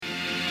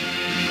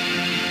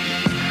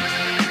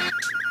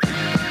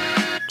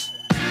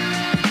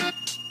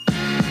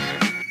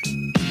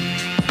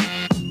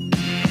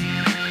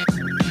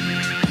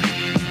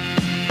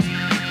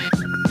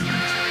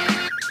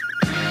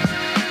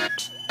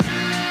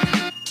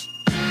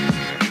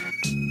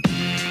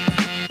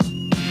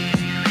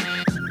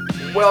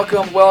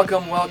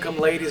Welcome,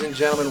 ladies and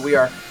gentlemen. We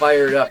are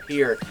fired up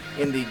here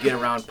in the Get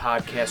Around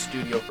Podcast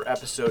studio for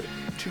episode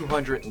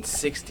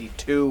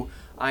 262.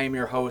 I am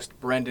your host,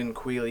 Brendan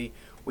Quealy.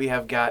 We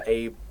have got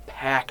a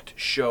packed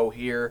show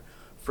here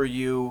for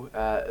you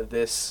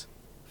this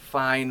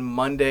fine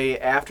Monday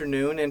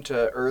afternoon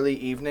into early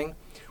evening.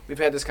 We've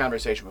had this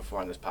conversation before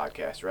on this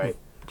podcast, right?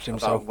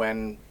 About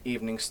when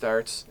evening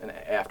starts and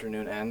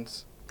afternoon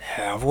ends.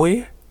 Have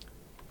we?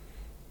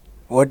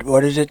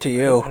 What is it to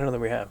you? I don't know that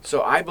we have.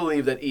 So I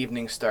believe that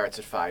evening starts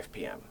at 5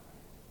 p.m.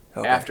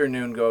 Okay.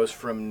 Afternoon goes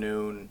from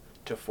noon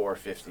to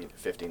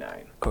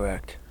 4:59.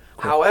 Correct.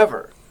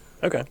 However,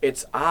 Okay.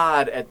 it's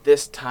odd at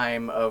this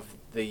time of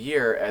the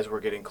year as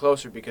we're getting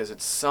closer because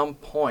at some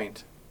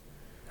point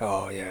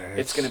Oh, yeah.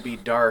 it's going to be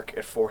dark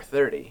at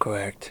 4:30.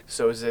 Correct.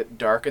 So is it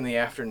dark in the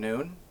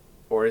afternoon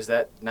or is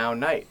that now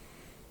night?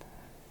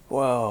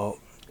 Well,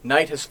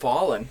 Night has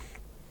fallen,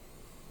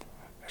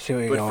 I see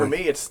where you're but going. for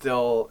me it's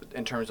still,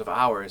 in terms of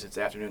hours, it's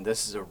afternoon.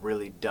 This is a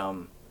really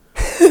dumb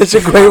It's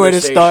a great way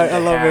to conversation start. I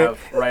love it.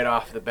 have right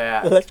off the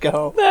bat. Let's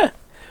go.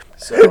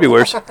 So, Could be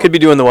worse. Could be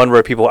doing the one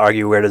where people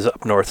argue where does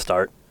up north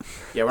start.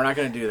 yeah, we're not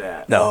going to do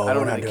that. No, I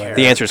don't we're not really doing care.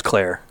 The answer is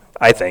Claire,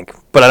 I think.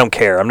 But I don't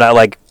care. I'm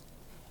not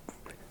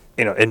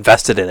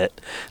invested in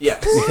it.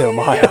 Yes. Neither am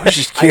I. Yeah. I was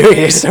just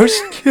curious. I was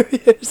just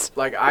curious.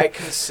 Like, I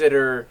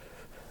consider...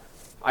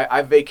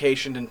 I've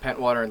vacationed in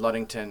Pentwater and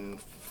Ludington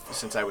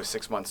since I was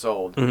 6 months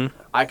old. Mm-hmm.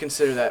 I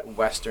consider that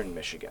Western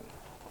Michigan,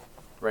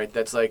 right?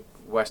 That's like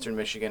Western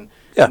Michigan.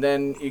 Yeah. And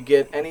then you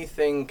get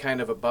anything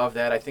kind of above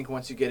that. I think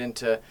once you get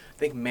into... I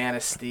think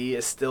Manistee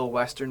is still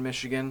Western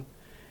Michigan.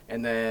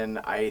 And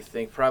then I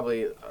think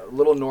probably a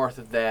little north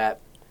of that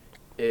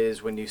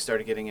is when you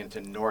started getting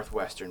into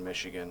northwestern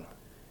Michigan.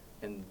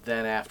 And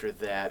then after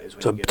that is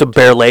when you get To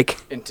Bear Lake.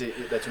 that's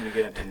when you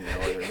get into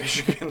northern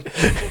Michigan.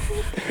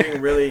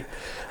 Being really,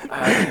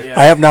 yeah.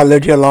 I have not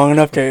lived here long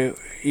enough to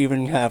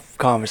even have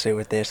conversate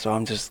with this, so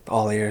I'm just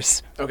all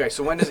ears. Okay,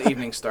 so when does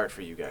evening start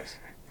for you guys?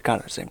 Kind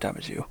of the same time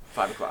as you.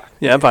 5 o'clock.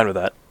 Yeah, I'm fine with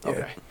that.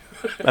 Okay.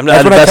 I'm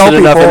not That's what I tell invested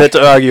enough in people. it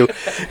to argue.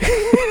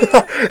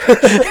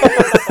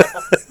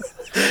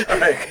 All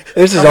right.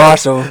 This is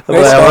awesome.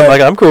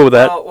 I'm cool with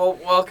that. Well,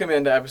 welcome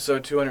into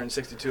episode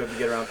 262 of the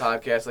Get Around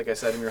Podcast. Like I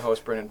said, I'm your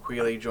host, Brendan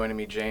Quealy. Joining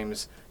me,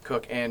 James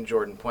Cook and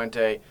Jordan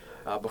Puente.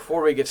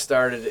 Before we get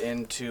started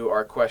into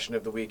our question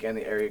of the week and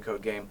the area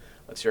code game,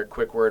 let's hear a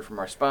quick word from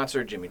our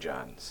sponsor, Jimmy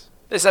John's.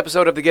 This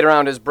episode of the Get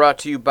Around is brought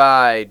to you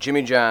by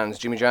Jimmy John's.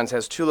 Jimmy John's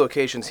has 2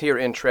 locations here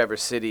in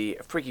Traverse City.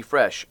 Freaky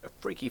fresh,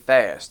 freaky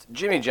fast.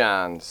 Jimmy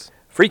John's.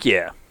 Freak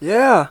yeah.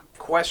 Yeah.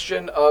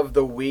 Question of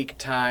the week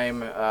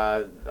time.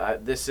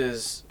 This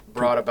is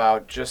brought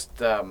about just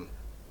by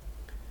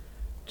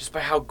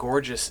how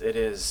gorgeous it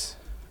is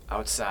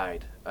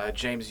outside.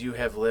 James, you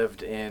have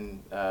lived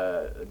in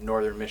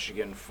northern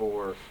Michigan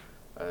for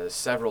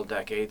several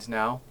decades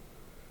now.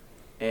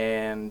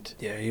 And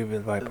Yeah, you've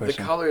been the right the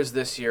person. colors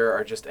this year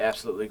are just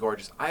absolutely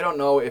gorgeous. I don't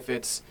know if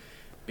it's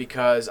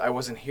because I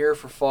wasn't here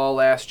for fall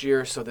last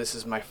year, so this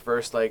is my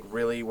first,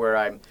 really where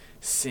I'm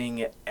seeing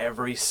it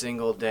every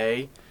single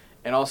day.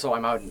 And also,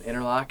 I'm out in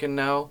Interlaken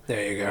now.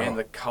 There you go. And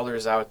the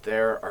colors out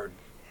there are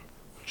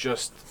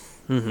just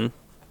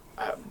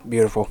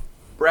Beautiful.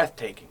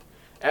 breathtaking.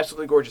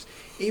 Absolutely gorgeous.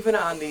 Even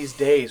on these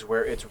days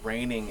where it's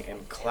raining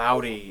and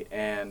cloudy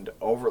and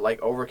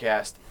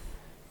overcast,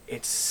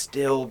 it's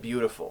still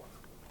beautiful.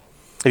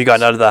 Have you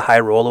gotten out of the high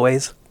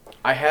rollaways?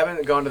 I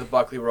haven't gone to the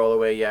Buckley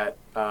Rollaway yet.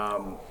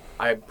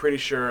 I'm pretty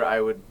sure I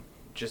would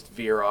just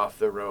veer off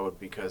the road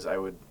because I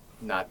would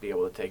not be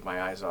able to take my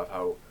eyes off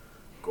how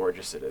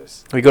gorgeous it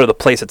is. When you go to the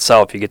place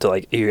itself, you get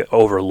to you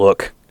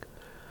overlook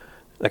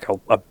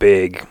a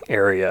big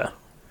area.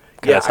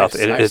 Yeah, That's I've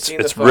it's seen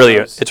the it's really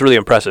photos. it's really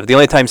impressive. The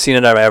only time seen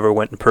it I ever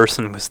went in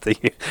person was the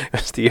year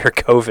of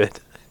COVID.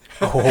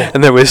 Oh.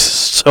 And there was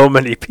so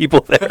many people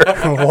there.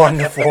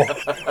 Wonderful.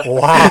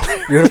 Wow.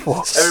 Beautiful.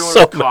 Everyone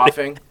So was many.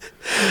 coughing.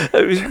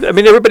 I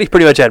mean, everybody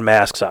pretty much had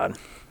masks on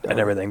and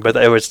everything, but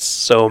there was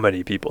so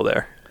many people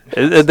there.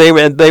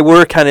 They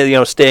were kind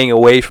of staying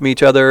away from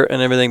each other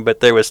and everything,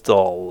 but there was still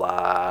a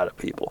lot of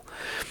people,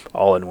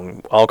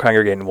 all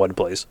congregating in one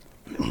place.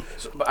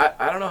 So, but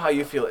I don't know how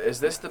you feel. Is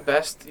this the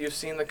best you've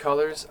seen the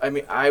colors? I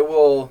mean,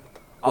 I'll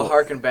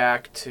harken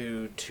back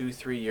to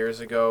 2-3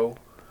 years ago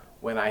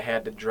when I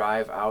had to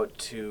drive out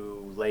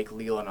to Lake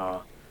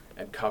Leelanau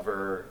and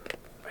cover,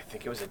 I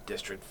think it was a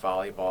district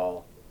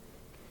volleyball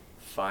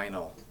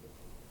final.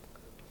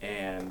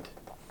 And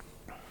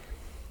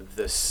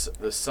the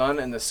sun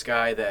in the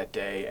sky that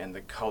day and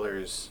the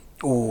colors,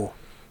 Ooh.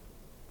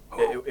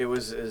 it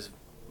was as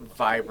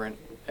vibrant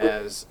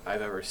as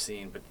I've ever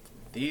seen. But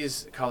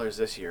these colors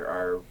this year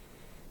are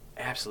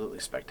absolutely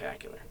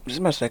spectacular. This is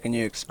my second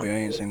year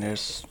experiencing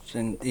this,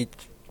 and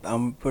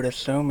I would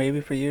assume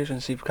maybe for you,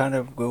 since you've kind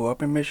of grew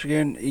up in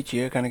Michigan, each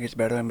year kind of gets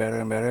better and better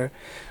and better.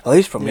 At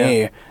least for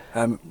me.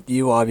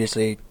 You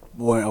obviously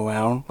weren't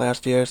around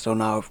last year, so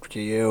now to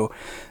you,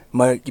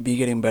 might be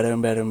getting better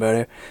and better and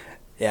better.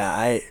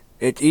 Yeah,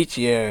 Each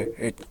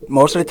year.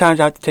 Most of the times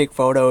I have to take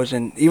photos,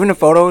 and even the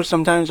photos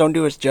sometimes don't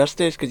do us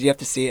justice because you have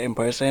to see it in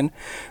person.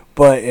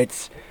 But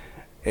it's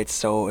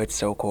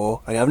so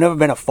cool. Like, I've never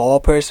been a fall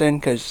person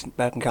because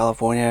back in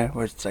California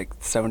where it's like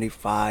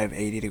 75,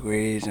 80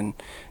 degrees, and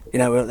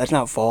that's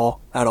not fall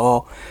at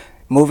all.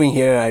 Moving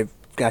here, I've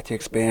got to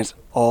experience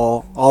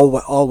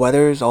all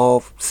weathers,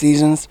 all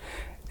seasons.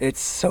 It's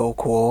so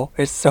cool.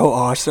 It's so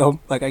awesome.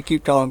 Like, I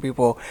keep telling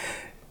people,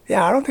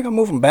 yeah, I don't think I'm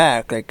moving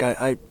back. Like,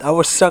 I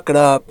will suck it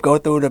up, go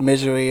through the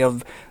misery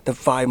of the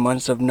 5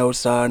 months of no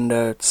sun,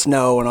 the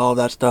snow, and all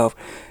that stuff.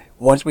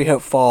 Once we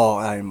hit fall,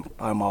 I'm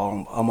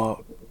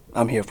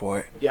here for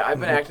it. Yeah, I've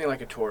been acting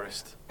like a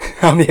tourist.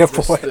 I'm here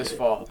for it. This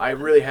fall. I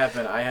really have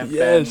been. I have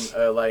been just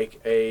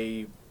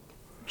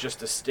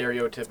a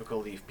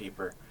stereotypical leaf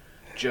peeper.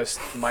 Just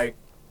my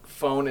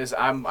phone is.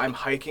 I'm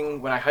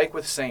hiking. When I hike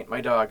with Saint,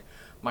 my dog,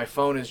 my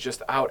phone is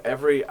just out.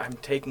 I'm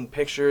taking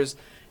pictures,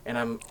 and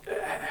I'm.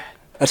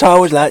 That's how I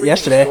was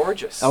yesterday.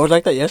 Gorgeous. I was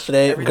like that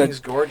yesterday. Everything's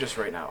gorgeous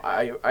right now.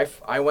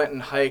 I went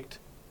and hiked.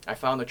 I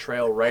found the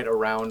trail right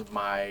around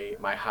my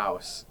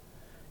house,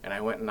 and I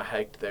went and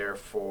hiked there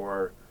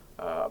for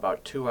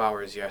about 2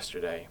 hours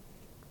yesterday.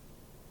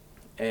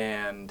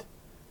 And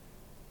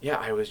yeah,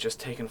 I was just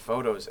taking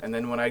photos, and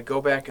then when I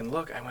go back and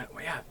look, I went,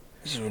 well, yeah,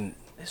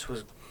 this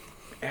was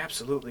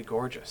absolutely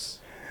gorgeous.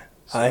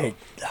 So, I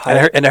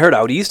heard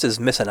out east is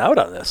missing out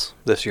on this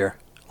year.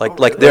 Like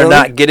really? They're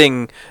not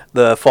getting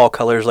the fall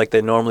colors like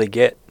they normally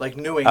get. Like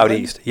New England? Out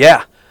east,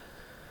 yeah.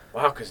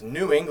 Wow, because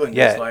New England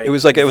is like... it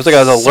was like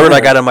an alert I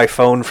got on my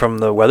phone from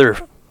the weather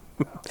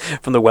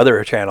from the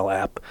Weather Channel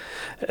app.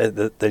 That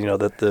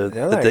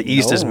the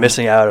east is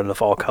missing out on the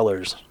fall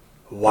colors.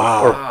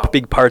 Wow. Or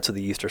big parts of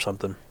the east or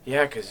something.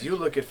 Yeah, because you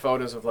look at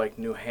photos of like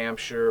New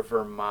Hampshire,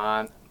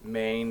 Vermont,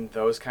 Maine,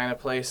 those kind of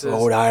places.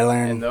 Rhode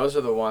Island. And those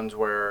are the ones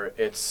where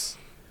it's...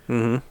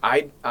 Mm-hmm.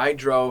 I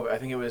drove, I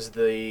think it was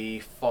the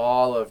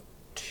fall of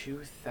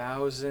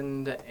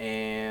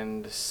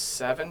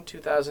 2007,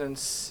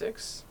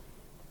 2006,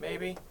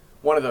 maybe?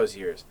 One of those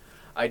years.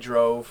 I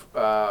drove,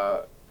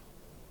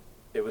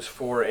 it was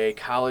for a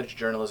college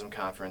journalism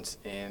conference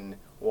in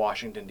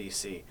Washington,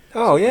 D.C.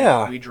 Oh, so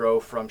yeah. We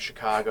drove from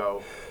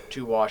Chicago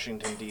to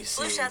Washington,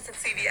 D.C. Blue shots at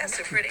CBS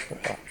are pretty.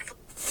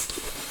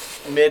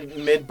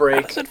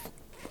 Mid-break,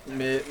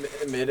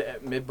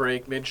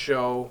 mid-break,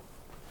 mid-show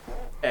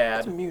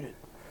ad. It's muted.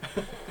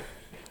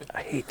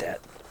 I hate that.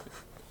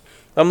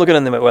 I'm looking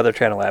on the Weather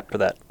Channel app for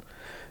that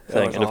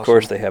thing, and of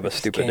course they have a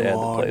stupid ad that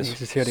plays. You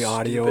just hear the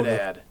audio. Stupid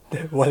ad. The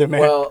weatherman.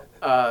 Well,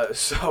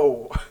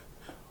 so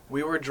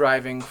we were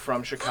driving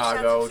from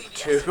Chicago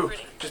to...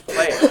 Just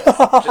play it.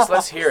 Just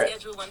let's hear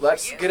it.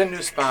 Let's get a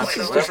new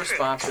sponsor, whatever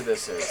sponsor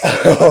this is.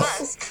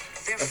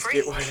 Let's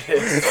get what it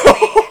is.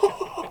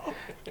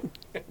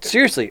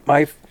 Seriously,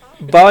 my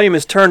volume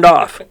is turned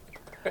off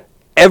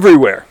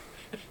everywhere.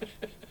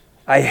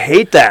 I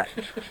hate that.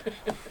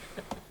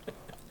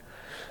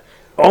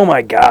 Oh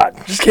my God!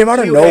 It just came out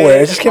of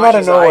nowhere. It just came out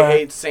of nowhere. I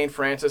hate St.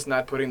 Francis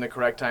not putting the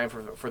correct time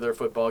for their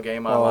football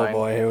game online. Oh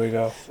boy, here we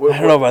go. I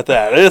don't know about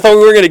that. I thought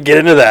we were going to get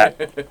into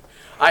that.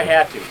 I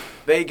had to.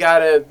 They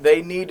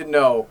need to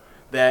know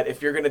that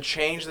if you're going to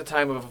change the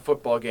time of a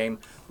football game,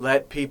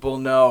 let people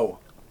know.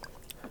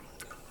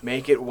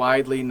 Make it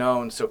widely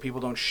known so people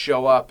don't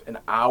show up an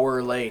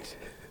hour late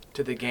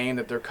to the game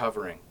that they're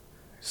covering.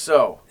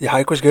 So. The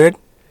hike was good?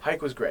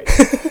 Hike was great.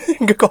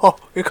 Good call.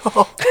 Good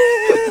call.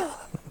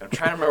 I'm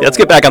trying to remember. Let's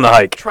get back on the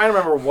hike. Trying to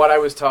remember what I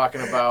was talking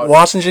about.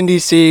 Washington,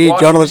 D.C.,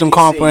 journalism DC,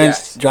 conference,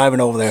 yes.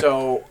 driving over there.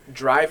 So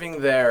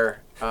driving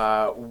there,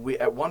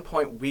 at one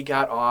point we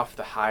got off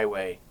the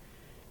highway,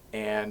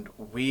 and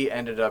we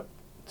ended up.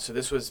 So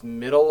this was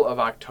middle of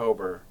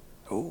October,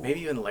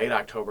 maybe even late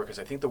October, because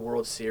I think the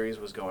World Series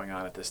was going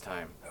on at this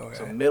time. Okay.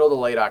 So middle to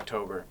late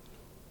October,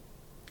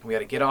 we had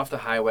to get off the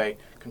highway,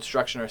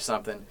 construction or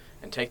something,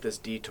 and take this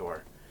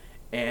detour,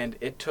 and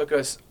it took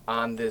us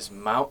on this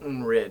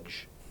mountain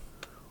ridge,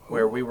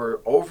 where we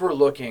were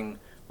overlooking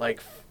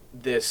like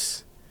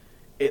this.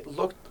 It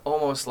looked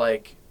almost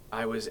like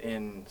I was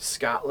in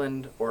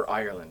Scotland or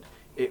Ireland.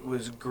 It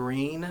was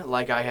green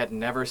like I had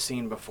never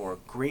seen before.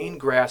 Green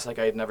grass like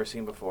I had never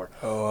seen before.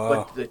 Oh, wow.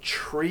 But the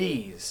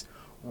trees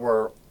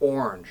were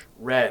orange,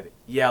 red,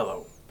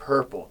 yellow,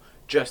 purple.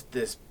 Just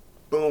this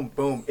boom,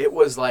 boom. It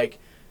was like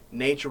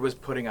nature was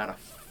putting on a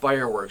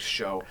fireworks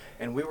show,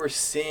 and we were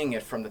seeing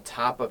it from the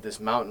top of this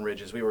mountain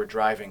ridge as we were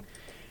driving.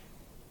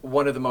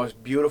 One of the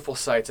most beautiful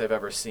sights I've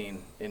ever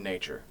seen in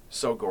nature.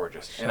 So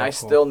gorgeous. So and I cool.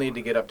 still need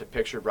to get up to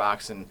Pictured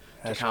Rocks and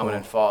to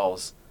Common cool.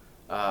 Falls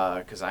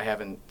because I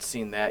haven't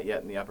seen that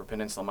yet in the Upper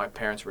Peninsula. My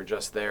parents were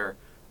just there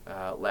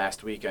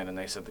last weekend, and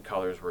they said the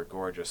colors were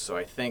gorgeous. So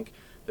I think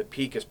the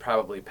peak is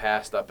probably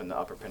passed up in the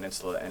Upper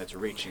Peninsula, and it's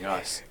reaching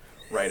us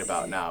right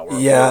about now.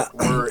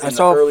 We're in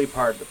the early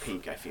part of the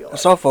peak, I feel like. I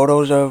saw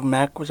photos of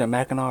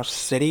Mackinac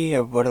City,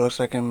 of what it looks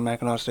like in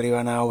Mackinac City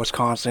right now,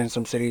 Wisconsin,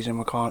 some cities in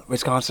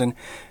Wisconsin.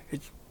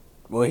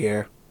 We're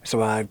here,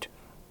 survived,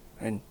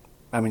 and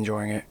I'm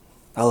enjoying it.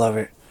 I love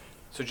it.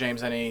 So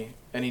James, any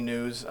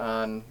news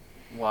on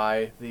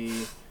why the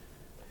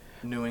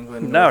New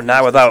England. No, Northeast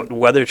not without isn't-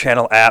 Weather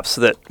Channel apps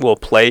that will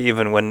play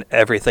even when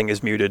everything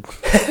is muted.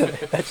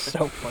 That's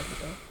so funny,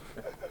 though.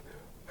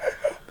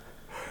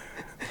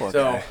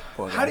 So,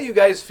 how do you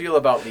guys feel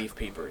about leaf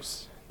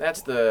peepers?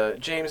 That's the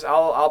James.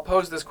 I'll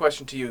pose this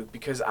question to you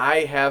because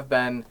I have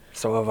been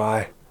So have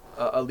I.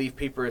 a leaf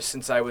peeper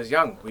since I was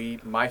young.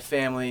 My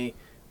family,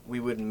 we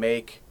would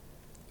make,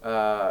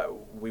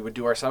 we would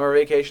do our summer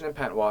vacation in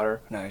Pentwater,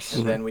 Nice.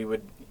 and then we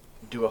would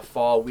do a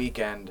fall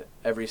weekend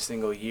every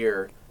single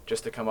year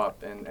just to come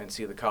up and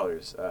see the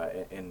colors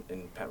in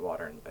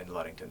Pentwater and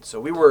Ludington. So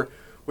we were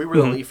the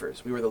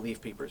leafers. We were the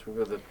leaf peepers. We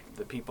were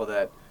the people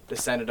that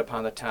descended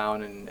upon the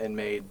town and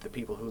made the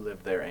people who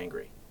lived there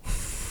angry.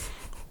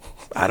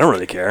 I don't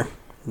really care.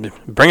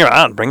 Bring it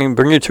on. Bring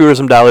your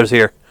tourism dollars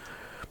here.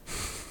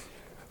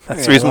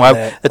 That's the reason why.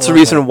 That's the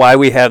reason why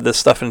we have this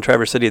stuff in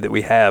Traverse City that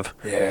we have.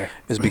 Yeah.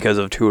 Is because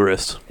of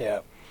tourists. Yeah.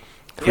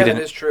 Yeah, that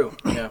is true.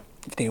 Yeah.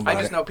 Think I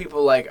about just it. know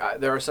people like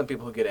there are some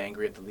people who get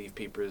angry at the leaf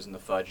peepers and the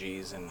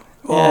fudgies and.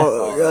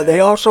 Well, they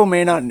also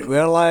may not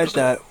realize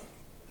that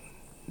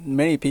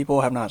many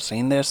people have not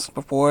seen this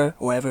before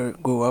or ever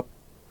grew up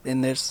in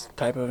this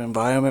type of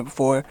environment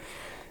before.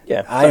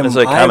 Yeah. I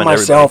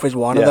myself is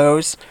one of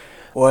those.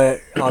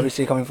 Where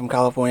obviously coming from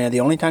California,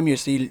 the only time you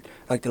see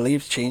like the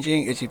leaves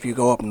changing is if you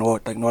go up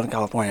north, like Northern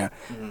California.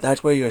 Mm-hmm.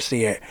 That's where you'll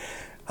see it.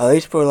 At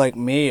least for like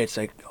me, it's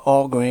like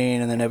all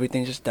green, and then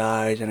everything just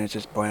dies, and it's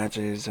just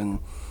branches, and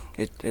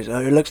it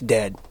looks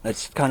dead.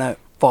 It's kind of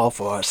fall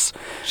for us.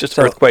 It's just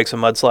earthquakes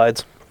and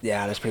mudslides.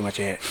 Yeah, that's pretty much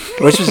it.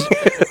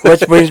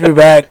 Which brings me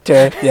back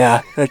to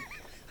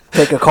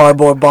take a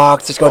cardboard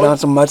box, just go down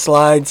some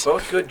mudslides.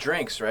 Both good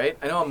drinks, right?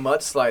 I know a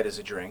mudslide is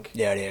a drink.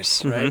 Yeah, it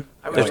is. Right?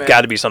 I would There's imagine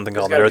got to be something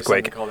there's called an gotta be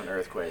earthquake. something called an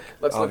earthquake.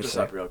 Let's look this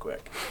Obviously. up real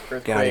quick.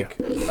 Got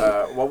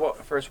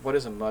Earthquake. First, what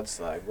is a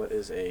mudslide? What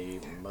is a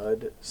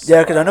mudslide?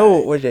 Yeah, because I know,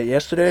 what was it,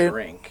 yesterday?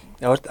 Drink.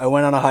 I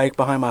went on a hike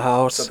behind my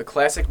house. So the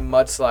classic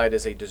mudslide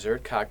is a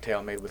dessert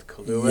cocktail made with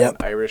Kahlua Yep.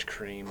 and Irish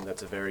cream.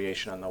 That's a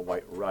variation on the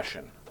White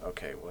Russian.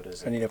 Okay, what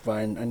is it? I need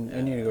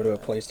to go to a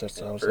place that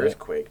sells it.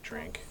 Earthquake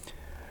drink.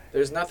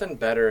 There's nothing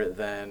better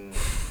than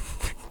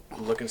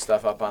looking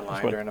stuff up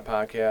online during a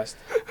podcast.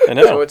 I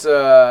know. So it's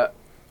a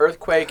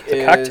earthquake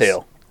is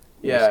cocktail.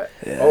 Yeah.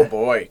 Yeah. Oh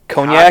boy.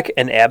 Cognac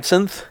and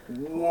absinthe.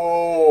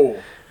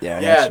 Whoa. Yeah,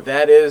 Yeah,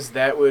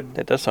 that would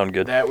That does sound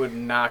good. that would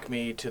knock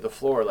me to the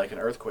floor like an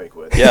earthquake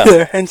would.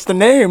 Yeah. hence the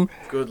name.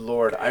 Good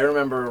Lord. I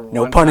remember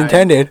No one pun time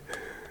intended.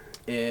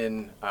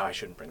 I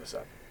shouldn't bring this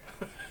up.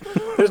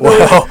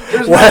 Well,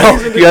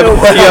 reason to You have go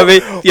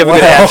a good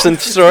Well.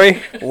 absinthe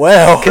story?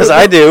 well, Because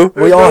I do.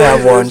 we all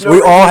have ones.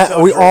 We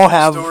all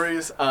have.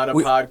 stories on a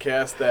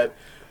podcast that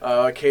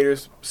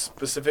caters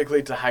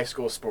specifically to high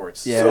school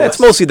sports. Yeah. So It's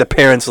mostly the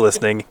parents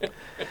listening.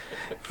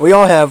 We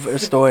all have a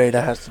story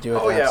that has to do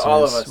with Oh yeah, abstinence.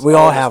 all of us. We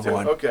all all of us have do.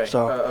 one. Okay.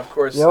 So of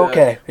course. you're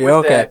okay. You're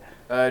with okay.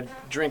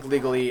 That, drink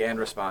legally and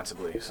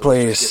responsibly. So let's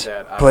Please, just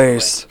get that out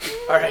please. Of the way.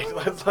 All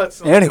right.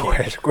 Let's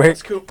Anyways, great.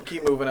 Let's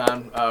keep moving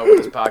on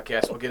with this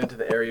podcast. We'll get into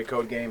the area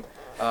code game.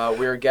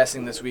 We are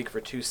guessing this week for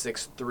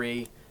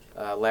 263.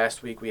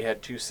 Last week we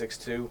had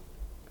 262.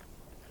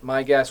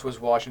 My guess was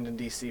Washington,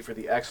 D.C. for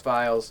the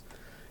X-Files.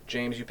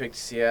 James, you picked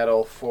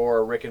Seattle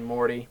for Rick and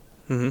Morty.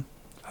 Mm-hmm.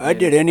 I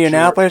did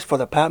Indianapolis for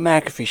the Pat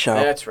McAfee show.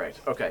 That's right.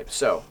 Okay,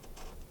 so,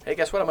 hey,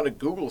 guess what? I'm going to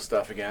Google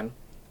stuff again.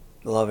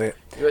 Love it.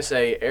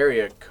 USA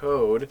area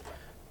code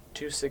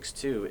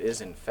 262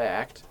 is, in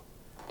fact,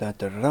 Da,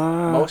 da, da,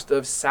 da. most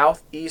of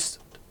southeast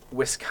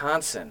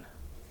Wisconsin.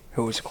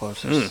 Who's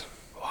closest?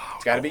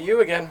 It's got to be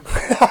you again.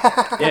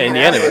 Yeah,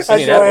 Indianapolis.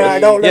 I swear, I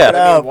don't look it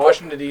Yeah. up.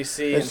 Washington,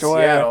 D.C. I and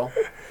swear. Seattle.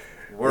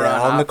 We're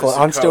Yeah, on opposite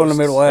I'm still in the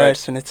coasts.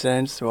 Midwest, and it's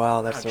in.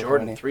 Wow, that's so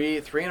Jordan, funny.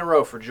 three in a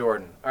row for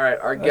Jordan. All right,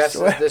 our guesses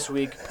swear. this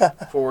week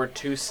for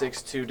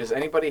 262. Does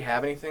anybody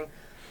have anything?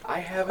 I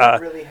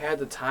haven't really had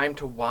the time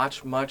to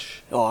watch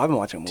much. Oh, I've been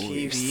watching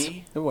movies.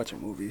 TV? I've been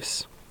watching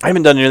movies. I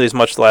haven't done nearly as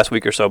much the last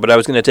week or so, but I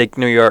was going to take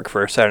New York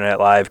for Saturday Night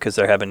Live because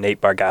they're having Nate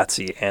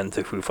Bargatze and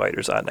the Foo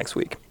Fighters on next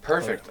week.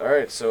 Perfect. All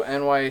right, so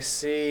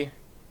NYC.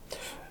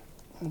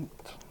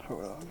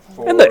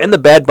 And the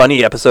Bad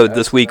Bunny episode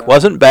this week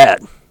wasn't bad.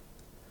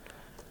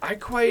 I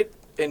quite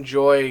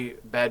enjoy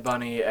Bad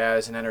Bunny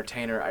as an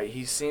entertainer.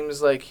 He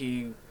seems like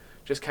he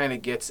just kind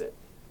of gets it.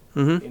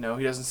 Mm-hmm. You know,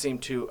 he doesn't seem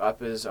too up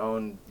his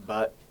own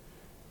butt.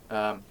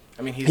 I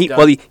mean,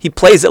 He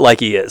plays it like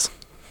he is.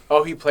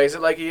 Oh, he plays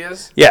it like he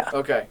is? Yeah.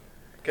 Okay.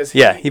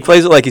 He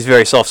plays it like he's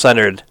very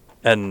self-centered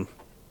and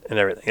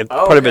everything. It's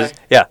part of his,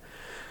 yeah.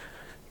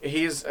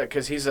 He's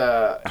because he's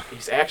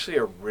actually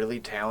a really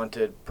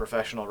talented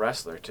professional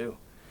wrestler too.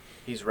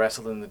 He's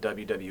wrestled in the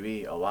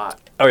WWE a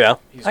lot. Oh yeah,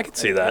 He's, I can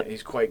see that.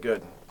 He's quite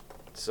good.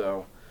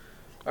 So,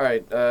 all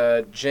right.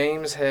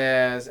 James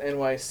has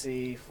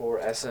NYC for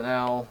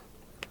SNL.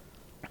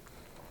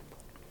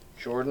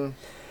 Jordan,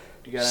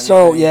 do you got anything?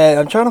 So yeah,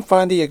 I'm trying to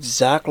find the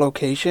exact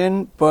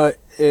location, but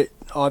it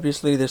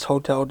obviously this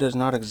hotel does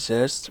not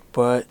exist.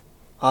 But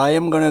I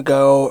am gonna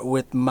go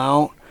with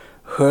Mount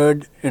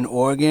Hood in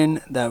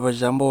Oregon that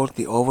resembles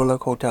the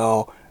Overlook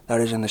Hotel that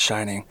is in The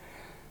Shining.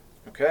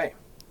 Okay.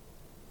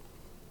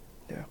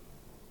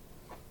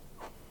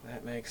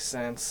 That makes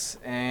sense.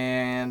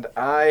 And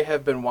I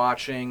have been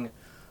watching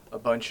a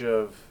bunch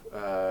of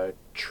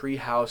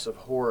Treehouse of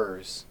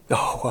Horrors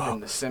from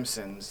The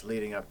Simpsons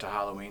leading up to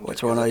Halloween.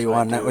 Which one are you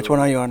on now? Which one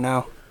are you on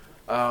now?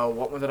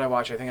 What one did I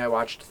watch? I think I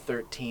watched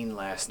 13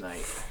 last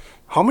night.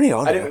 How many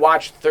are there? I didn't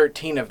watch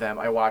 13 of them.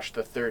 I watched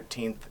the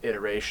 13th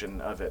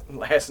iteration of it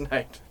last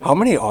night. How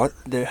many are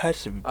there?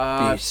 Has to be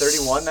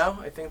 31 now.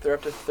 I think they're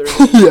up to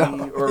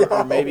 30,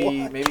 or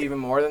maybe even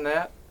more than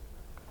that.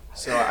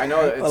 So I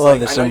know it's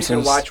I know you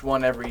can watch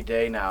one every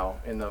day now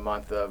in the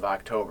month of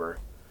October.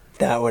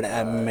 That would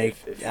add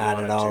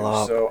it all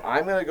up. So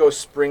I'm gonna go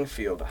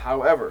Springfield.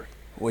 However,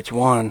 which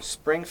one?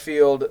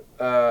 Springfield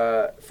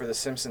for The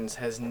Simpsons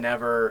has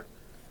never.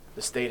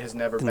 The state has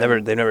never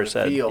been. They never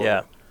said.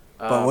 Yeah.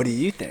 But what do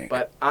you think?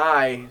 But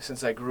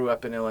since I grew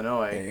up in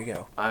Illinois, there you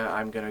go.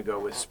 I'm gonna go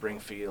with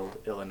Springfield,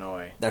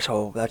 Illinois. That's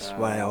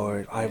why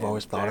I've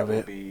always thought of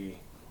it.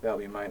 That'll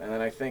be mine. And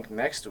then I think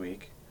next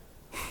week,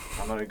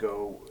 I'm gonna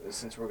go,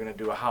 since we're gonna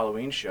do a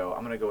Halloween show,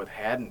 I'm gonna go with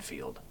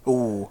Haddonfield.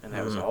 Ooh. And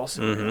that was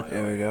also Illinois.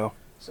 There we go.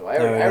 So I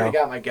already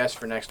got my guess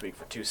for next week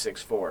for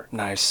 264.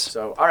 Nice.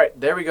 So all right,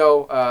 there we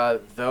go.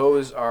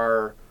 Those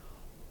are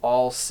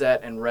all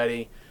set and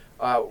ready.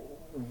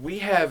 We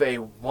have a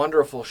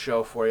wonderful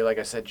show for you. Like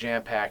I said,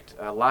 jam-packed,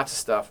 lots of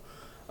stuff.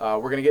 We're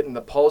going to get in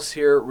the pulse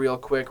here real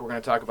quick. We're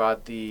going to talk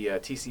about the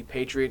TC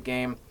Patriot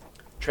game,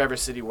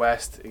 Traverse City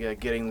West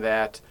getting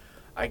that,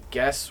 I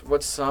guess,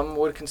 what some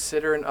would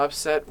consider an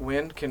upset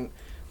win.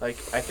 I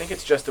think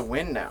it's just a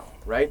win now,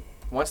 right?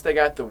 Once they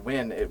got the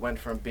win, it went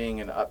from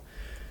being an up.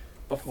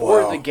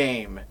 Before the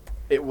game,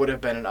 it would have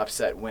been an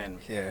upset win.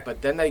 Yeah.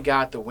 But then they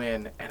got the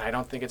win, and I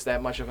don't think it's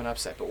that much of an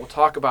upset. But we'll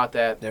talk about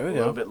that a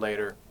little bit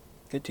later.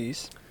 Good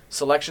tease.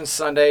 Selection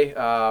Sunday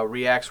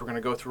reacts. We're going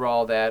to go through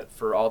all that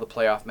for all the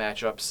playoff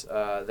matchups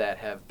that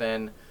have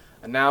been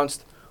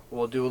announced.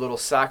 We'll do a little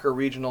soccer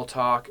regional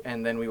talk,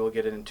 and then we will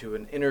get into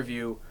an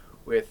interview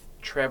with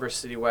Traverse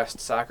City West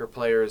soccer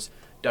players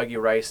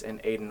Dougie Rice and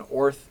Aidan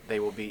Orth. They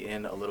will be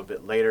in a little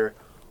bit later.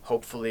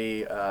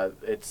 Hopefully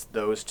it's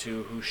those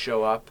two who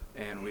show up,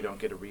 and we don't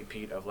get a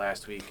repeat of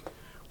last week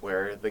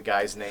where the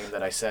guy's name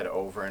that I said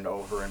over and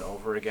over and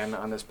over again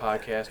on this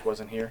podcast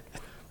wasn't here.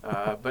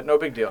 But no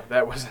big deal.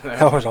 That was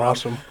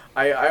awesome.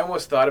 I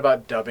almost thought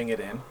about dubbing it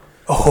in.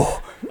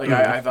 Oh.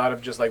 I thought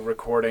of just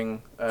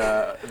recording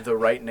the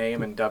right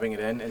name and dubbing it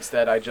in.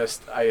 Instead,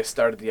 I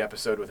started the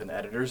episode with an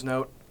editor's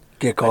note.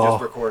 Good call. I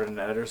just recorded an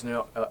editor's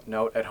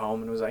note at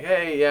home and was like,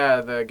 hey,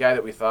 yeah, the guy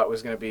that we thought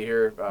was going to be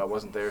here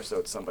wasn't there, so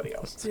it's somebody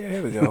else. Yeah,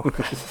 here we go.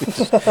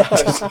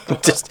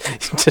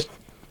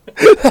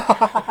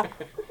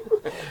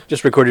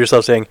 Just record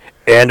yourself saying,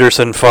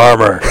 Anderson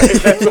Farmer.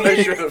 Right, that's what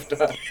I should have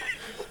done.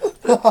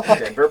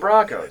 Denver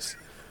Broncos.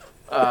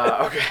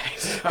 Okay,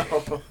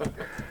 so...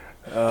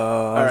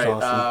 all right,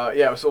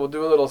 awesome. So we'll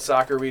do a little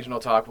soccer regional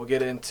talk. We'll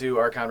get into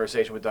our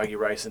conversation with Dougie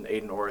Rice and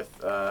Aidan Orth.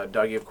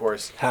 Dougie, of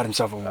course... Had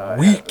himself a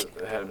week.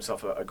 Had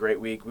himself a great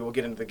week. We will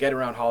get into the Get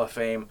Around Hall of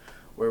Fame,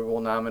 where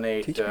we'll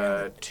nominate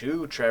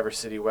two Traverse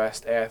City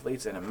West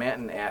athletes and a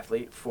Manton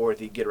athlete for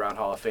the Get Around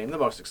Hall of Fame, the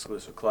most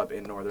exclusive club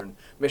in northern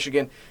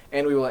Michigan.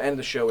 And we will end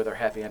the show with our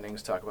happy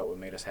endings, talk about what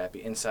made us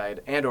happy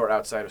inside and or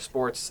outside of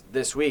sports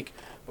this week.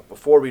 But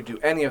before we do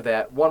any of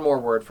that, one more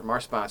word from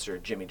our sponsor,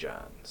 Jimmy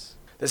John's.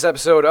 This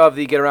episode of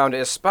the Get Around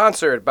is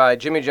sponsored by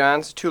Jimmy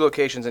John's, 2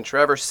 locations in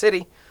Traverse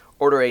City.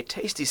 Order a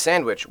tasty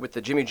sandwich with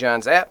the Jimmy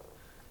John's app.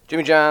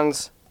 Jimmy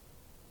John's,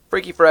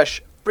 freaky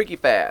fresh, freaky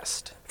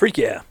fast. Freak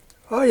yeah.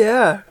 Oh,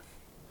 yeah.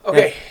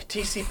 Okay,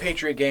 TC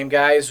Patriot Game,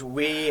 guys.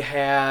 We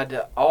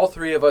had, all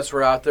three of us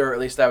were out there, or at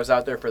least I was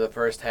out there for the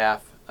first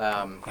half.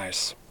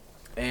 Nice.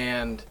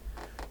 And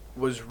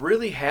was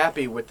really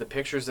happy with the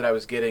pictures that I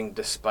was getting,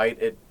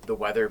 despite the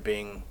weather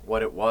being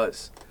what it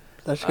was.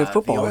 That's good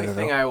football. The only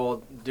thing I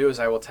will do is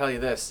I will tell you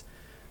this,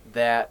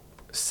 that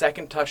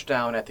second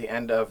touchdown at the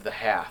end of the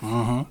half,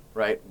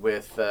 right,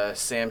 with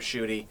Sam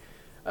Schutte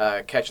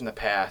catching the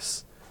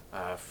pass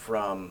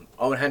from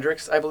Owen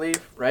Hendricks, I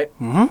believe, right?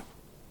 Mm-hmm.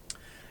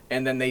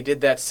 And then they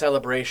did that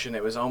celebration.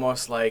 It was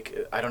almost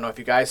like, I don't know if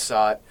you guys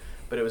saw it,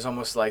 but it was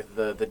almost like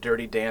the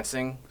Dirty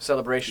Dancing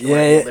celebration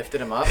where they lifted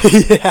him up.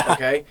 Yeah.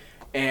 Okay?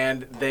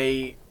 And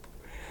they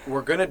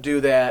were going to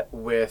do that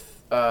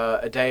with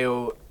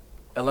Adeo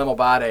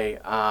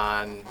Elemobade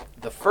on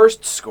the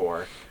first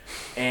score,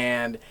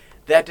 and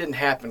that didn't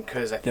happen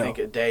because I think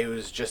Adeo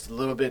was just a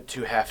little bit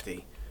too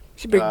hefty.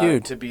 He's a big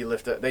dude. To be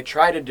lifted. They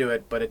tried to do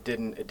it, but it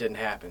didn't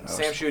happen.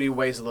 Sam Schutte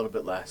weighs a little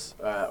bit less,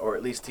 or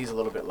at least he's a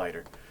little bit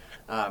lighter.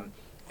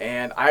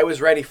 And I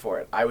was ready for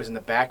it. I was in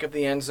the back of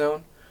the end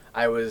zone.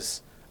 I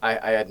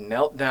had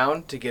knelt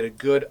down to get a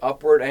good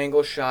upward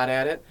angle shot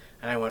at it,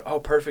 and I went, oh,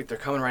 perfect, they're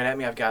coming right at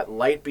me. I've got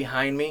light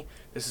behind me.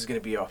 This is going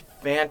to be a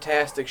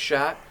fantastic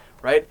shot,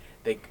 right?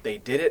 They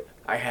did it.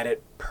 I had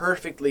it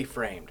perfectly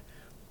framed.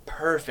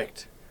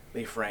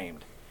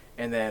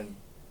 And then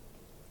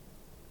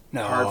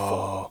card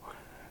full.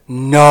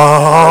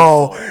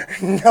 No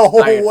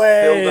I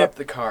way. filled up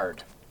the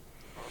card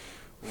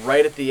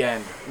right at the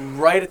end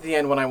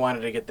when I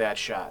wanted to get that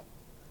shot.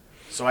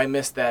 So I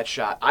missed that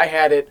shot. I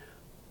had it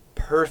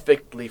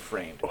perfectly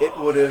framed. It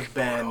would have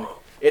been.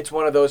 It's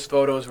one of those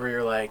photos where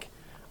you're like,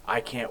 I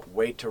can't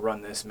wait to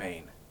run this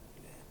main.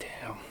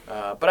 Damn.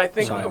 But I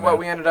think what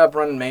we ended up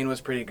running main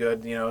was pretty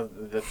good. You know,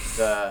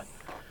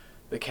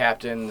 the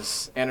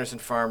captains, Anderson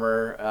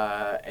Farmer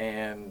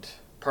and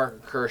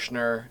Parker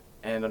Kirshner,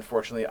 and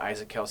unfortunately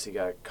Isaac Kelsey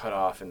got cut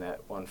off in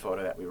that one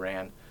photo that we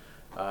ran.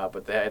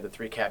 But they had the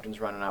 3 captains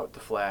running out with the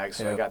flags,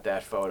 so I got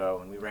that photo,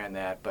 and we ran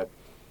that. But,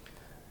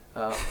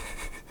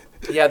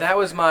 yeah, that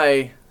was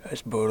my...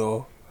 That's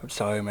brutal. I'm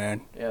sorry,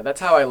 man. Yeah, that's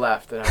how I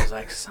left, and I was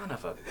like, son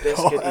of a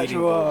biscuit-eating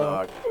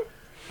bulldog.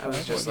 I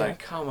was just like,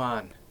 come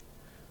on.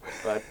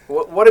 But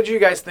what did you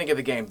guys think of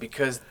the game?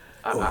 Because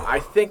I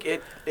think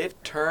it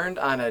turned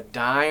on a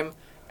dime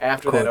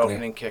after that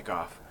opening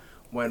kickoff.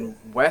 When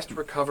West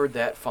recovered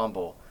that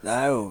fumble,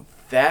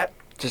 that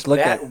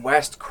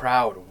West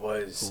crowd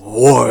was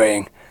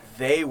warring.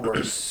 They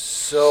were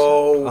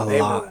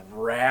were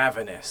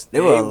ravenous.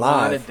 They were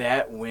alive. Wanted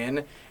that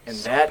win, and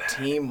that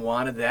team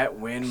wanted that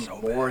win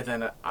more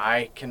than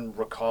I can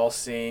recall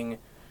seeing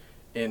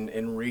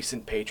in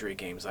recent Patriot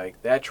games.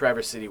 Like, that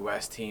Traverse City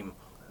West team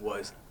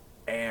was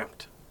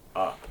amped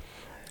up.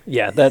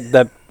 Yeah,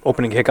 that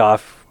opening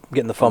kickoff,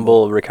 getting the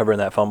fumble, recovering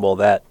that fumble,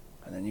 that...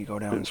 And then you go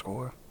down and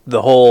score.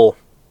 The whole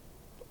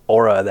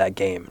aura of that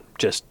game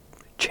just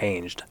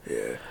changed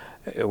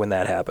when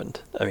that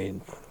happened. I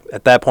mean,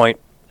 at that point,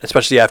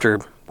 especially after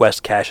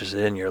West cashes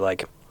it in, you're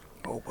like,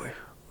 oh boy,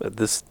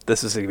 this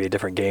is going to be a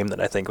different game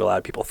than I think a lot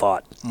of people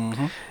thought.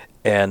 Mm-hmm.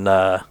 And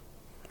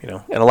you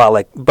know, and a lot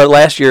like, but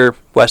last year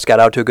West got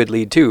out to a good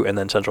lead too, and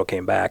then Central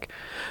came back.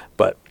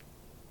 But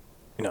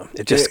you know,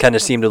 it just kind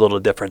of seemed a little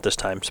different this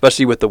time,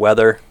 especially with the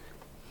weather.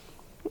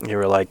 You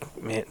were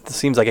like, man, this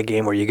seems like a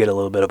game where you get a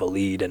little bit of a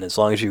lead, and as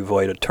long as you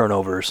avoid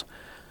turnovers,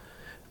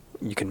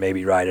 you can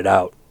maybe ride it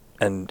out.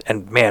 And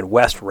man,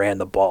 West ran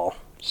the ball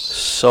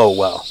so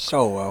well.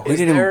 So well. He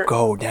didn't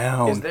go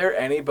down. Is there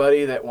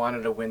anybody that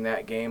wanted to win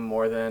that game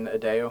more than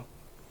Adeo?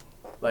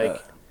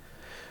 Like,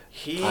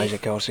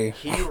 Isaac Kelsey.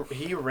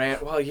 He ran.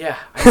 Well, yeah.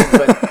 I mean,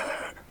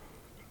 but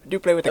do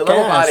play with the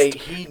little cast. body.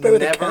 He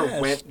never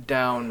went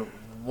down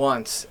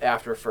once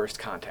after first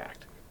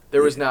contact.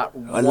 There was not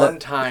one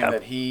time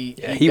that he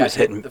was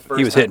hitting.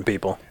 He was hitting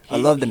people. I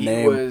love the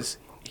name.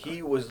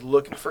 He was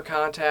looking for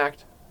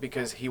contact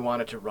because he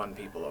wanted to run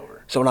people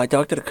over. So when I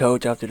talked to the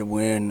coach after the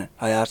win,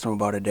 I asked him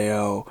about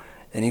Adeo,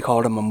 and he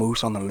called him a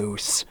moose on the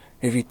loose.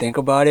 If you think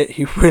about it,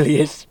 he really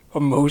is a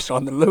moose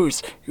on the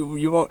loose.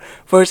 You won't,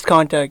 first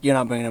contact, you're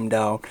not bringing him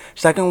down.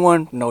 Second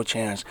one, no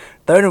chance.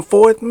 Third and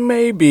fourth,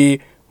 maybe,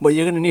 but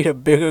you're gonna need a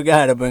bigger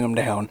guy to bring him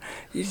down.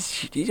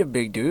 He's a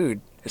big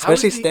dude.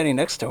 Especially standing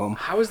next to him.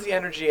 How was the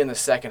energy in the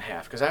second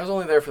half? Because I was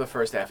only there for the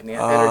first half, and the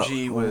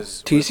energy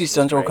was... TC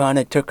Central kind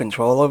of took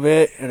control of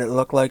it, and it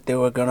looked like they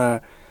were going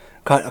to...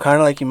 Kind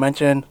of like you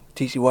mentioned,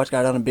 TC West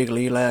got on a big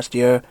lead last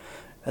year,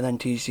 and then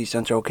TC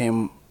Central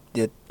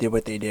did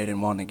what they did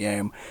and won the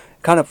game.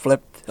 Kind of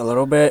flipped a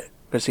little bit,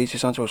 because TC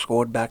Central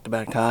scored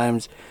back-to-back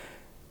times.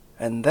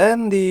 And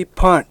then the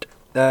punt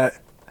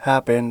that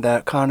happened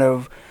that kind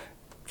of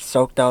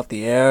soaked out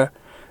the air...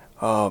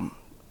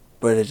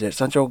 What is it?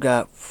 Central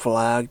got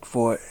flagged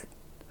for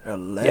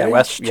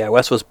alleged? Yeah,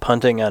 West was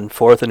punting on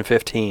 4th and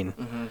 15.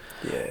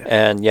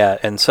 Mm-hmm. Yeah.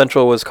 And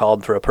Central was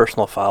called for a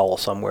personal foul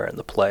somewhere in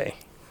the play.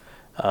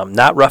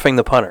 Not roughing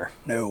the punter.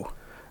 No.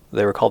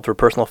 They were called for a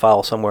personal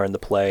foul somewhere in the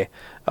play.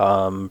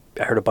 I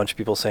heard a bunch of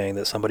people saying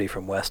that somebody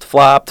from West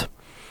flopped.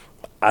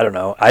 I don't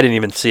know. I didn't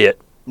even see it.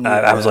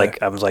 I was like,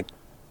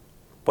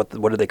 what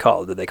did they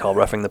call? Did they call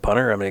roughing the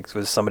punter? I mean,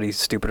 was somebody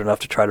stupid enough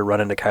to try to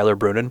run into Kyler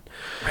Brunin?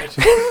 Right.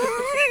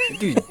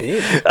 Dude's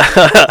big.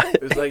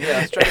 It was like,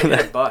 let's try to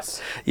get a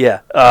bus. Yeah.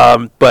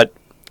 And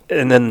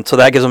then so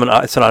that gives them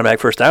it's an automatic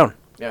first down.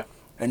 Yeah.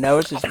 And that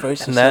was his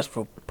first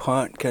successful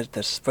punt, because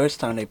the first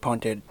time they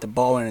punted, the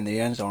ball went in the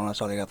end zone. That's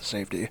how they got the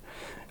safety.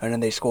 And then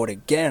they scored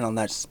again on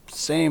that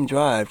same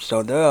drive.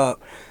 So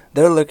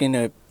they're looking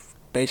to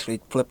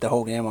basically flip the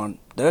whole game on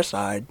their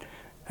side.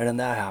 And then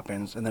that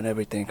happens, and then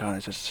everything kind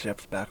of just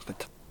shifts back to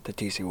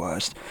TC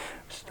West.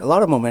 A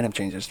lot of momentum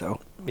changes, though.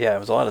 Yeah, it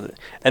was a lot of it.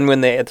 And when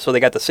they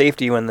got the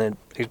safety when the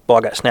ball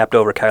got snapped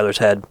over Kyler's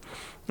head,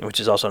 which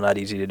is also not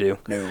easy to do.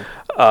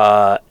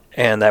 No.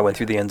 And that went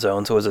through the end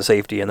zone, so it was a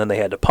safety, and then they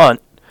had to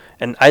punt.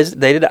 And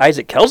they did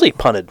Isaac Kelsey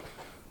punted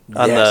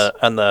on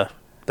the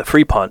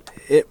free punt.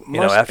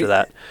 After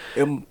that.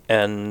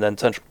 And then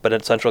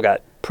Central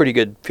got pretty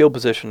good field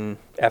position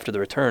after the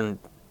return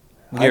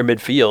near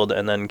midfield,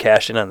 and then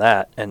cashed in on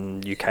that,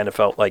 and you kind of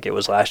felt like it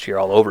was last year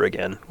all over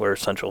again, where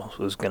Central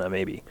was going to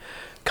maybe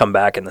come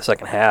back in the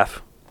second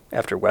half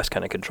after West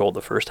kind of controlled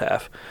the first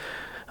half.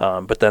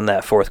 But then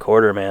that fourth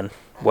quarter, man,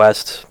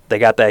 West, they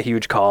got that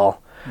huge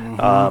call.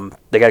 Mm-hmm.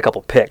 They got a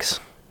couple picks.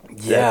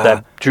 Yeah.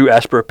 That Drew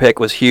Esper pick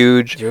was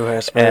huge. Drew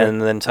Esper.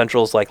 And then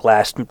Central's like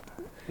last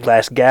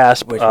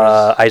gasp.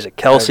 Isaac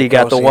Kelsey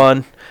got the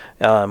one.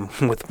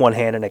 With one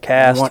hand in a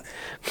cast. One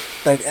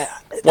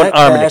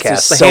arm in a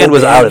cast. The hand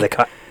was out of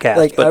the cast.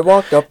 Like, but, I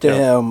walked up to you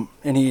know. him,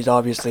 and he's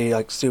obviously,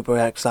 like, super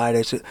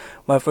excited. So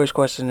my first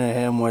question to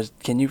him was,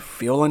 can you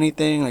feel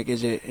anything? Like,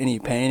 is it any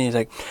pain? He's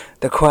like,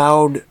 the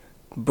crowd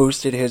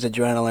boosted his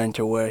adrenaline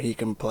to where he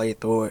can play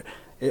through it.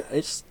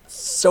 It's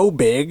so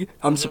big.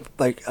 I'm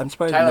surprised.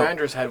 Tyler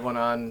Andrews had one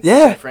on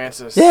Yeah. St.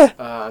 Francis Yeah.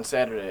 On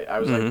Saturday. I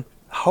was like,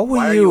 How why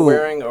were are you you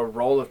wearing a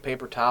roll of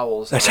paper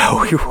towels? That's on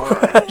how the he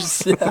corner?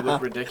 was. You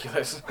look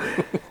ridiculous.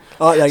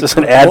 Like, Is this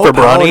an ad more for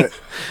Brawny? power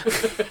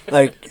to-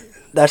 Like,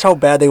 that's how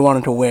bad they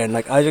wanted to win.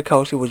 Like, Isaac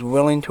Kelsey was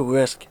willing to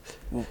risk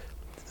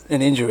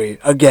an injury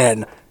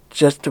again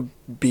just to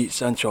beat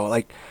Central.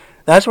 Like,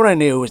 that's when I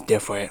knew it was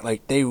different.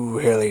 Like, they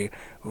really,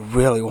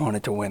 really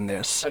wanted to win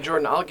this.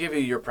 Jordan, I'll give you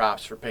your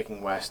props for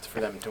picking West for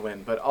them to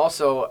win. But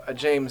also,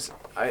 James,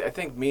 I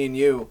think me and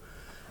you,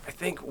 I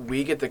think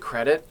we get the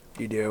credit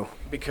You do.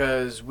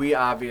 because we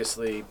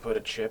obviously put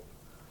a chip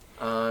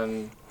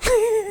on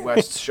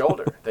West's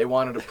shoulder. They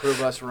wanted to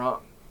prove us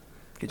wrong.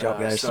 Good job,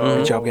 guys. so-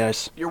 Good job,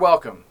 guys. You're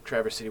welcome,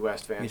 Traverse City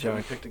West fans. Good job.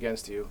 We picked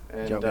against you.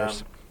 And job,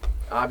 guys.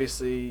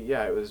 obviously,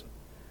 yeah, it was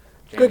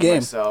James Good and game.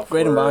 myself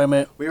Great were-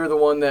 environment. We were the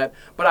one that,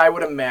 but I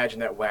would imagine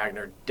that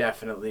Wagner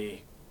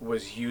definitely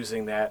was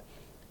using that.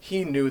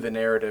 He knew the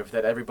narrative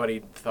that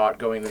everybody thought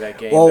going into that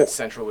game Well- that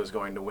Central was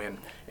going to win,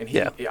 and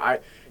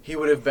he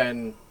would have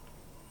been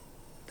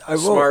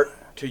smart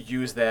to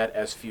use that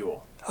as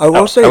fuel. I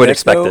will say I would this,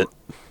 expect though. it.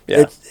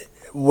 Yeah.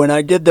 When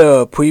I did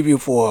the preview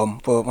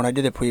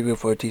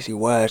for TC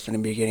West in the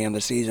beginning of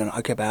the season,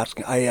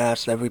 I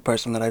asked every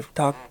person that I've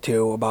talked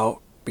to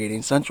about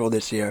beating Central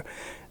this year.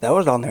 That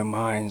was on their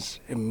minds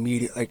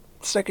immediately, like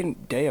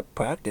second day of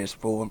practice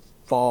for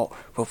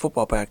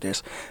football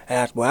practice. I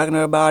asked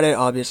Wagner about it.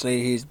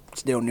 Obviously, he's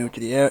still new to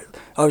the area.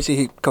 Obviously,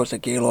 he coached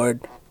at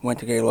Gaylord, went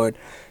to Gaylord.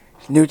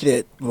 He's new to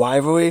the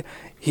rivalry.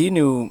 He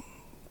knew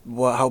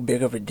how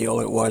big of a deal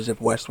it was if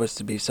West was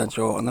to be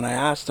Central. And then I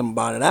asked him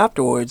about it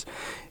afterwards.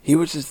 He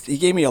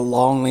gave me a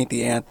long,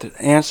 lengthy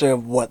answer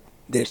of what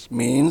this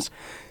means.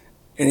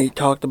 And he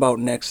talked about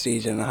next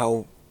season,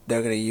 how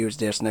they're going to use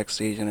this next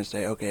season and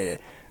say, okay,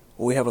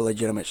 we have a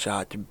legitimate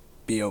shot to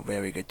be a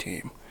very good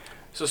team.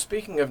 So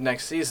speaking of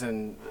next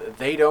season,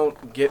 they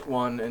don't get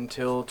one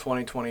until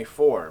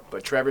 2024,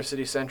 but Traverse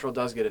City Central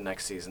does get it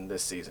next season,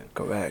 this season.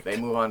 Correct. They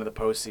move on to the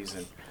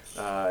postseason,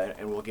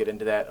 and we'll get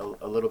into that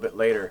a little bit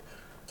later.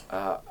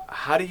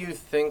 How do you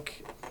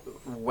think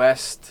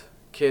West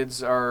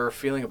kids are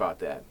feeling about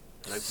that?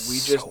 Like, we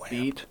just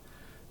beat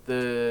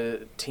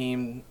the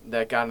team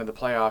that got into the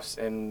playoffs,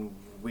 and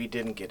we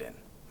didn't get in.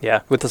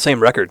 Yeah, with the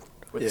same record.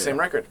 With the same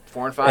record,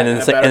 4-5, And in,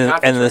 and the, a better and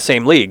conference in the record.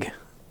 same league.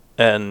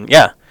 And,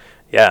 yeah.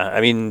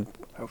 I mean,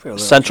 I feel a little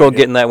Central cheated.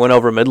 getting that win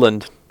over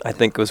Midland, I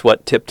think, was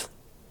what tipped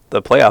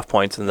the playoff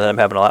points and them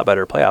having a lot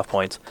better playoff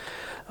points.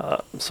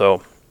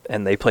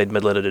 And they played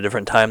Midland at a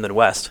different time than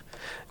West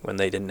when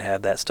they didn't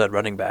have that stud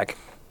running back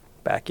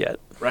yet.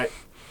 Right.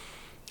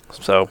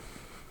 So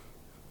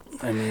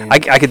I mean,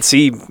 I could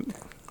see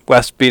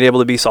West being able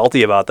to be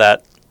salty about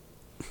that.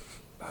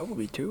 I would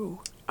be too.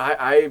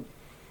 I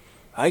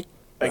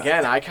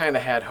kind of I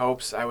had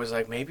hopes. I was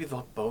like, maybe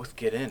they'll both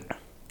get in.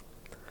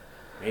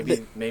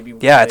 Maybe.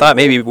 Yeah, I they thought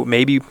will.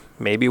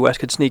 maybe West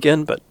could sneak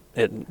in, but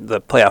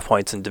the playoff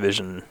points in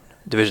Division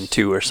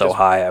 2 are so Just-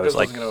 high. I was just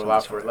like, wasn't gonna allow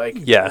for it. Like,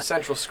 Yeah. the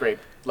Central scrape,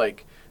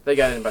 like they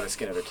got in by the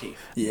skin of their teeth.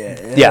 yeah,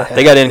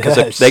 they got in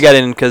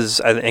because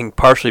I think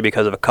partially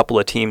because of a couple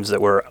of teams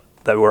that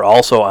were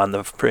also on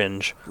the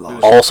fringe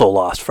Lost. also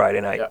lost Friday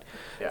night.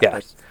 Yeah.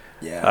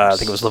 Yeah. I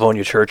think it was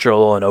Livonia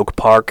Churchill and Oak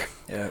Park.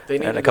 Yeah. They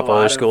And needed a couple lot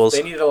other of- schools.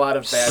 They needed a lot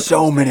of bad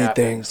So things to many happen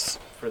things.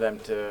 for them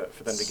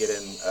to get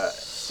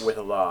in with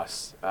a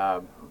loss.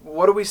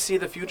 What do we see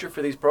the future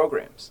for these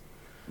programs?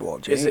 Well,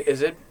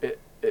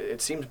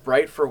 It seems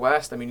bright for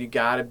West. I mean, you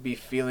got to be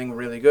feeling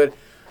really good.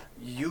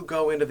 You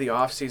go into the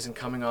off season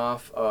coming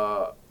off.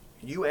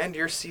 You end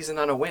your season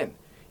on a win,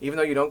 even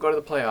though you don't go to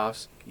the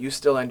playoffs. You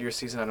still end your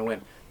season on a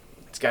win.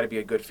 It's got to be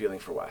a good feeling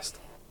for West.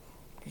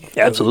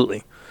 Yeah,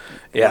 absolutely.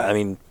 Yeah, I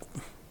mean,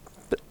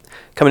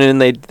 coming in,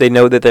 they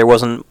know that there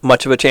wasn't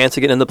much of a chance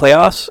to get in the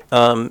playoffs,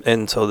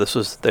 and so this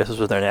was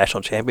their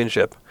national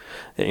championship.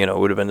 It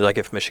would have been like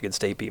if Michigan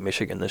State beat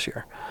Michigan this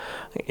year.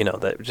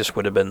 That just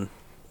would have been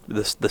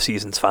the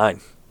season's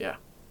fine. Yeah.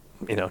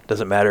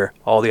 Doesn't matter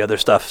all the other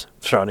stuff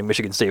surrounding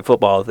Michigan State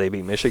football if they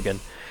beat Michigan.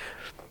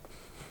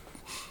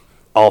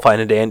 All fine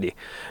and dandy.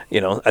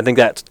 I think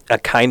that's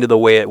kind of the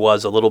way it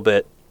was a little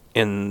bit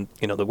in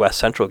the West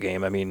Central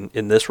game. I mean,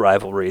 in this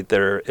rivalry,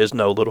 there is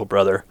no little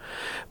brother,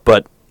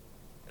 but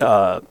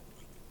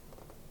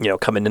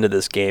coming into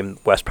this game,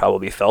 West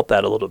probably felt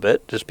that a little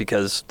bit just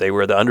because they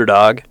were the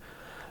underdog,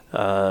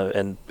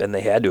 and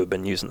they had to have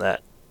been using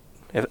that.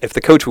 If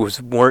the coach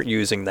weren't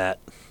using that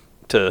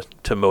to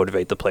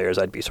motivate the players,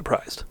 I'd be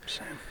surprised.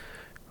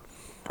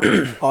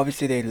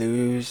 Obviously, they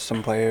lose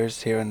some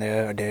players here and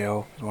there.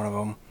 Adeo is one of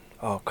them.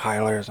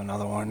 Kyler is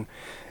another one.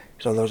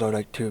 So those are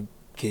like two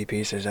key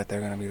pieces that they're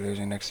going to be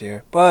losing next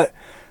year. But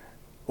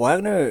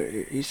Wagner,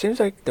 he seems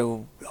like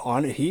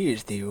he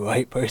is the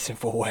right person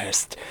for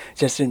West.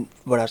 Just in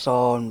what I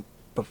saw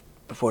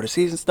before the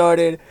season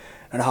started,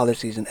 and how the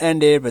season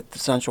ended with the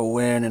Central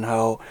win and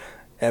how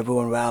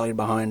everyone rallied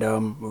behind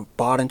him,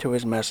 bought into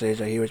his message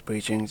that he was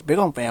preaching. He's big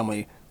on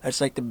family.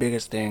 That's like the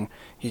biggest thing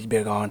he's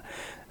big on.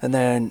 And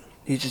then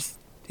he's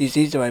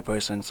the right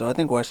person. So I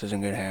think West is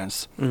in good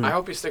hands. I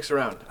hope he sticks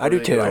around. I do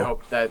too. I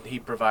hope that he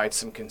provides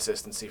some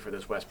consistency for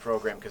this West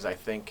program because I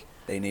think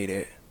they need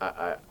it.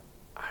 I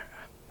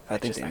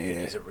think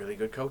he's a really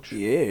good coach.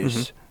 He is.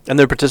 Mm-hmm. And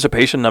their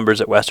participation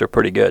numbers at West are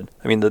pretty good.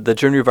 I mean, the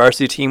junior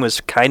varsity team was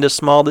kind of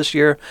small this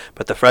year,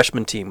 but the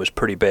freshman team was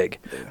pretty big.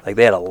 Yeah. Like,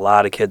 they had a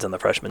lot of kids on the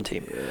freshman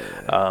team.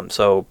 Yeah.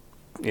 So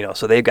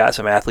they've got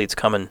some athletes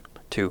coming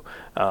too.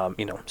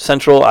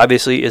 Central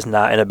obviously is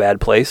not in a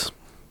bad place.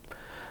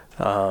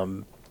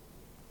 Getting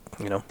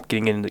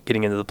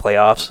into the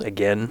playoffs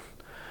again.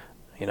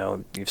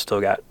 You've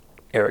still got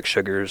Eric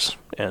Sugars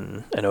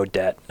and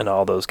Odette and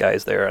all those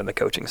guys there on the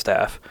coaching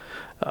staff.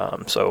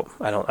 So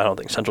I don't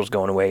think Central's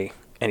going away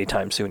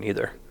anytime soon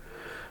either.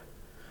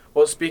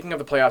 Well, speaking of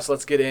the playoffs,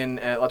 let's get in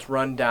and let's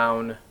run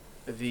down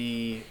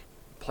the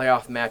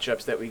playoff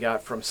matchups that we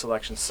got from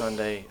Selection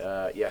Sunday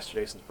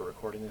yesterday, since we're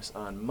recording this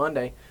on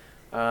Monday.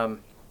 So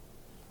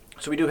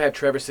we do have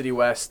Traverse City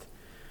West.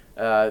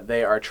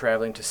 They are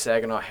traveling to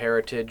Saginaw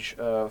Heritage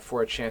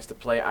for a chance to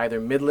play either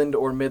Midland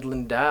or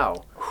Midland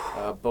Dow.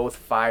 Both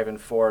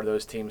 5-4 of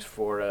those teams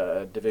for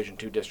a Division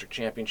II district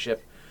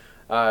championship.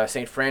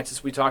 St.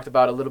 Francis, we talked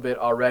about a little bit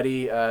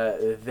already.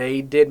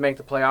 They did make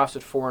the playoffs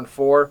at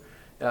 4-4.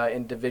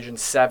 In Division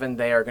 7,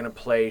 they are going to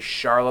play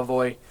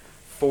Charlevoix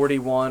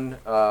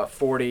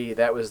 41-40.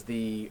 That was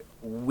the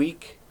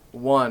Week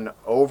 1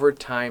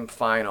 overtime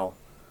final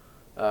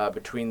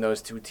between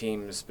those two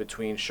teams,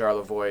 between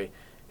Charlevoix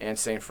and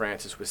St.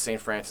 Francis, with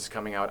St. Francis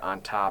coming out on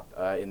top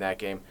in that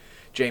game.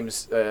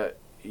 James,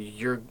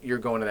 you're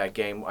going to that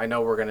game. I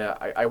know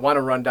I want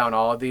to run down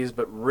all of these,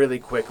 but really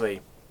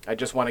quickly, I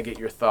just want to get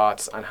your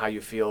thoughts on how you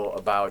feel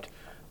about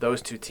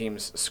those two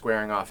teams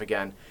squaring off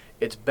again.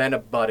 It's been a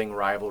budding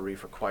rivalry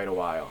for quite a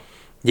while.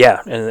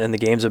 Yeah, and the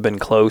games have been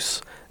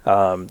close.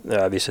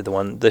 Obviously, the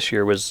one this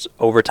year was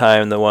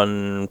overtime. The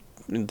one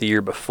the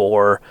year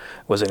before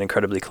was an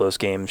incredibly close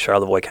game.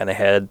 Charlevoix kind of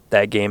had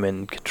that game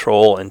in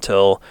control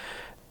until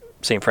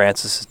St.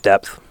 Francis'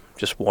 depth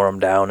just wore them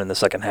down in the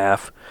second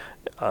half.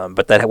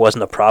 But that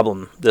wasn't a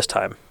problem this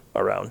time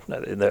around.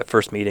 In the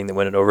first meeting that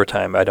went in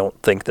overtime, I don't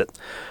think that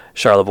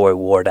Charlevoix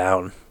wore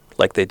down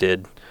like they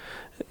did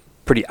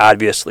pretty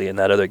obviously in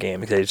that other game,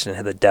 because they just didn't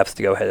have the depth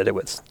to go ahead at it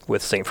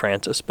with St.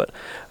 Francis. But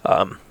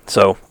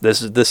so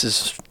this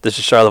is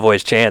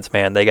Charlevoix's chance,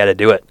 man. They got to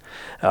do it.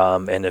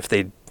 And if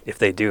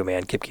they do,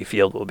 man, Kipke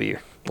Field will be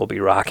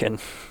rocking.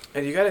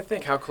 And you got to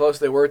think how close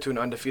they were to an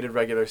undefeated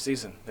regular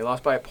season. They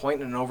lost by a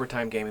point in an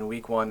overtime game in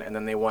Week 1, and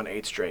then they won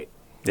 8 straight.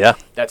 Yeah.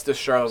 That's the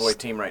Charlevoix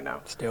team right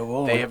now. Still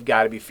rolling. They have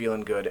got to be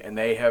feeling good, and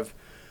they have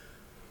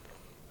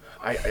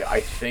I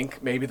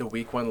think maybe the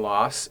Week 1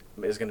 loss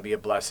is going to be a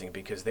blessing,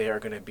 because they are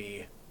going to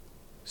be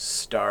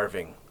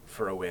starving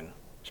for a win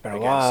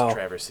against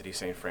Traverse City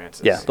St.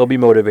 Francis. Yeah, they'll be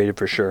motivated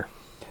for sure.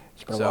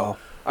 It's been a while.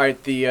 All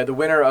right, the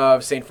winner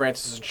of St.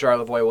 Francis and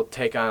Charlevoix will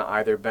take on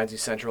either Benzie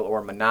Central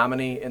or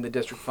Menominee in the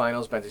district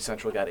finals. Benzie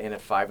Central got in at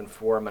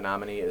 5-4.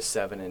 Menominee is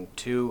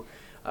 7-2.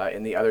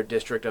 In the other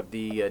district of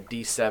the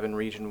D7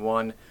 Region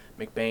 1,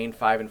 McBain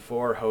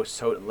 5-4 hosts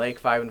Houghton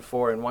Lake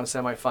 5-4 in one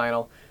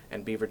semifinal,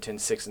 and Beaverton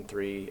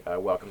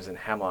 6-3 welcomes in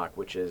Hemlock,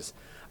 which is,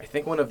 I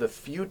think, one of the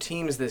few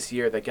teams this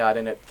year that got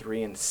in at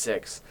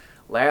 3-6.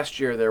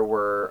 Last year there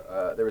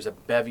was a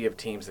bevy of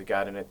teams that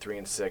got in at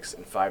 3-6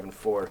 and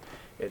 5-4.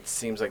 It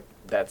seems like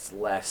that's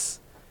less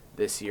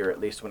this year, at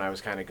least when I was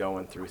kind of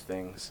going through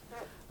things.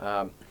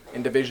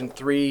 In Division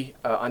 3,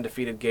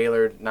 undefeated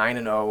Gaylord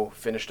 9-0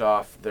 finished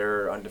off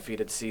their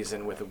undefeated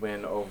season with a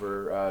win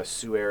over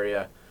Sioux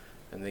area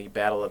in the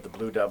Battle of the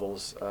Blue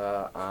Devils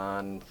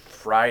on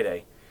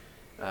Friday.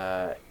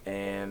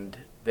 And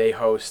they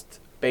host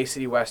Bay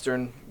City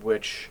Western,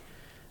 which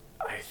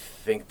I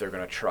think they're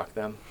going to truck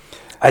them.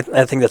 I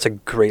think that's a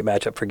great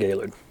matchup for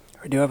Gaylord.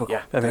 I do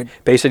have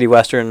Bay City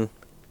Western,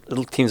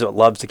 little teams that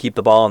loves to keep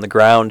the ball on the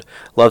ground,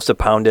 loves to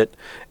pound it,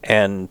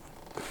 and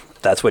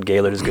that's what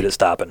Gaylord is good at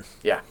stopping.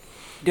 Yeah.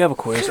 I do have a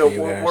question. So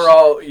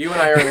you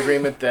and I are in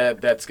agreement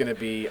that that's going to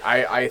be,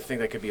 I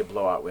think that could be a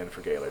blowout win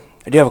for Gaylord.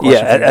 I do have a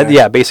question.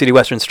 Yeah, Bay City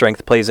Western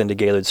strength plays into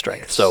Gaylord's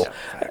strength. Yes. So,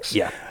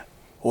 yeah.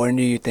 When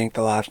do you think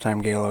the last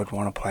time Gaylord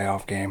won a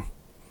playoff game?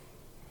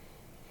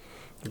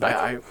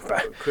 I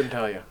couldn't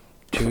tell you.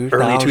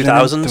 Early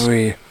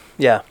 2000s?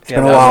 Yeah. It's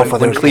been a while for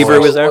when Cleaver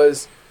was there.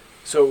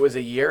 So it was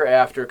a year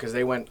after, because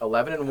they went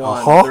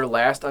 11-1. Their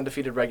last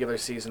undefeated regular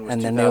season was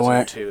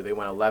 2002. They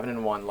went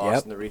 11-1,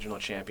 lost in the regional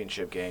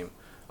championship game.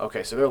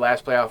 Okay, so their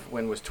last playoff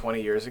win was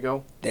 20 years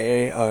ago.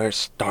 They are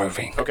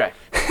starving. Okay,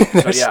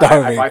 so yeah,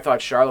 I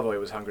thought Charlevoix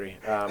was hungry.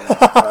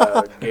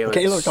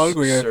 Gaylord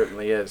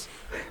certainly is.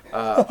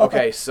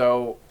 Okay,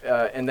 so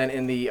and then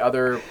in the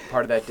other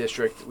part of that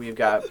district, we've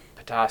got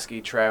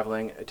Petoskey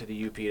traveling to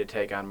the UP to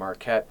take on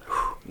Marquette.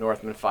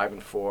 Northman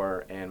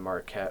 5-4, and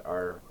Marquette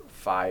are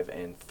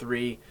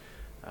 5-3.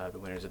 The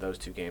winners of those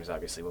two games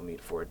obviously will meet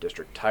for a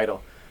district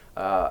title.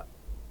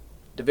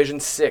 Division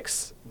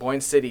 6,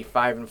 Boyne City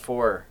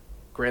 5-4.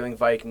 Grayling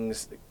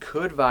Vikings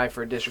could vie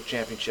for a district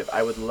championship.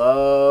 I would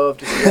love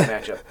to see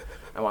that matchup.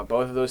 I want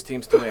both of those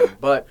teams to win,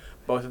 but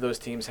both of those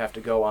teams have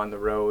to go on the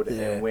road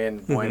and win.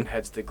 Boyne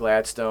heads to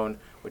Gladstone,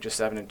 which is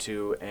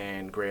 7-2,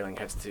 and Grayling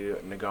heads to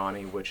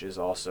Negaunee, which is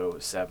also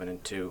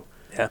 7-2.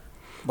 Yeah.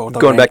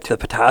 Going back to the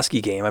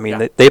Petoskey game, I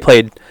mean, they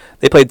played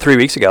 3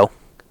 weeks ago,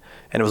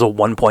 and it was a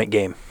 1-point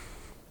game,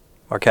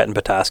 Marquette and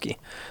Petoskey.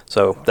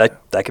 So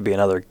that could be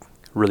another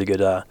really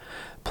good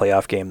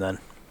playoff game then.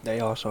 They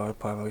also are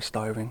probably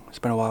starving. It's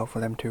been a while for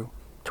them too.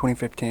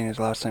 2015 is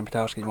the last time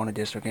Petoskey won a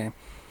district game.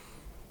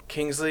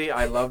 Kingsley,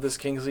 I love this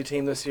Kingsley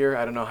team this year.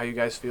 I don't know how you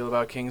guys feel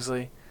about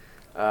Kingsley.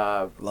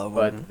 Love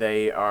but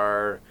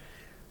them.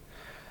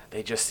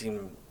 They just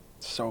seem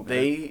so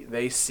good.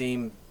 They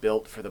seem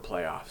built for the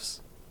playoffs.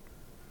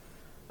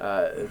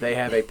 They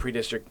have a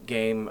pre-district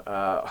game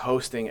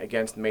hosting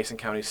against Mason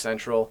County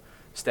Central.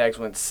 Stags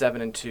went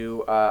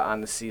 7-2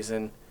 on the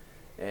season,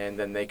 and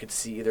then they could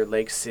see either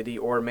Lake City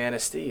or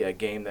Manistee, a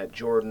game that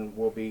Jordan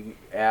will be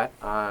at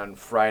on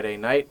Friday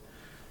night.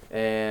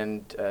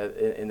 And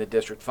in the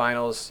district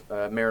finals,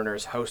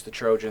 Mariners host the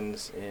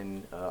Trojans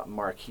in a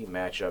marquee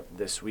matchup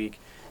this week.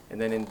 And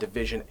then in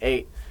Division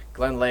 8,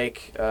 Glen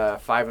Lake,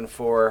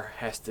 5-4,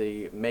 has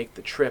to make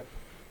the trip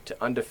to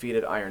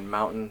undefeated Iron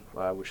Mountain,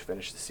 which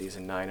finished the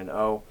season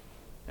 9-0,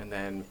 and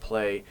then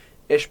play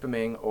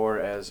Ishpeming, or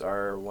as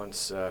our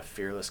once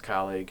fearless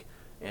colleague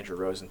Andrew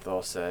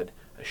Rosenthal said,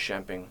 a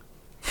Shemping,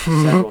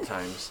 several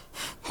times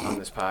on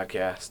this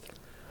podcast.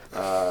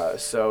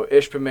 So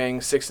Ishpeming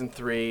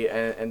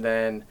 6-3, and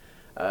then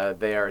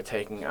they are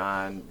taking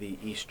on the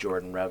East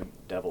Jordan Red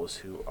Devils,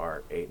 who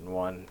are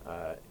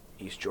 8-1.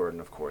 East Jordan,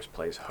 of course,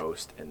 plays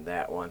host in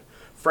that one.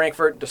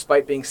 Frankfort,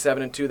 despite being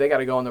 7-2, they got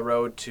to go on the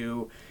road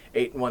to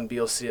 8-1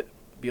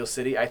 Beale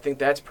City. I think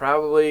that's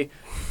probably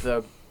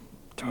the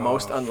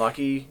most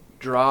unlucky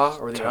draw,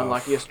 or the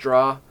unluckiest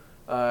draw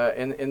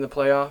in the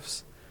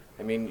playoffs.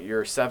 I mean,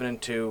 you're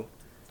 7-2,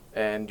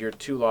 and your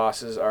 2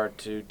 losses are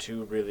to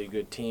 2 really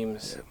good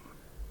teams,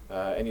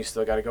 and you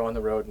still got to go on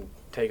the road and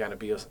take on a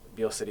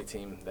Beale City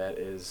team that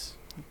is.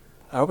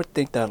 I would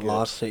think that good.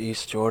 loss to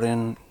East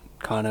Jordan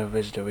kind of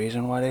is the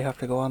reason why they have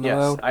to go on the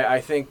road. Yes, I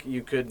think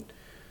you could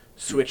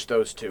switch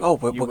those two. Oh,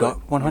 we'll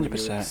go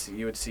 100%.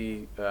 You would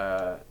see.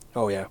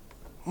 Oh yeah.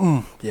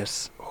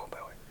 Yes. Oh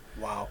boy.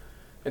 Wow.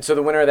 And so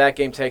the winner of that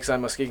game takes on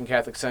Muskegon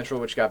Catholic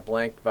Central, which got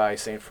blanked by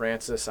St.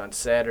 Francis on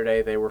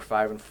Saturday. They were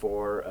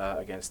 5-4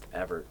 against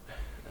Everett,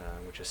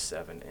 which is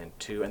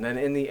 7-2. And then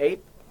in the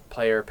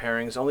 8-player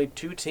pairings, only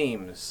 2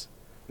 teams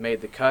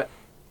made the cut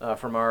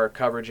from our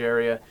coverage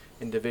area.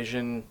 In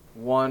Division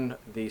 1,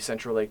 the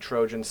Central Lake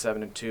Trojans,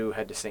 7-2,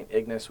 head to St.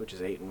 Ignace, which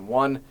is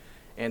 8-1.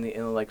 And the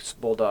Inland Lakes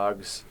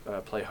Bulldogs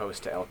play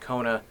host to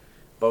Alcona.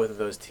 Both of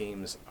those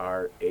teams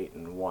are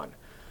 8-1.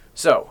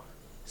 So,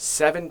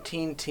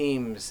 17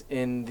 teams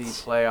in the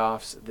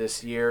playoffs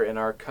this year in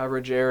our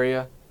coverage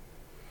area.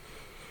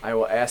 I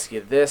will ask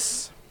you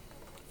this.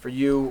 For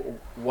you,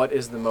 what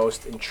is the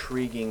most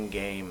intriguing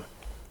game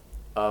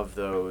of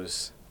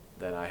those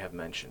that I have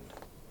mentioned?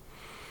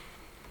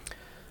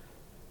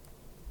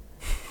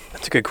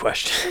 That's a good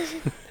question.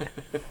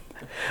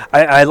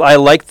 I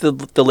like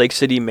the Lake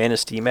City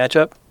Manistee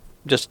matchup,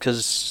 just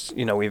because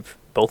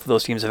both of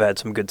those teams have had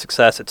some good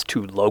success. It's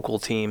 2 local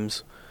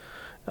teams,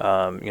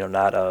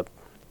 not a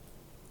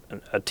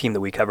team that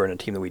we cover and a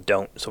team that we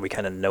don't, so we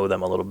kind of know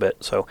them a little bit.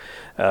 So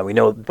we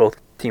know both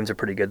teams are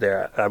pretty good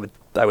there.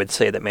 I would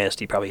say that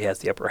Manistee probably has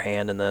the upper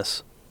hand in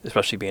this,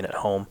 especially being at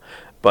home.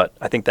 But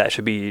I think that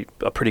should be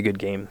a pretty good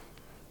game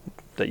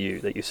that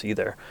you see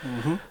there.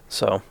 Mm-hmm.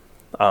 So.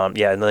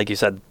 And like you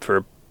said,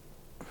 for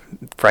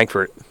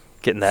Frankfort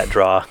getting that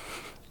draw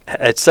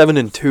at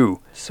 7-2,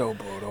 so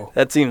brutal.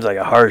 That seems like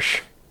a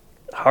harsh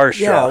draw.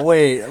 Yeah,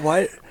 wait,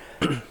 what?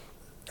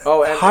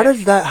 How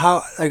does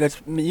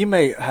that? You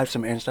may have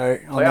some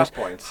insight on playoff this.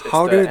 Points.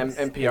 How it's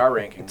did the MPR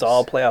rankings? It's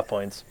all playoff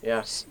points.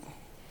 Yes.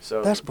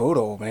 So that's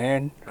brutal,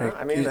 man.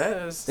 I mean,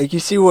 that is. Like you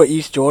see where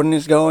East Jordan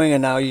is going,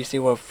 and now you see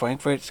where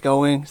Frankfort's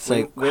going. It's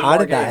how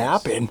did that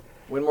happen?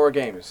 Win more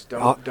games.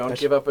 Don't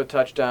give up a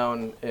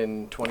touchdown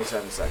in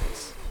 27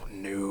 seconds.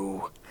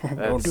 No.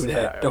 Don't do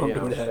that. Don't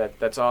do that.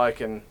 That's all I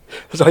can.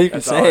 That's all you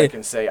can say. All I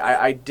can say.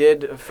 I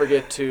did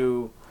forget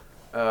to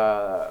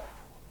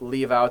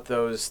leave out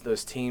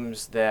those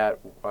teams that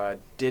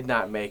did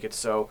not make it.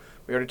 So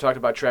we already talked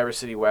about Traverse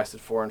City West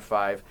at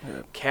 4-5.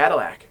 Yeah.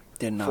 Cadillac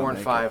did not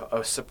 4-5.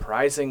 A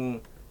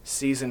surprising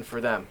season for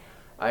them.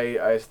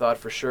 I thought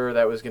for sure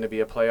that was going to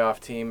be a playoff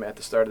team at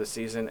the start of the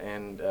season,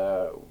 and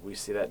we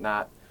see that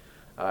not.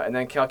 And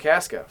then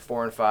Kalkaska,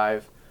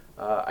 4-5.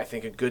 I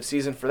think a good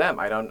season for them.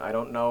 I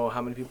don't know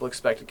how many people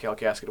expected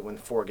Kalkaska to win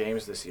 4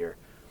 games this year,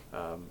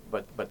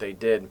 but they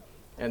did.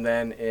 And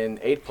then in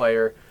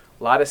 8-player,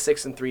 a lot of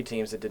 6-3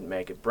 teams that didn't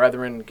make it.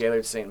 Brethren,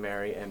 Gaylord St.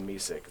 Mary, and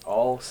Mesick,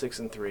 all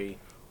 6-3,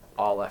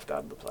 all left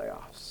out of the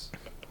playoffs.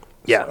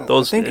 Yeah, so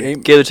those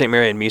Gaylord St.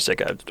 Mary and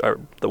Mesick are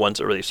the ones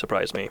that really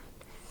surprised me.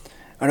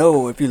 I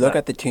know if you look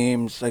at the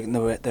teams, like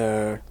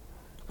the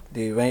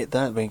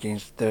that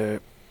rankings,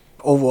 the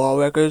overall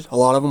records, a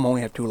lot of them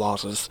only have 2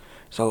 losses.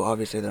 So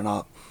obviously they're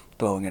not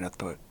throwing in a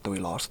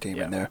 3-loss team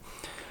in there.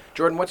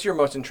 Jordan, what's your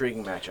most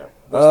intriguing matchup?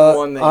 What's the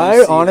one that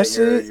you see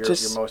honestly,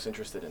 that you're most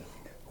interested in?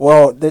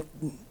 Well,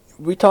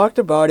 we talked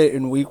about it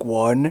in week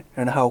 1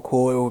 and how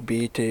cool it would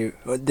be to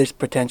this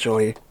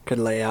potentially could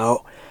lay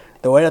out.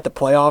 The way that the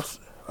playoffs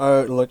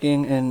are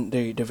looking in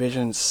the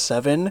Division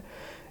 7,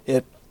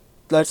 if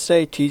let's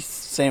say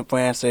St.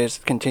 Francis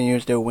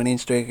continues their winning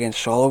streak against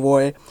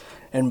Charlevoix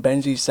and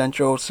Benzie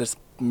Central just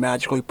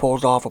magically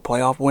pulls off a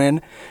playoff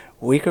win,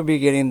 we could be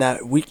getting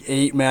that week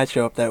 8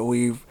 matchup that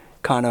we've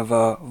kind of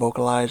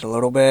vocalized a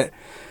little bit.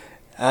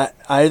 For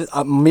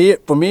me,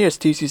 it's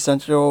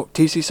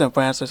TC St.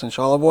 Francis and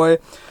Charlevoix,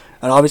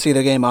 and obviously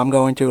the game I'm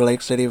going to,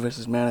 Lake City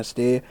versus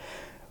Manistee.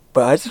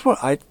 But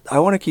I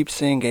want to keep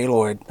seeing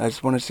Gaylord. I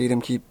just want to see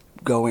them keep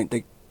going,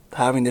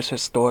 having this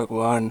historic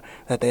run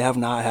that they have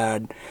not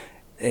had,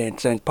 and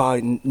since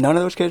probably none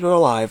of those kids were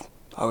alive.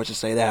 I would just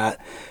say that.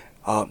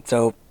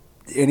 So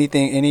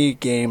any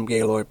game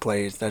Gaylord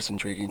plays, that's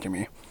intriguing to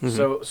me.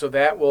 Mm-hmm. So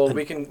that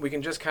we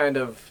can just kind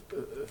of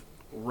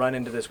run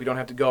into this. We don't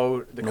have to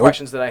go the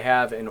questions that I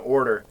have in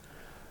order.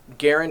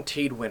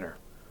 Guaranteed winner.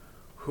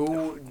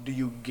 Who do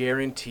you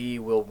guarantee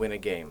will win a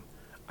game?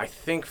 I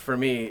think for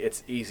me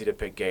it's easy to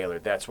pick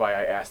Gaylord. That's why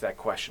I asked that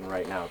question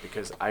right now,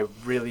 because I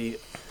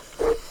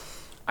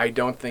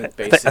don't think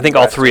I think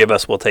all 3 of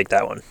us will take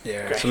that one.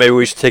 Yeah. Okay. So maybe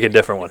we should take a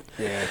different one.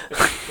 Yeah.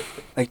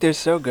 They're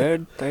so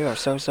good. They are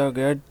so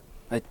good.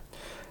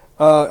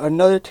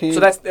 Another team. So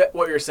that's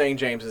what you're saying,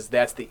 James, is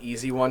that's the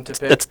easy one to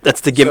pick?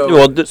 That's the gimme.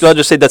 Well, I'll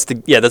just say that's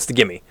the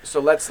gimme. So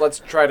let's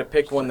try to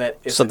pick one that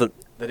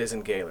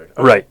isn't Gaylord.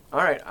 Okay. Right.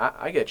 All right,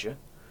 I get you.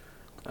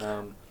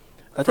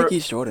 I think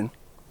East Jordan.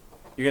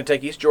 You're going to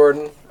take East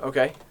Jordan?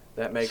 Okay,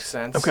 that makes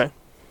sense. Okay.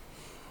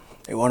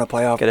 They won a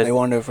playoff. They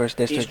won their first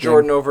district East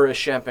Jordan over a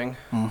Shemping.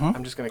 Mm-hmm.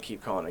 I'm just going to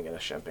keep calling it a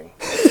Shemping.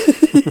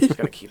 Just going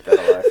to keep that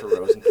alive for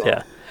Rosenthal.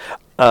 Yeah.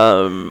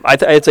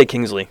 I'd say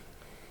Kingsley.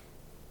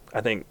 I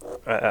think,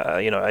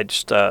 I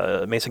just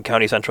Mason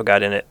County Central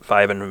got in at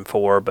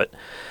 5-4, but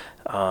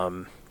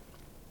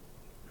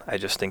I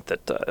just think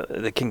that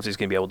the Kingsley's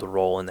going to be able to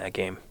roll in that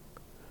game.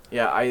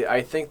 Yeah,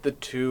 I think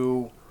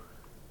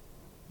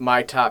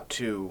my top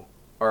 2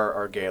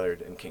 are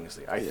Gaylord and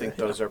Kingsley. I think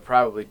those are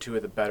probably 2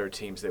 of the better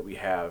teams that we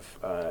have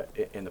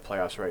in the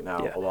playoffs right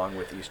now, along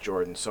with East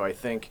Jordan. So I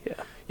think,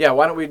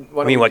 why don't we?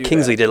 What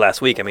Kingsley did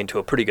last week, to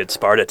a pretty good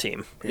Sparta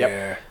team,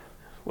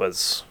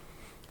 was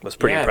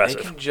pretty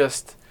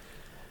impressive.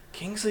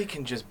 Kingsley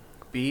can just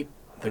beat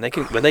when they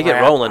get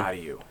rolling out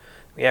of you.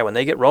 Yeah, when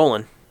they get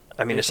rolling.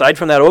 Aside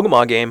from that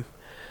Ogama game,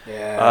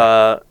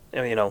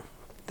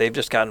 they've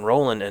just gotten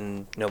rolling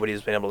and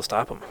nobody's been able to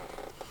stop them.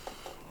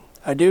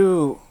 I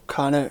do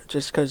kind of,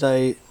 just because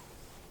I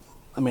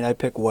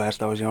picked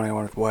West. I was the only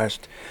one with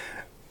West.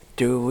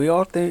 Do we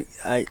all think,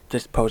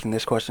 just posing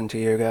this question to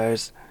you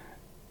guys,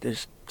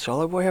 does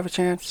Charlevoix have a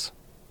chance?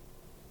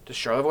 Does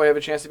Charlevoix have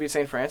a chance to beat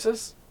St.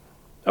 Francis?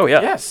 Oh,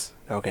 yeah. Yes.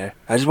 Okay.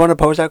 I just want to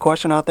pose that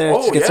question out there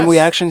to get some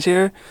reactions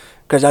here,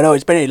 because I know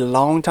it's been a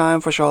long time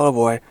for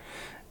Charlevoix.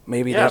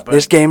 Maybe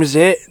this game is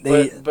it.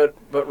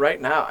 But right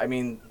now,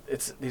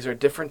 these are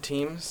different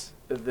teams.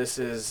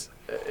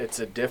 It's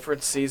a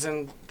different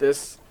season.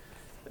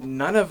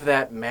 None of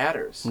that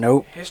matters.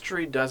 Nope.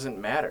 History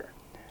doesn't matter.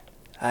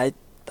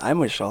 I'm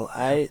with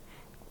Charlevoix.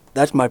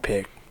 That's my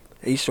pick.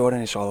 East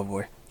Jordan and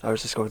Charlevoix. I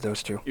was just go with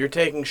those 2. You're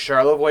taking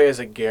Charlevoix as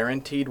a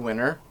guaranteed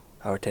winner?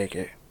 I would take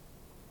it.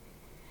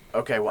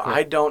 Okay, well,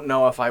 I don't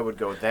know if I would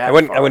go that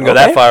far. I wouldn't go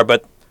that far,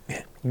 but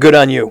good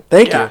on you.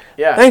 Thank you.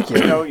 Yeah. Thank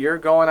you. You're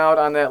going out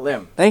on that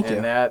limb. Thank you.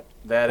 And that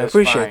is I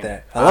appreciate fine.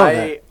 that. I love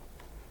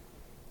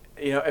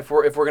that. If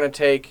we're going to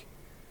take,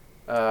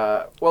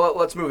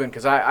 let's move in,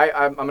 because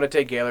I'm going to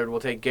take Gaylord. We'll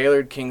take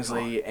Gaylord,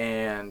 Kingsley,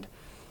 and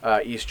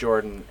East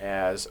Jordan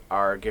as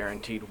our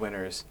guaranteed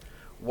winners.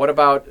 What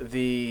about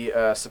the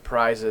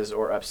surprises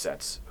or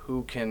upsets?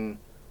 Who can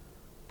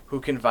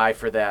vie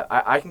for that?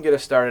 I can get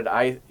us started.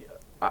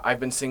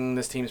 I've been singing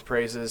this team's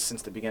praises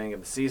since the beginning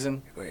of the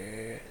season.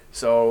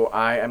 So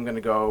I am going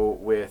to go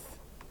with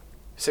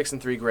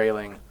 6-3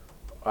 Grayling,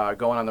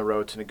 going on the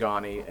road to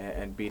Negaunee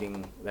and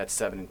beating that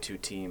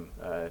 7-2 team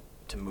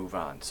to move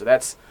on. So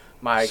that's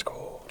my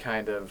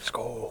kind of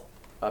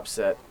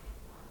upset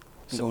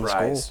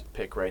surprise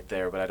pick right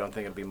there, but I don't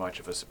think it'll be much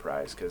of a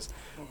surprise because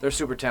they're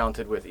super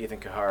talented with Ethan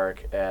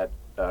Kaharik at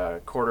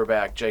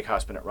quarterback, Jake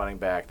Husband at running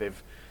back.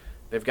 They've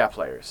got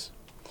players.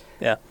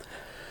 Yeah.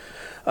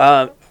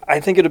 I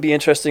think it'll be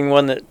interesting.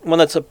 One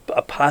that's a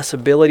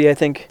possibility, I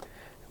think,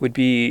 would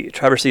be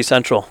Traverse City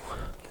Central.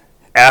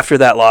 After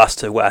that loss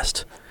to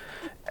West,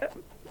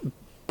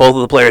 both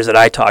of the players that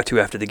I talked to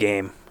after the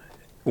game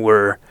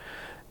were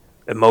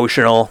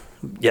emotional,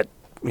 yet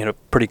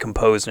pretty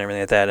composed and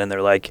everything like that. And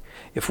they're like,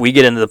 if we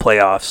get into the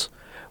playoffs,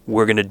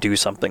 we're going to do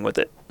something with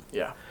it.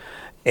 Yeah.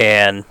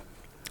 And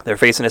they're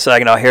facing a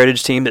Saginaw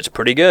Heritage team that's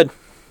pretty good.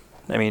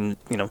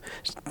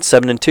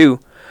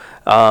 7-2.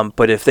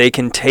 But if they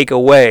can take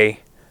away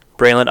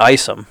Braylon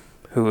Isom,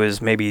 who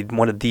is maybe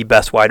one of the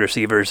best wide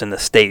receivers in the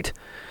state,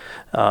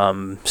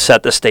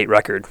 set the state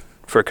record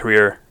for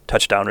career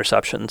touchdown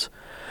receptions.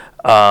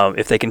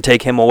 If they can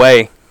take him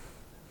away,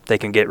 they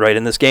can get right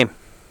in this game.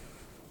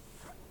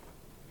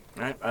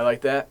 All right, I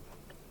like that.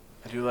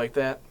 I do like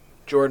that.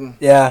 Jordan?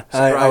 Yeah,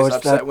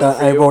 Upset win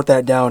for I you? wrote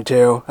that down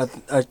too.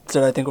 I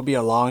said I think it'll be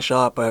a long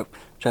shot, but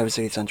Traverse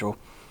City Central.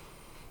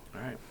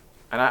 All right.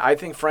 And I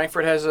think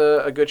Frankfurt has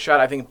a good shot.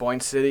 I think Boyne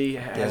City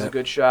has Yeah. a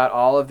good shot.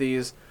 All of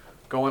these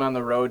going on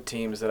the road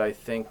teams that I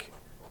think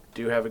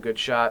do have a good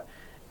shot.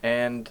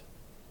 And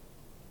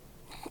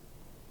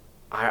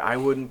I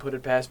wouldn't put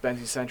it past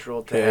Benzie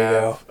Central to There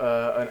you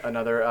have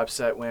another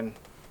upset win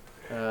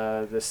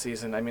this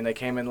season. I mean, they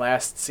came in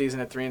last season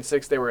at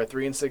 3-6. They were a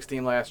 3-6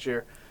 team last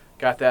year.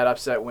 Got that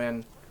upset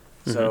win.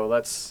 So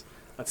let's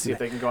see if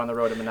they can go on the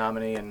road to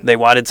Menominee. And They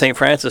wanted St.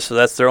 Francis, so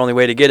that's their only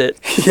way to get it.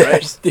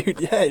 Yes, dude.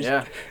 Yes.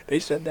 Yeah. They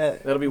said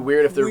that. That'll be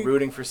weird if they're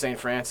rooting for St.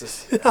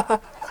 Francis.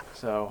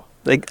 So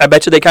I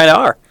bet you they kind of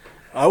are.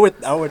 I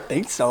would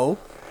think so.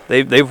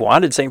 They've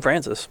wanted St.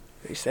 Francis.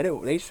 They said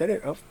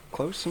it up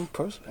close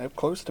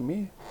to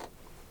me.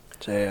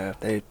 So yeah,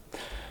 those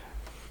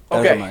are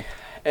okay. mine.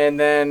 And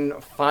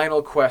then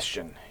final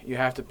question: you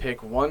have to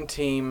pick one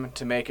team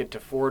to make it to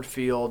Ford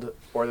Field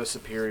or the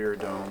Superior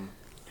Dome.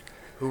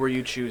 Who are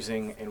you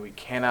choosing? And we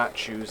cannot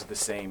choose the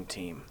same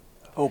team.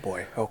 Oh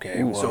boy.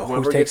 Okay. Ooh. Well, So who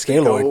whoever takes gets to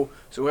Gaylord? go,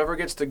 so whoever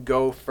gets to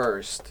go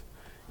first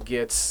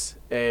gets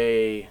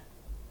a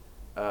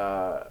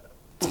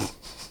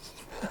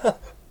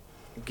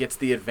gets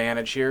the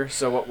advantage here.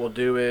 So what we'll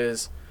do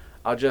is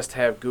I'll just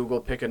have Google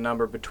pick a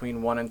number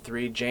between 1 and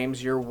 3.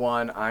 James, you're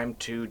 1. I'm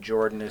 2.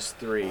 Jordan is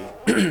 3.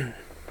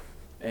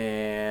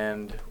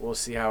 And we'll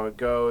see how it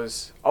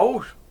goes.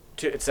 Oh,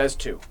 it says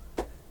 2.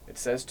 It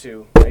says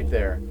 2 right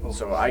there.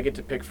 So I get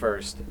to pick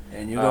first.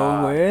 And you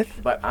go with?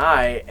 But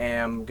I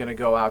am going to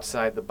go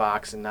outside the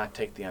box and not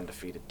take the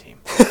undefeated team.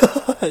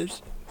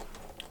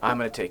 I'm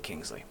going to take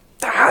Kingsley.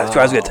 That's who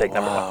I was going to take,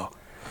 number one. Wow.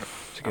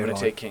 I'm going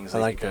to take Kingsley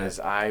I like because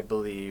that. I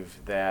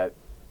believe that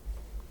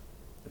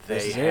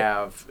This they is it?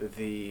 have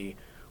the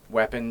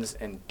weapons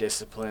and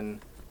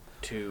discipline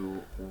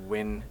to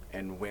win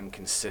and win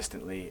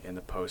consistently in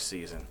the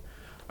postseason.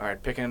 All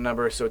right, picking a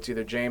number, so it's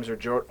either James or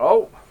Jordan.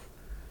 Oh,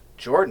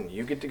 Jordan,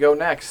 you get to go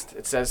next.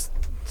 It says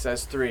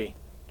 3.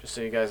 Just so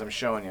you guys, I'm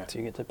showing you. So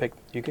you get to pick.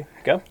 You can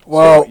go.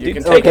 Well, you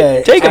can take okay.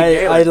 it. Take it, I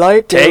Gaylord.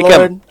 like Take 'em.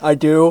 Gaylord. I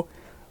do,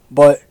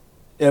 but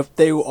if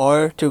they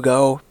are to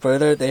go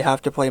further, they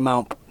have to play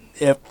Mount.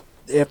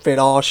 If it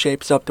all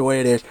shapes up the way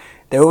it is,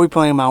 they will be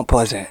playing Mount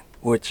Pleasant,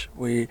 which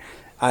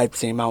I've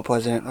seen Mount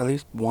Pleasant at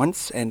least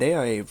once, and they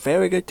are a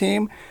very good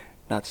team.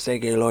 Not to say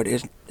Gaylord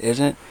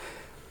isn't.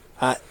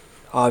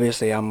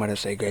 Obviously, I'm gonna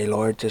say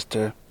Gaylord just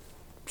to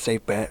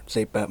safe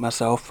bet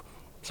myself.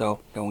 So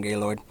going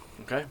Gaylord.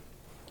 Okay.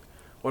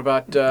 What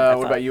about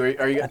you?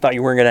 Are you I thought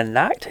you weren't going to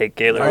not take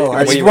Gaylord. Are you- Oh, I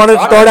what just you wanted to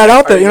talking throw that about?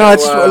 out there. Are you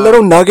It's gonna, a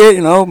little nugget. are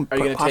you going to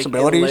take In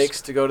possibilities.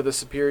 Lakes to go to the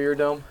Superior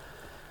Dome?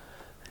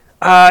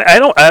 I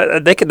don't.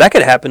 That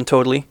could happen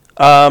totally.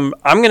 I'm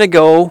going to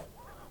go,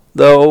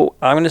 though.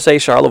 I'm going to say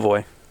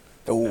Charlevoix.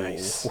 Oh,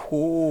 Nice.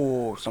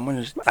 oh,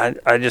 someone just.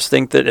 I just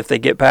think that if they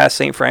get past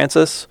St.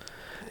 Francis,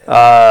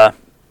 they'll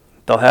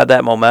have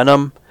that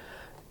momentum,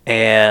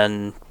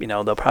 and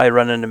they'll probably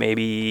run into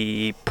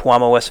maybe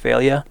Puama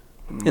Westphalia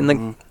in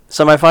the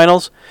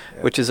semifinals,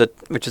 Yeah. which is a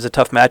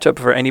tough matchup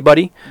for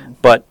anybody.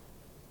 But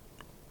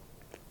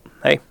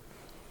hey,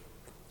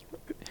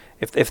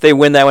 if they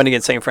win that one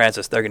against St.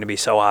 Francis, they're going to be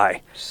so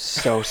high.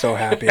 So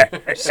happy.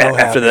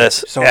 After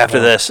this, they're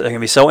going to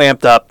be so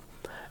amped up.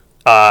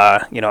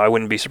 I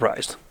wouldn't be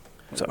surprised.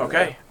 So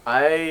Okay.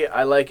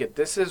 I like it.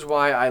 This is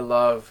why I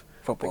love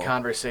Football. the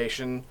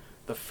conversation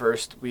the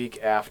first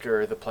week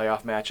after the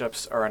playoff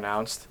matchups are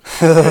announced.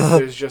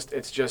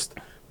 it's just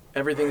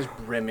everything's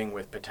brimming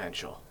with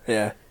potential.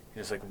 Yeah.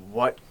 It's like,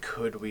 what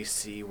could we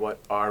see? What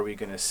are we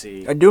going to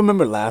see? I do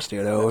remember last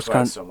year, though. That's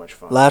why it's so much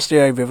fun. Last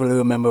year, I vividly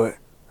remember,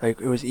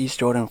 it was East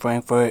Jordan,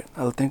 Frankfurt.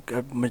 I think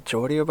a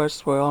majority of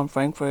us were on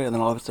Frankfurt, and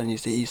then all of a sudden you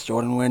see East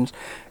Jordan wins.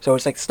 So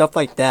it's like stuff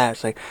like that.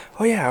 It's like,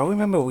 oh yeah, I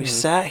remember we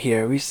sat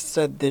here, we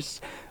said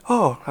this.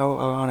 Oh, how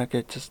ironic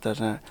it just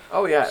doesn't.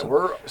 Oh, yeah.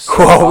 We're so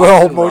Well, we're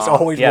often almost wrong.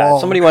 always yeah, wrong.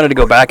 if somebody wanted to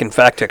go back and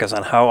fact check us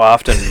on how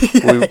often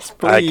Yes,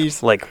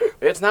 please.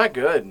 It's not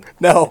good.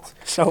 No,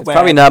 so bad.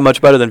 probably not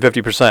much better than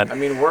 50%. I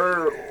mean,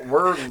 we're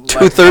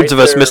 2/3 of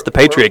us missed the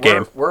Patriot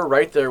game. We're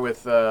right there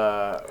with.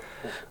 But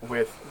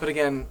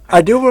again,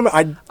 I do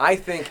remember. I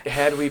think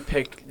had we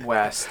picked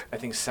West, I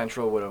think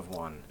Central would have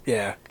won.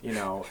 Yeah.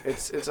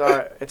 It's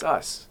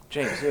us,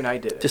 James. You and I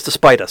did it. Just to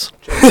spite us.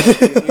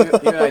 James, you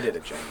and I did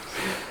it, James.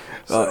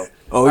 So,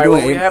 all right,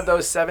 doing we eight- have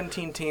those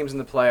 17 teams in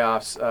the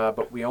playoffs,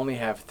 but we only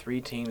have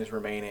 3 teams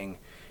remaining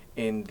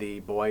in the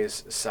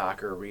boys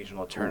soccer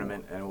regional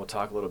tournament, and we'll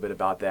talk a little bit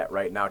about that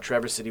right now.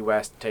 Traverse City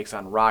West takes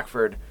on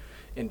Rockford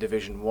in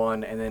Division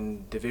 1, and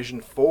then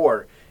Division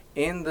 4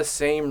 in the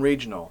same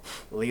regional,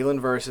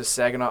 Leland versus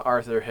Saginaw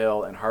Arthur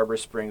Hill and Harbor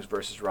Springs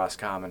versus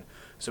Roscommon.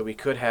 So we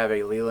could have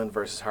a Leland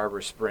versus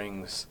Harbor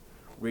Springs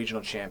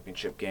regional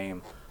championship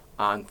game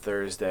on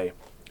Thursday.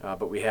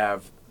 But we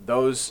have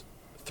those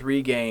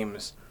 3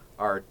 games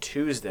are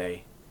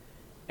Tuesday,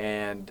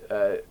 and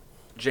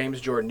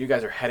James Jordan, you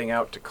guys are heading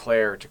out to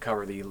Clare to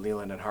cover the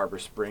Leland and Harbor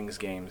Springs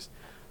games,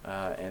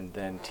 and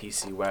then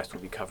TC West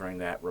will be covering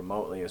that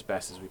remotely as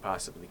best as we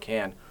possibly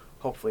can.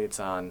 Hopefully it's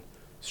on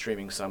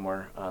streaming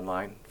somewhere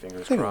online.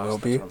 Fingers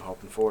crossed. That's what I'm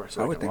hoping for,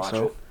 so we can watch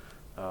it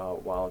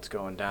while it's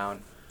going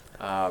down.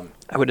 I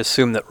would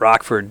assume that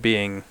Rockford,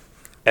 being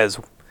as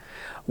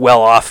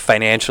well off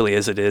financially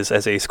as it is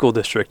as a school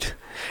district,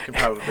 can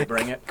probably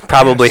bring it.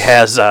 Probably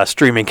has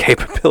streaming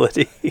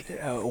capability.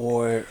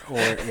 Or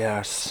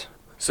yes.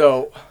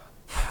 So,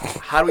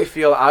 how do we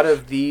feel out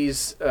of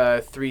these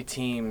 3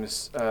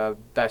 teams?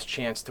 Best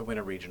chance to win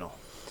a regional?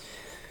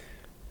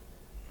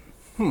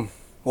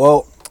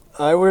 Well,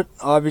 I would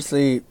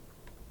obviously.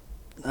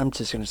 I'm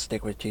just gonna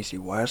stick with TC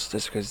West,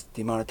 just because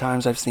the amount of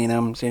times I've seen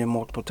him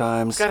multiple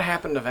times. It's gotta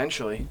happen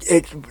eventually.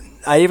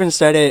 I even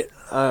said it.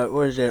 What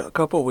was it, a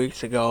couple of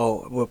weeks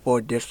ago before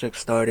district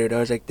started? I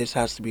was like, this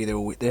has to be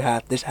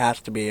this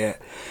has to be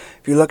it.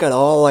 If you look at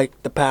all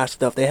like the past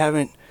stuff, they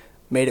haven't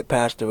made it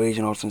past the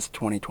regional since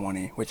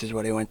 2020, which is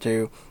where they went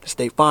to the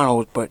state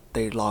finals, but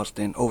they lost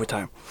in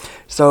overtime.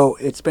 So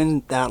it's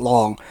been that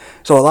long.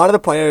 So a lot of the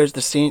players,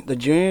 the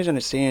juniors and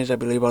the seniors, I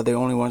believe, are the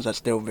only ones that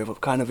still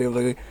kind of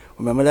vividly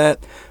remember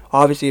that.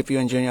 Obviously, if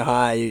you're in junior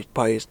high, you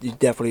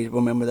definitely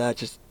remember that,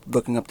 just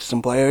looking up to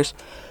some players.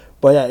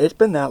 But yeah, it's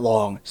been that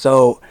long.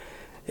 So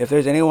if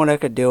there's anyone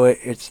that could do it,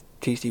 it's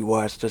TC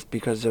West, just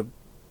because of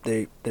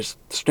the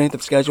strength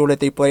of schedule that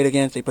they played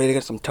against. They played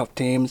against some tough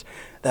teams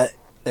that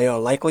they are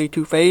likely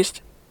to face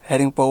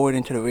heading forward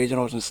into the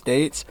regionals and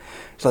states.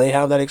 So they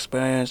have that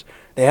experience.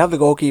 They have the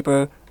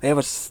goalkeeper. They have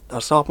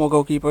a sophomore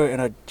goalkeeper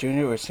and a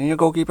junior or senior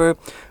goalkeeper.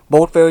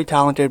 Both very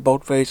talented,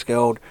 both very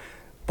skilled.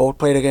 Both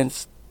played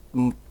against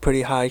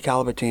pretty high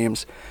caliber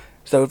teams.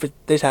 So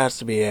this has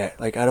to be it.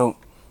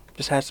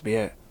 This has to be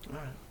it. All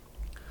right.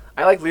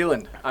 I like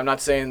Leland. I'm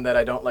not saying that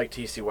I don't like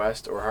TC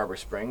West or Harbor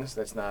Springs.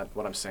 That's not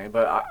what I'm saying.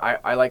 But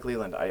I like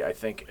Leland. I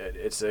think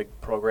it's a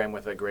program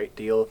with a great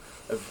deal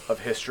of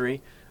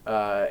history,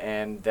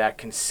 and that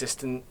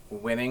consistent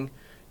winning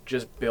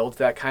just builds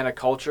that kind of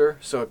culture,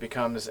 so it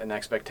becomes an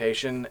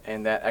expectation.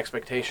 And that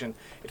expectation,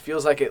 it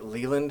feels like at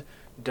Leland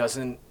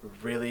doesn't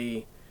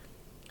really...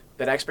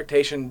 That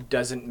expectation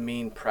doesn't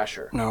mean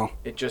pressure. No.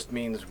 It just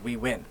means we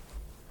win.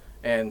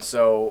 And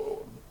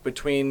so...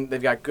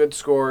 they've got good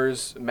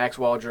scorers, Max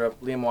Waldrop,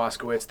 Liam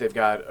Waskowitz. They've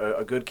got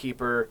a good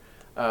keeper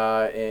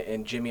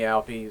in Jimmy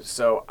Alpe.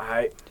 So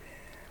I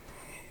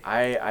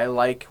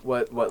like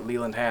what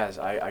Leland has.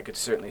 I could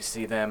certainly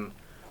see them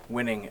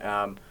winning.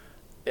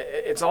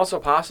 It's also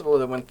possible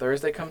that when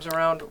Thursday comes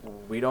around,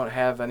 we don't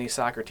have any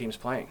soccer teams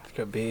playing.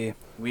 Could be.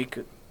 We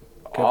could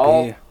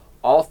be.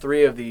 All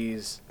 3 of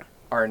these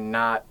are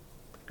not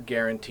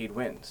guaranteed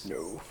wins.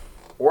 No.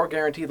 Or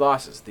guaranteed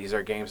losses. These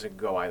are games that could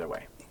go either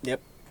way.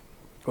 Yep.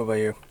 What about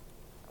you?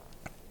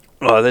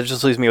 Well, that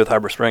just leaves me with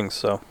Harbor Springs,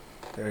 so.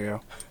 There you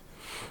go.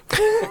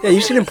 Yeah,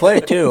 you see them play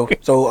too,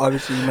 so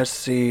obviously you must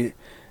see.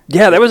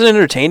 Yeah, that was an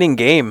entertaining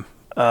game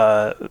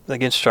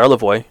against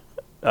Charlevoix.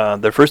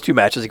 Their first 2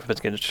 matches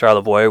against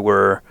Charlevoix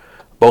were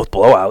both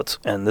blowouts,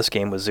 and this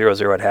game was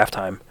 0-0 at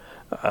halftime.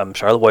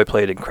 Charlevoix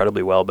played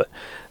incredibly well, but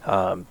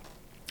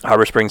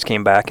Harbor Springs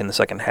came back in the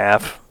second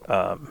half,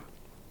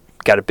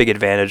 got a big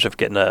advantage of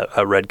getting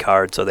a red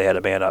card, so they had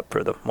a man up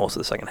for most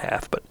of the second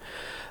half, but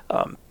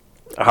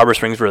Harbor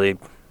Springs really,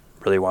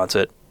 really wants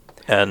it,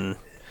 and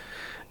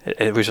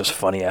it was just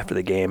funny after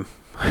the game.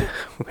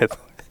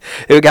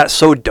 It got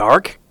so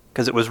dark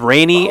because it was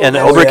rainy and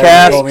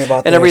overcast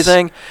and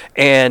everything,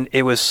 and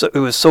it was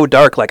so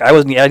dark. Like I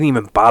didn't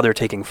even bother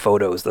taking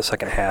photos the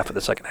second half of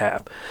the second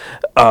half.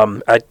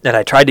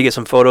 I tried to get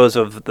some photos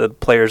of the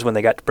players when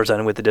they got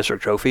presented with the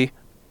district trophy.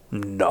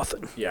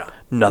 Nothing. Yeah.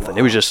 Nothing. Wow.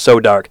 It was just so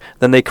dark.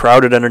 Then they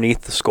crowded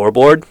underneath the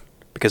scoreboard,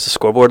 because the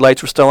scoreboard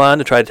lights were still on,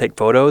 to try to take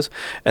photos,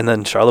 and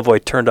then Charlevoix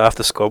turned off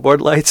the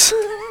scoreboard lights.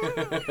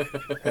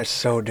 That's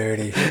so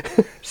dirty.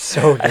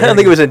 So dirty. I don't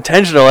think it was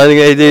intentional. I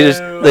think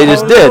they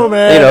just did. No,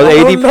 man. You know,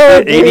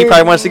 the AD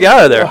probably wants to get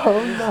out of there.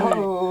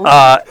 Oh,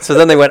 no. So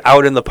then they went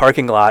out in the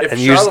parking lot if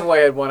and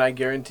Charlevoix had one, I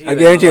guarantee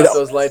left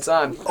those lights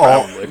on.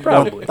 Probably.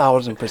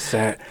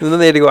 1,000%. And then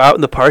they had to go out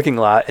in the parking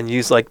lot and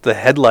use like the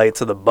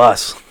headlights of the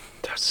bus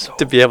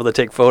to be able to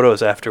take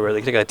photos afterward.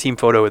 They took a team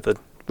photo with the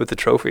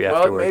trophy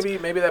afterwards. Well,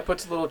 maybe that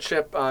puts a little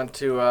chip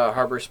onto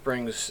Harbor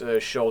Springs'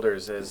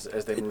 shoulders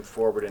as they move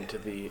forward into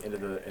the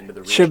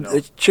regional.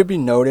 It should be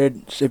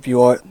noted, if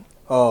you are,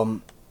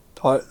 out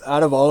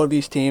of all of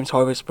these teams,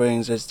 Harbor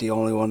Springs is the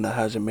only one that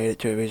hasn't made it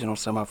to a regional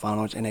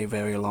semifinals in a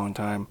very long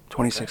time.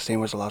 2016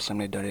 was the last time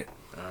they did it.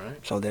 All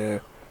right. So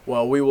they're...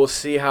 Well, we will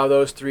see how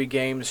those 3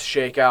 games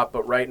shake out,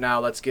 but right now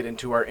let's get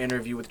into our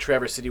interview with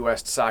Traverse City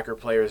West soccer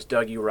players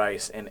Dougie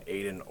Rice and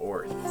Aidan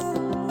Orth.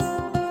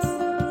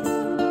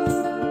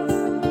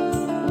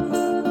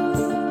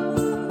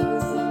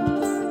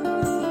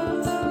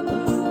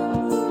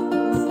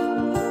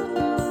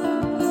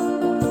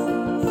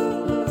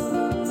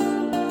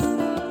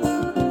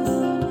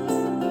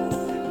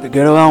 The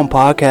Get Around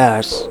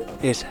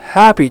podcast is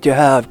happy to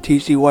have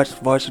TC West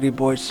Varsity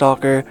Boys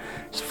Soccer's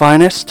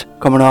finest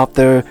coming off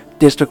their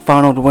district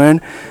final win,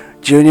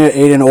 junior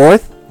Aidan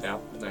Orth. Yeah,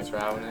 thanks for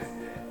having me.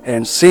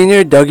 And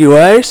senior Dougie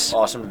Rice.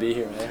 Awesome to be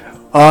here, man.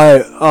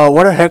 Alright,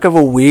 what a heck of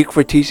a week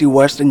for TC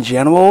West in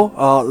general.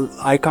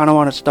 I kind of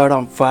want to start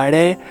on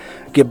Friday,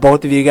 get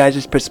both of you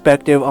guys'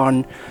 perspective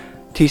on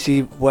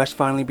TC West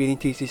finally beating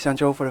TC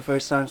Central for the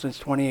first time since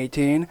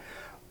 2018.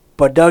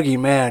 But Dougie,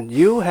 man,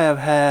 you have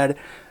had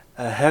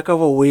a heck of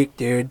a week,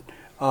 dude.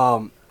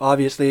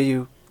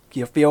 Obviously,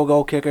 your field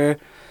goal kicker,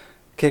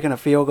 kicking a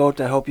field goal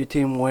to help your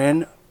team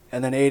win.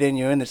 And then Aidan,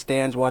 you're in the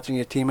stands watching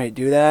your teammate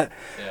do that.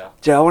 Yeah.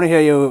 So I want to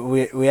hear your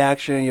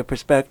reaction, your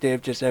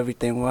perspective, just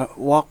everything.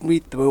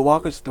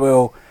 Walk us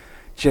through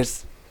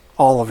just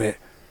all of it.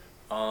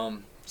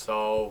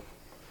 So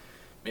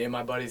me and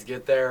my buddies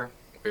get there.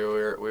 We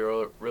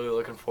were really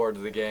looking forward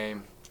to the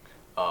game.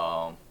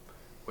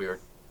 We were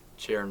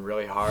cheering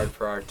really hard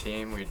for our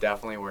team. We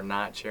definitely were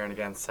not cheering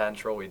against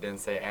Central. We didn't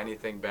say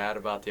anything bad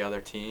about the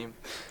other team.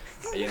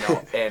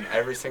 And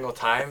every single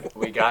time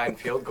we got in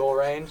field goal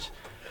range,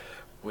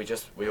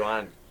 we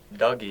wanted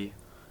Dougie,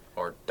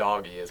 or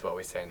Doggy is what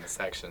we say in the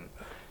section.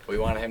 We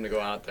wanted him to go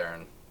out there,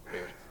 and we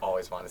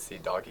always want to see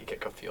Doggy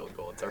kick a field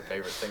goal. It's our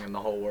favorite thing in the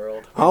whole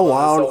world. How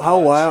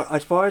wild,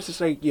 as far as just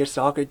like your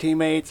soccer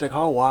teammates, like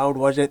how wild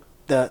was it,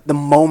 the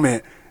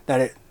moment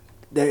that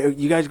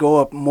you guys go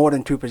up more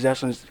than 2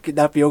 possessions,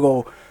 that field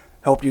goal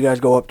helped you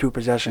guys go up 2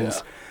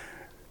 possessions.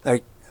 Yeah.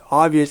 Like,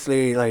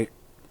 obviously, like,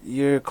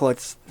 you're a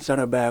clutch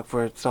center back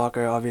for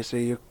soccer.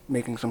 Obviously, you're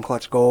making some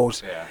clutch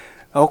goals. Yeah.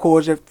 How cool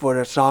is it for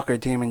the soccer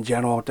team in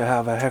general to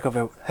have a heck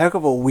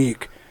of a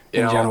week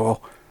in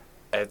general?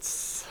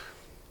 It's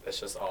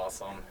just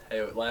awesome.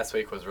 Last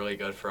week was really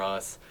good for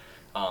us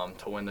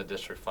to win the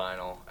district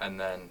final and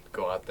then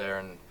go out there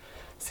and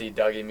see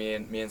Dougie.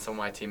 Me and some of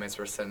my teammates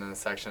were sitting in the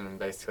section, and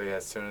basically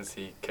as soon as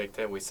he kicked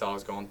it, we saw it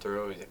was going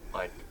through. He,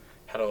 like,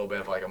 had a little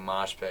bit of like a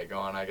mosh pit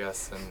going, I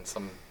guess, and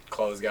some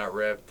clothes got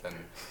ripped, and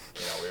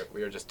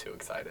we were just too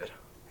excited.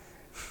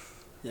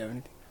 Yeah.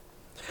 Anything?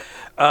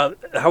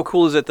 How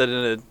cool is it that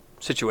in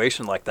a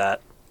situation like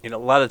that, a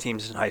lot of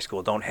teams in high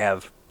school don't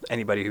have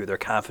anybody who they're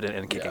confident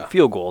in kicking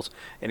field goals.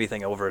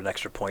 Anything over an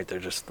extra point, they're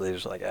just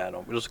like,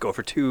 no, we'll just go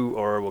for 2,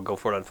 or we'll go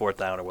for it on 4th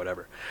down or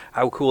whatever.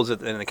 How cool is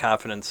it in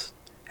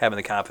having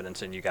the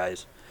confidence in you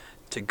guys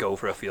to go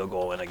for a field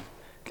goal in a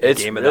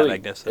game of that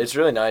magnificence? It's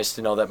really nice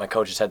to know that my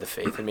coaches had the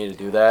faith in me to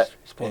do that.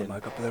 Just pull the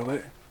mic up a little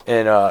bit.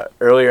 And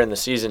earlier in the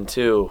season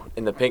too,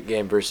 in the pink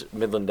game versus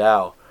Midland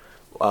Dow,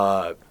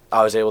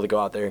 I was able to go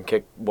out there and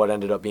kick what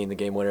ended up being the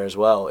game winner as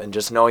well. And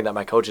just knowing that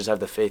my coaches have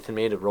the faith in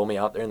me to roll me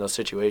out there in those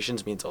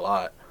situations means a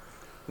lot.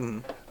 Mm-hmm.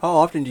 How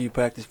often do you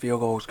practice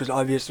field goals? Because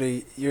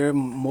obviously you're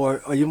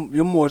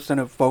more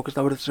center focused,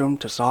 I would assume,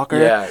 to soccer.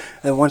 Yeah.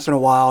 And once in a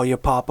while you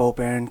pop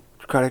open,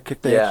 try to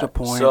kick the extra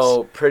points.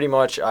 So pretty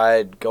much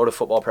I'd go to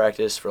football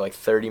practice for like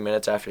 30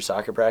 minutes after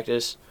soccer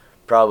practice,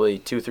 probably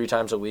 2-3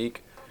 times a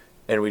week,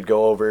 and we'd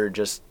go over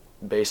just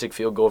basic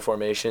field goal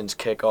formations,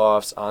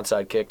 kickoffs,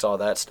 onside kicks, all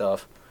that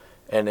stuff.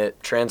 And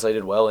it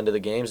translated well into the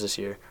games this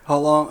year.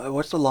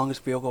 What's the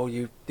longest field goal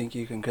you think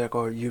you can kick,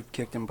 or you've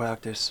kicked in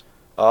practice?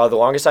 The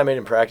longest I made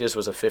in practice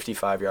was a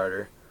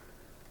 55-yarder.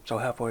 So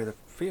halfway to the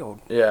field.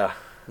 Yeah.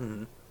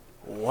 Mm-hmm.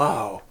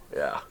 Wow.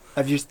 Yeah.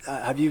 Have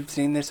you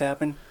seen this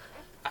happen?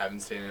 I haven't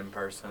seen it in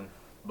person,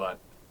 but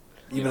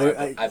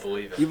I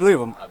believe it. You believe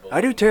him?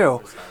 I do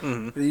too.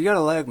 Mm-hmm. You got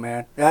a leg,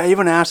 man. I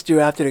even asked you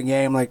after the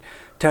game, like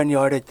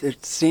 10-yard.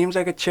 It seems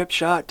like a chip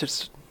shot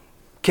to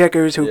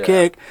kickers who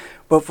kick,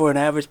 but for an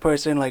average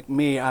person like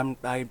me,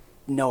 I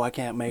know I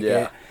can't make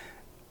it.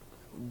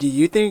 Do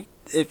you think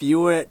if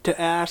you were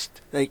to ask,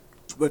 like,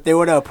 if they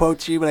were to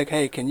approach you, like,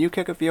 hey, can you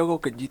kick a field goal?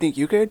 Do you think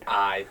you could?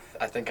 I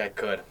think I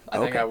could. I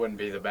think I wouldn't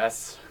be the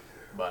best,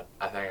 but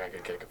I think I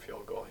could kick a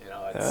field goal.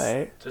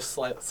 It's just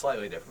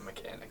slightly different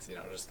mechanics.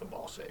 Just the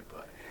ball shape,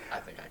 but I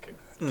think I could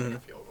kick a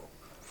field goal.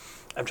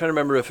 I'm trying to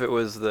remember if it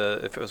was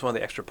one of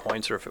the extra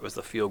points or if it was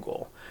the field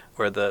goal,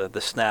 where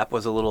the snap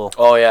was a little.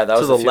 Oh yeah, that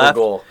was the field left,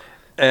 goal.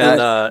 And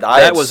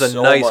that was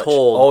a nice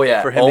hold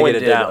for him Owen to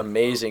get it down.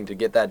 Amazing to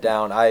get that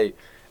down.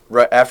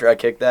 Right after I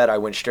kicked that, I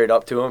went straight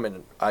up to him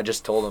and I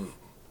just told him,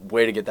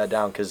 way to get that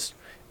down, because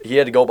he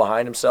had to go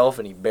behind himself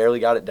and he barely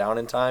got it down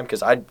in time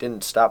because I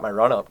didn't stop my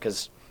run up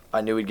because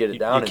I knew he'd get it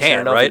down. You can't,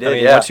 sure enough, right? He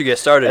did, Once you get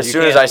started, as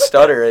soon as I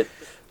stutter,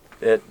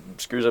 it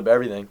screws up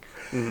everything.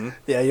 Mm-hmm.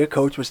 Yeah, your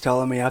coach was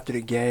telling me after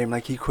the game,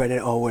 like, he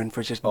credited Owen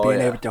for just being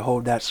able to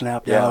hold that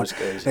snap down. Yeah, it was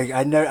crazy. Like,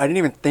 I didn't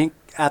even think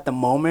at the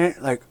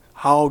moment, like,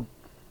 how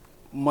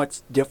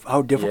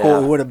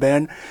difficult it would have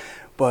been.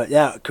 But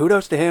yeah,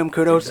 kudos to him.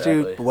 Kudos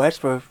to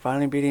West for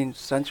finally beating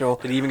Central.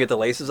 Did he even get the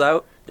laces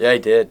out? Yeah, he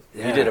did.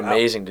 Yeah. He did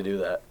amazing to do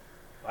that.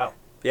 Wow.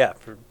 Yeah,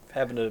 for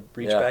having to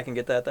reach back and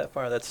get that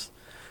far, that's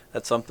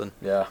something.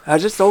 Yeah.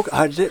 Has it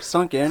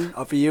sunk in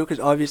for you? Because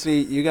obviously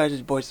you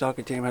guys' boys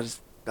soccer team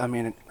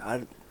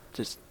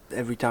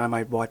every time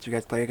I watch you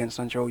guys play against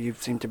Central, you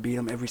seem to beat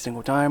them every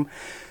single time.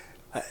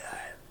 A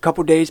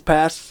couple days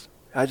pass.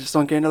 I just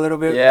sunk in a little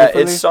bit. Yeah,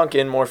 differently? it's sunk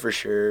in more for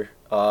sure.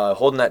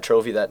 Holding that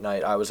trophy that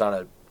night, I was on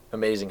an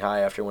amazing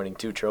high after winning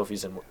 2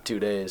 trophies in 2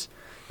 days.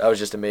 That was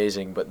just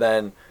amazing. But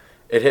then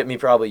it hit me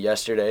probably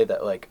yesterday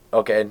that, like,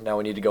 okay, now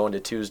we need to go into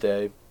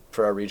Tuesday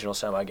for our regional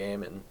semi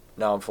game, and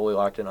now I'm fully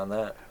locked in on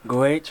that.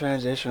 Great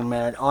transition,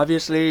 man.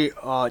 Obviously,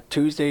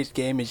 Tuesday's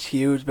game is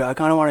huge, but I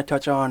kind of want to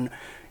touch on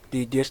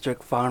the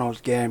district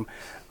finals game.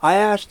 I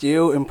asked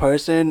you in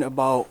person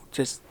about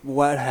just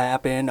what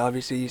happened.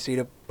 Obviously, you see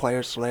the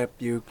player slip,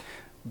 you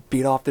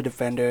beat off the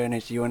defender, and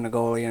it's you and the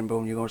goalie, and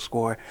boom, you go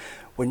score.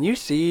 When you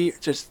see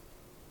just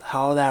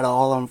how that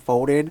all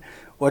unfolded,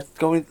 what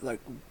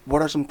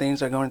are some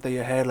things that are going through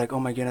your head? Like, oh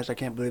my goodness, I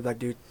can't believe that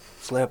dude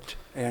slipped,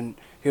 and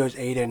here's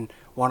Aidan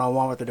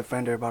one-on-one with the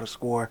defender about to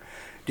score.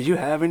 Did you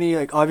have any,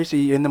 like,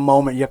 obviously in the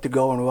moment you have to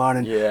go and run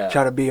and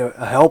try to be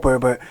a helper,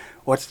 but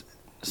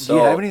do you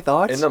have any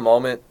thoughts? In the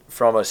moment,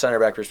 from a center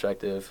back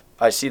perspective,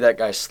 I see that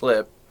guy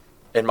slip,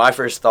 and my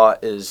first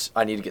thought is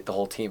I need to get the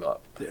whole team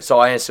up. Yeah. So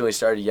I instantly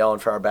started yelling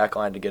for our back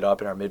line to get up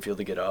and our midfield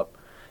to get up.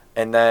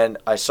 And then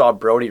I saw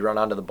Brody run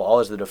onto the ball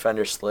as the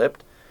defender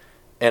slipped,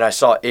 and I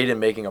saw Aidan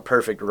making a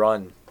perfect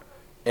run.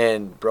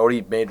 And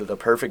Brody made the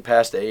perfect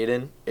pass to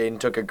Aidan. Aidan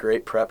took a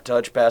great prep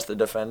touch past the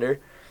defender,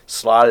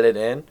 slotted it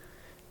in.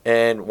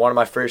 And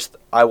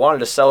I wanted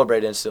to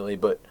celebrate instantly,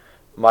 but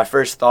my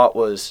first thought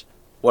was,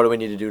 what do we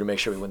need to do to make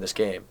sure we win this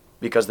game?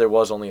 Because there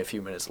was only a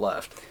few minutes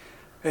left.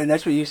 And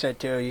that's what you said,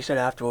 too. You said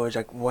afterwards,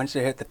 like, once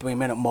they hit the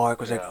 3-minute mark,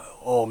 it was like,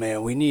 oh,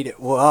 man, we need it.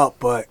 We're up,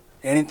 but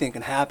anything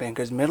can happen.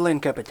 Because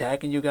Midland kept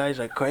attacking you guys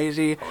like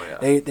crazy. Oh,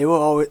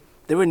 yeah.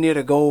 They were near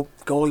the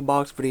goalie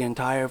box for the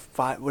entire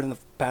within the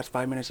past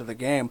 5 minutes of the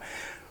game.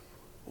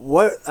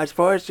 What, as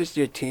far as just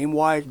your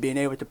team-wise, being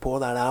able to pull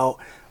that out,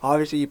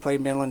 obviously you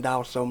played Midland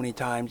Dow so many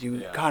times.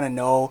 You kind of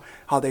know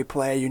how they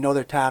play. You know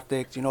their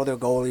tactics. You know their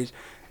goalies.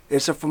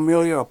 It's a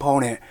familiar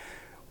opponent.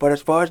 But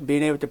as far as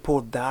being able to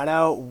pull that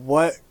out,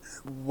 what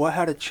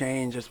had to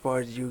change as far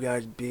as you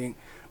guys being,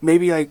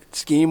 maybe like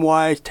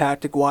scheme-wise,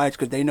 tactic-wise,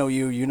 because they know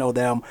you, you know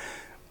them.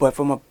 But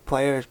from a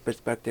player's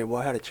perspective,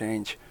 what had to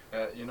change?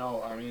 I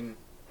mean,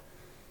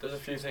 there's a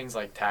few things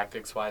like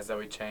tactics-wise that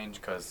we change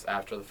because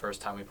after the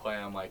first time we play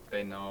them, like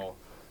they know,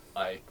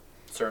 like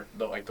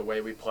the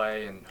way we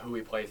play and who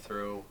we play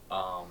through.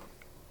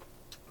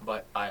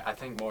 But I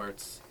think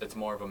it's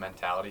more of a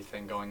mentality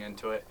thing going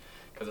into it.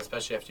 Because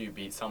especially after you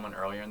beat someone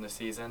earlier in the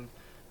season,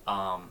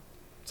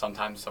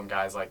 sometimes some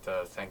guys like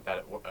to think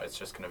that it's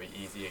just going to be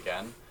easy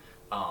again.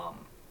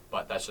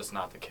 But that's just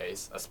not the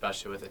case,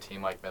 especially with a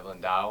team like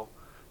Midland Dow.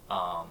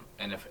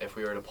 And if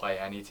we were to play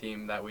any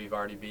team that we've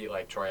already beat,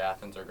 like Troy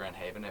Athens or Grand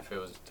Haven, if it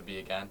was to be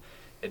again,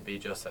 it'd be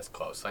just as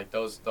close. Like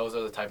those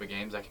are the type of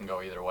games that can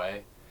go either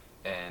way.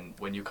 And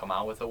when you come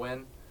out with a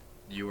win,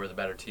 you were the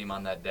better team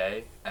on that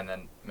day. And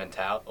then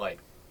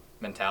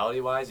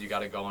mentality-wise, you got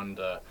to go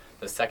into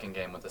the second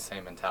game with the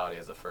same mentality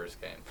as the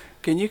first game.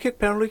 Can you kick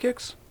penalty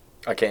kicks?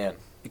 I can.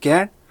 You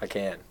can? I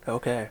can.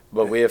 Okay.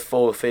 But we have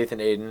full faith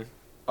in Aidan.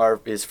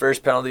 His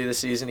first penalty of the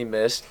season he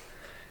missed,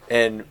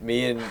 and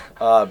me and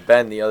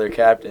Ben, the other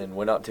captain,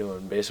 went up to him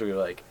and basically were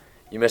like,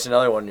 you miss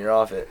another one, you're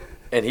off it.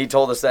 And he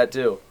told us that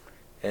too.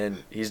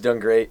 And he's done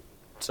great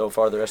so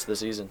far the rest of the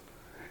season.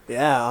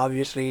 Yeah,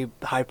 obviously,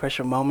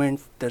 high-pressure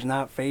moments does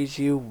not faze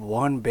you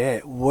one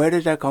bit. Where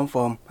does that come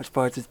from as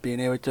far as just being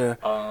able to...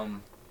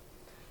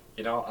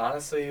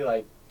 honestly,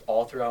 like,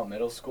 all throughout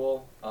middle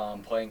school,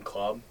 playing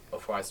club,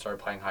 before I started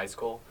playing high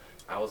school,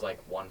 I was, like,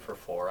 1 for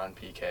 4 on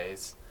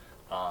PKs.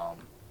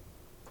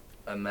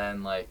 And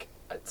then, like,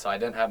 so I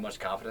didn't have much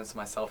confidence in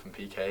myself in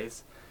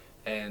PKs.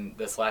 And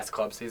this last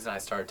club season, I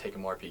started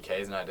taking more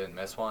PKs, and I didn't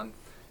miss one.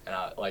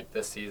 And,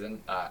 this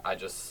season, I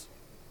just...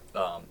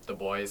 the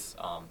boys,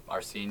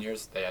 our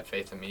seniors, they had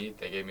faith in me.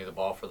 They gave me the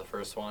ball for the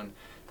first one.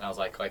 And I was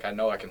like, I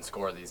know I can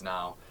score these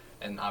now.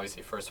 And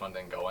obviously, first one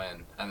didn't go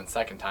in. And then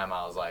second time,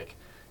 I was like,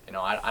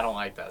 I don't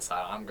like that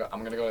side. I'm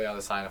going to go to the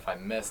other side. And if I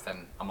miss,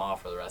 then I'm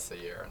off for the rest of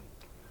the year. And,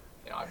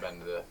 I've been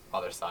to the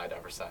other side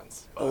ever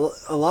since.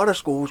 A lot of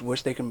schools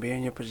wish they can be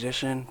in your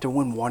position to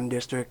win one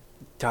district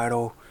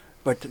title,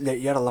 but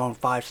yet alone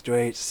 5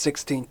 straight,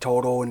 16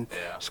 total in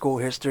school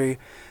history.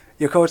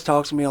 Your coach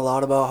talks to me a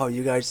lot about how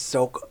you guys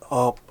soak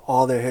up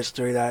all the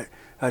history that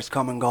has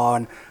come and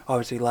gone.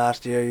 Obviously,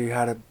 last year you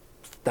had a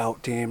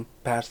stout team.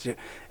 Past year,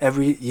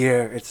 every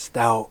year it's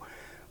stout.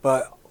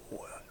 But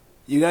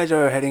you guys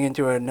are heading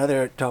into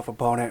another tough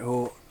opponent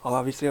who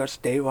obviously are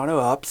state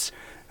runner-ups.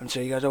 I'm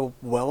sure you guys are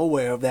well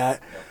aware of that.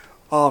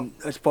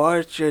 As far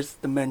as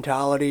just the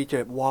mentality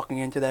to walking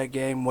into that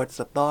game, what's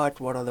the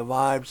thoughts? What are the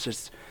vibes?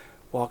 Just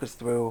walk us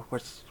through.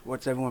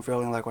 What's everyone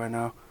feeling like right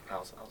now?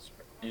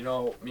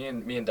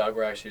 Me and Doug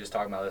were actually just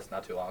talking about this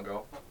not too long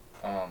ago.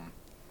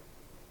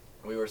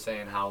 We were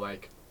saying how,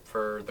 like,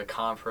 for the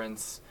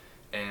conference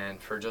and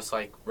for just,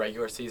 like,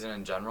 regular season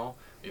in general,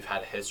 we've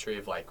had a history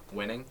of, like,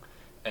 winning.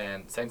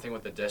 And same thing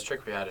with the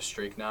district. We had a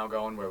streak now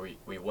going where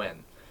we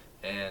win.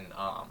 And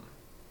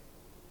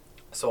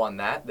so on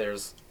that,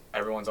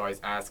 everyone's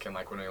always asking,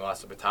 like, when we lost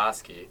to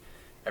Petoskey,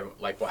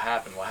 like, what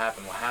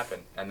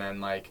happened? And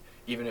then, like,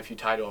 even if you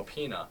tie to a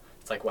Pina,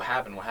 it's like, what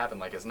happened?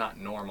 Like, it's not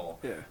normal.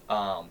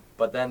 Yeah.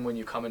 But then when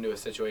you come into a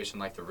situation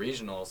like the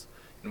regionals,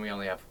 and we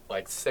only have,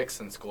 like, 6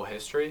 in school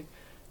history,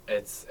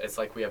 it's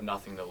like we have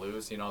nothing to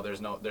lose. You know,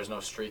 there's no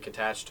streak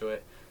attached to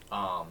it.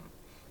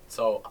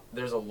 So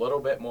there's a little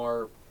bit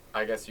more,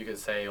 I guess you could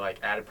say, like,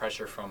 added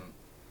pressure from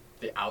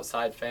the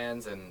outside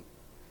fans, and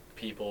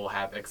people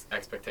have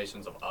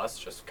expectations of us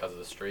just because of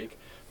the streak.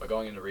 But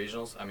going into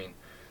regionals, I mean,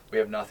 we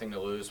have nothing to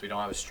lose. We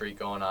don't have a streak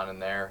going on in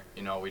there.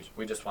 You know,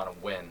 we just want to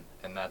win,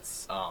 and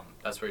that's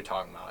what you're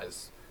talking about,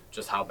 is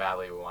just how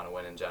badly we want to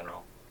win in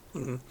general.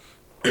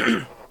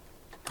 Mm-hmm.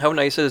 How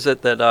nice is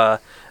it that I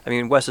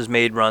mean, Wes has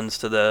made runs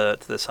to the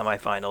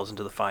semifinals and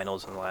to the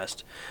finals in the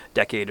last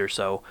decade or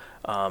so,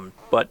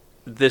 but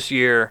this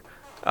year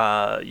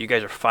you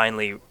guys are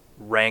finally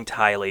ranked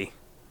highly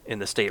in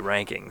the state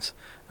rankings,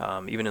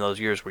 even in those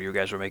years where you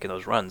guys were making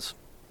those runs.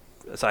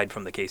 Aside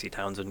from the Casey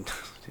Townsend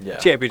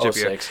championship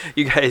year,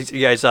 you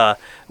guys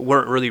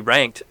weren't really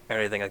ranked or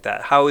anything like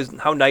that.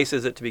 How nice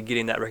is it to be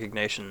getting that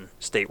recognition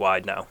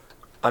statewide now?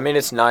 I mean,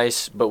 it's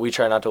nice, but we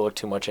try not to look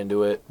too much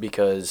into it,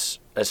 because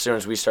as soon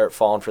as we start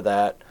falling for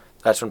that,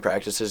 that's when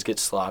practices get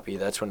sloppy.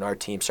 That's when our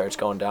team starts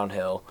going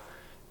downhill.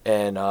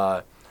 And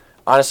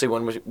honestly,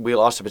 when we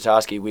lost to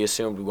Petoskey, we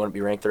assumed we wouldn't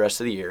be ranked the rest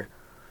of the year,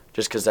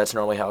 just because that's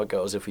normally how it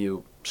goes. If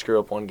you screw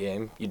up one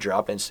game, you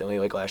drop instantly,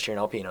 like last year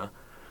in Alpena.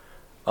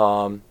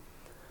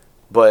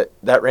 But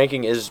that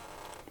ranking is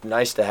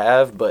nice to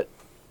have, but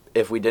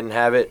if we didn't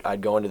have it,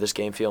 I'd go into this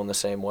game feeling the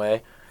same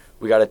way.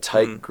 We got a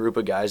tight group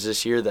of guys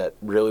this year that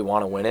really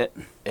want to win it,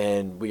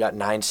 and we got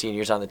 9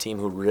 seniors on the team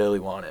who really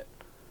want it.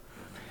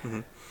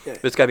 Mm-hmm. Yeah.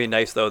 It's got to be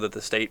nice, though, that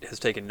the state has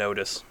taken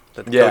notice.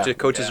 That the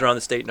coaches around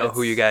the state know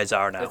who you guys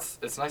are now.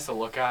 It's nice to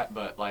look at,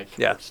 but, like,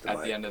 at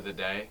the end of the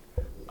day,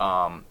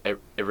 it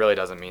really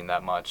doesn't mean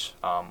that much.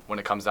 When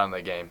it comes down to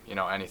the game, you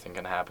know, anything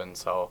can happen.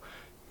 So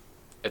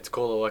it's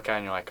cool to look at,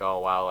 and you're like, oh,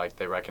 wow, like,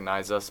 they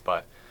recognize us,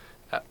 but,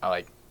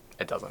 like,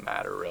 it doesn't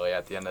matter, really,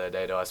 at the end of the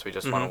day to us. We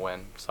just want to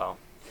win, so.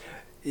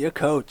 Your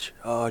coach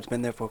has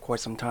been there for quite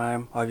some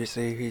time.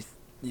 Obviously,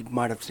 you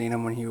might have seen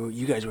him when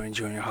you guys were in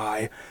junior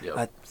high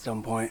at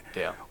some point.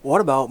 Yeah.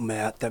 What about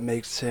Matt that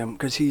makes him?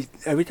 Because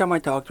every time I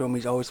talk to him,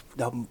 he's always,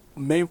 the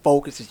main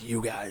focus is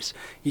you guys.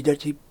 He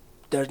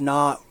does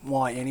not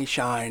want any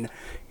shine.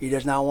 He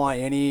does not want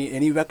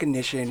any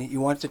recognition. He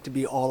wants it to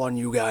be all on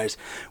you guys,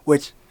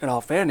 which, in all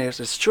fairness,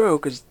 is true,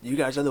 because you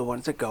guys are the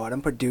ones that go out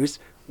and produce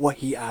what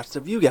he asks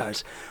of you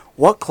guys.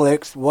 What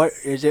clicks? What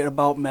is it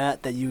about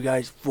Matt that you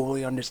guys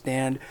fully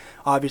understand?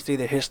 Obviously,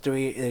 the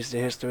history is the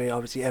history.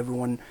 Obviously,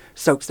 everyone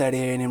soaks that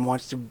in and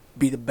wants to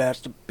be the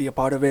best, to be a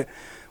part of it.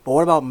 But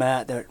what about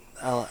Matt that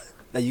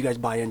you guys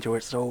buy into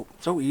it so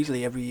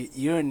easily every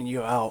year in and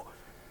year out?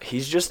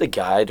 He's just a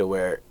guy to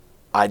where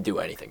I'd do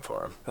anything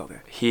for him.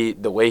 Okay.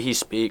 The way he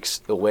speaks,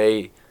 the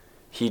way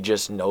he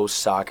just knows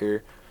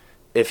soccer.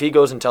 If he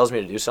goes and tells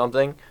me to do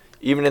something,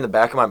 even in the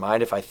back of my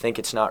mind, if I think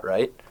it's not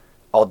right,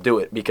 I'll do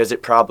it, because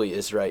it probably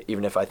is right,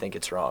 even if I think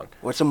it's wrong.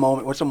 What's a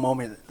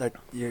moment that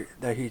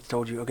he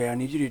told you, okay, I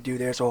need you to do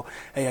this, or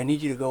hey, I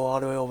need you to go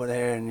all the way over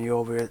there, and you're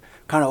over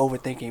kind of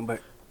overthinking,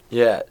 but.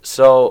 Yeah,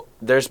 so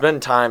there's been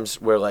times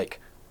where, like,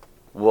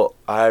 well,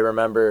 I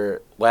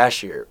remember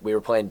last year we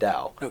were playing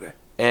Dow. Okay.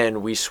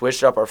 And we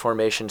switched up our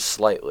formation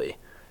slightly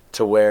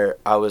to where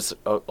I was,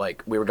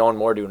 like, we were going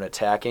more to an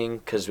attacking,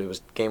 because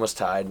game was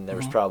tied, and there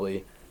was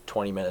probably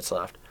 20 minutes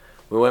left.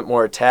 We went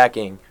more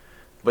attacking,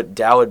 but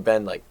Dow had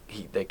been, like,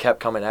 they kept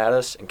coming at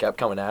us, and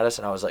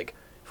I was like,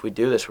 if we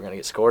do this, we're going to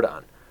get scored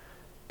on.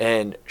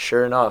 And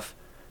sure enough,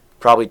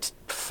 probably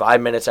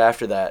 5 minutes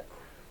after that,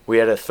 we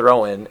had a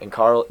throw-in, and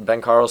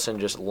Ben Carlson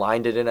just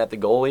lined it in at the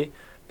goalie,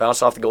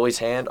 bounced off the goalie's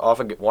hand, off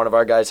of one of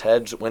our guys'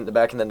 heads, went in the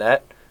back of the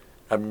net.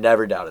 I've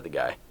never doubted the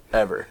guy,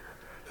 ever.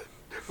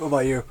 What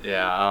about you?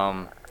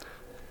 Yeah,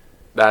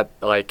 that,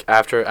 like,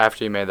 after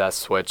you made that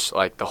switch,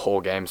 like, the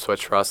whole game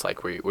switched for us.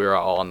 Like, we were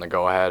all on the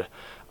go-ahead.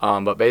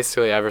 But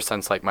basically, ever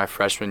since, like, my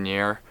freshman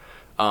year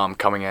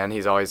coming in,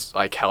 he's always,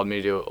 like, held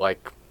me to,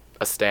 like,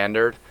 a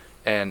standard,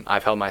 and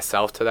I've held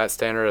myself to that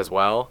standard as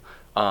well.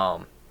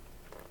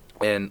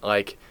 And,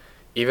 like,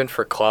 even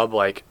for club,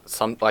 like,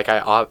 I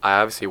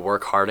obviously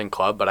work hard in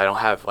club, but I don't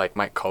have, like,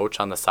 my coach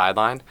on the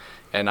sideline.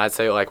 And I'd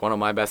say, like, one of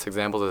my best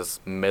examples is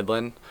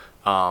Midland,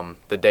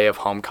 the day of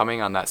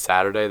homecoming on that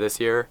Saturday this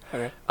year.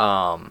 Okay.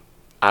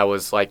 I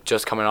was, like,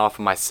 just coming off of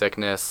my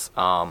sickness.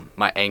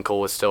 My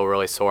ankle was still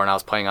really sore, and I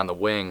was playing on the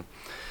wing.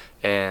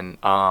 And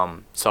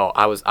so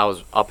I was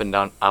up and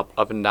down,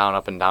 up and down,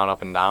 up and down,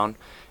 up and down.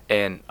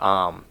 And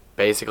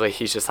basically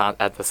he's just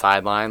at the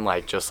sideline,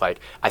 like, just like,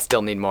 I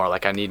still need more.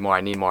 Like, I need more.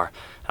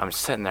 I'm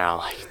just sitting there, I'm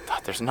like,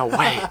 there's no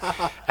way.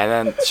 And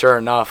then sure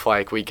enough,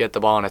 like, we get the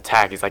ball in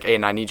attack. He's like,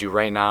 Aidan, I need you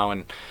right now.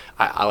 And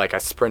I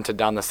sprinted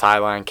down the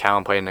sideline,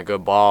 Callan played in a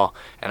good ball,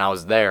 and I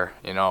was there,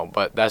 you know.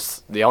 But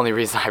that's the only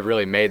reason I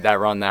really made that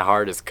run that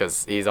hard, is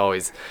because he's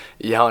always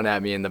yelling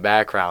at me in the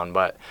background.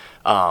 But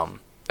I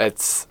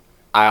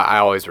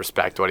always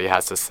respect what he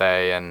has to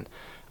say, and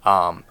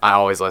I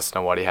always listen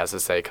to what he has to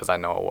say because I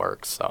know it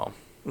works. So.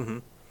 Mm-hmm.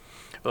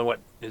 Well, what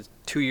is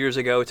 2 years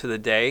ago to the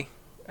day?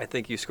 I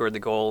think you scored the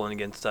goal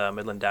against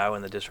Midland Dow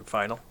in the district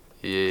final.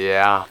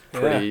 Yeah,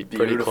 pretty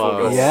Beautiful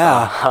close. goal.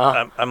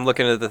 Yeah. I'm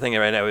looking at the thing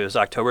right now. It was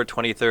October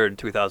 23rd,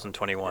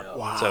 2021.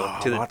 Wow, So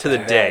what to the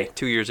the day, heck?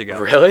 2 years ago.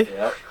 Really?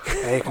 Yep.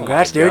 Hey,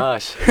 congrats, dude.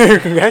 Gosh.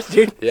 Congrats,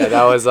 dude. Yeah,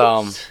 that was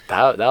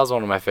that was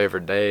one of my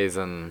favorite days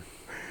and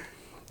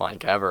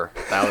like ever.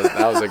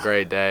 That was a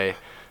great day.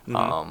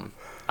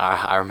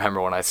 I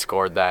remember when I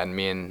scored that, and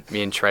me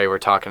and Trey were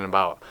talking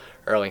about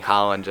Erling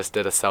Haaland just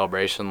did a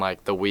celebration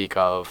like the week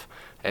of,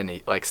 and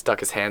he like stuck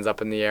his hands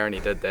up in the air and he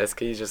did this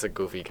 'cause he's just a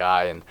goofy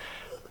guy. And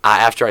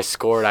after I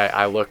scored,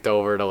 I looked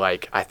over to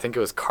like I think it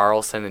was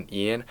Carlson and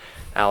Ian,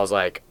 and I was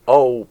like,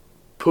 oh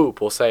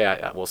poop. We'll say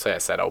I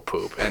said oh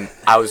poop, and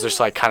I was just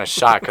like kind of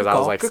shocked because I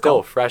was like still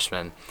a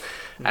freshman.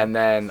 And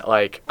then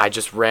like I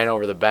just ran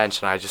over the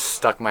bench and I just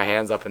stuck my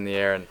hands up in the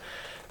air, and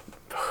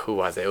who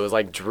was it? It was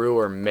like Drew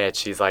or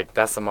Mitch. He's like,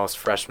 that's the most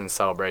freshman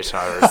celebration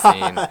I've ever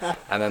seen.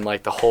 And then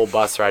like the whole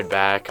bus ride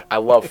back. I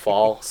love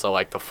fall, so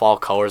like the fall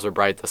colors were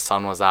bright. The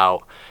sun was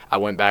out. I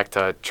went back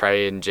to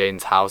Trey and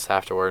Jaden's house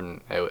afterward, and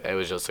it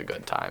was just a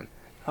good time.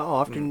 How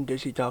often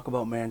does he talk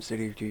about Man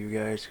City to you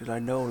guys? Because I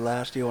know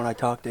last year when I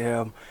talked to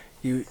him,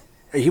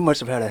 he must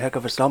have had a heck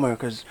of a summer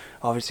because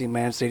obviously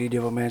Man City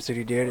did what Man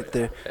City did at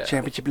the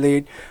championship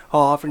league. How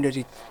often does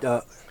he?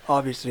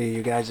 Obviously,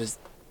 you guys'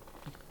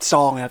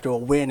 song after a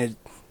win is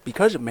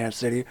because of Man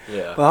City.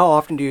 Yeah. But how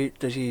often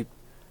does he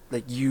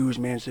like use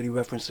Man City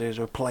references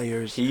or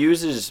players? He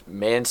uses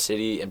Man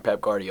City and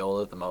Pep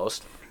Guardiola the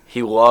most.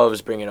 He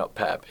loves bringing up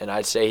Pep, and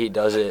I'd say he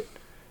does it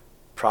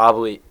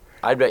probably,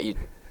 I bet you,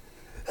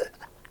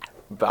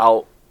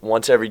 about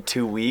once every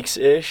 2 weeks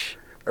ish.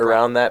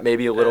 Around that,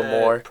 maybe a little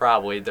more.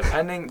 Probably,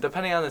 depending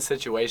on the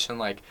situation.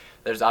 Like,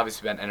 there's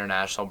obviously been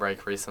international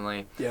break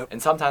recently. Yep.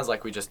 And sometimes,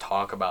 like, we just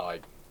talk about,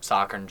 like,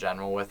 soccer in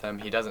general with him.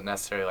 He doesn't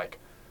necessarily, like,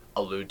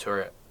 allude to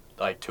it,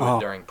 like, it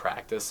during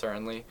practice,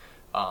 certainly.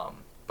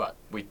 But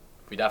we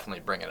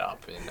definitely bring it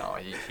up. You know,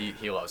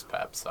 he loves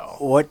Pep, so.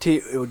 What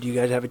team? Do you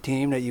guys have a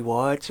team that you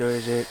watch, or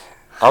is it?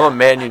 I'm a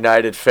Man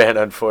United fan,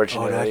 Oh,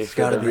 unfortunately. that's for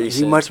gotta the be.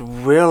 recent. He must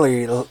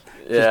really just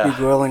Yeah. be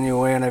drilling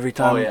you in every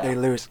time yeah. they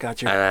lose.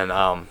 Got you. And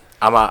then,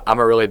 I'm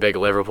a really big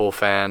Liverpool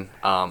fan.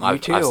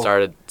 I've too.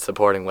 started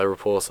supporting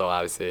Liverpool, so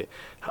obviously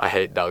I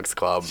hate Doug's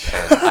club,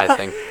 and I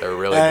think they're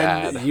really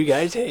And bad. you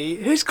guys hate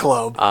his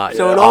club, Yeah.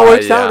 so it all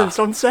works out yeah. in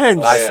some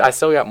sense. I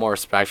still got more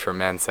respect for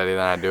Man City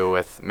than I do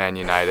with Man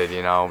United,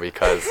 you know,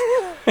 because,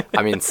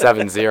 I mean,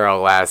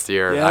 7-0 last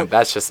year, Yep.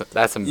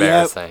 that's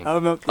embarrassing. I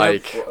remember-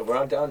 Like, We're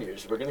on down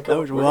years. We're gonna That come.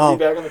 was We're wild.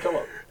 gonna be back on the come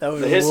up. That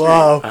was The history.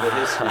 wild. The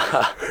history.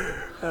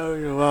 That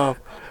was wild.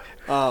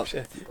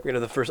 We're gonna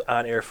have the first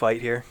on-air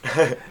fight here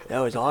That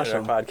was in our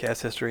awesome.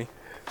 podcast history.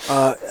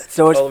 So it's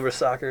All over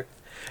soccer.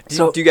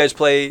 So- Do you guys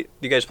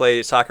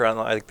play soccer on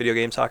like video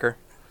game soccer?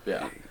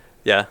 Yeah.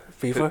 Yeah.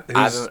 FIFA.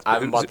 I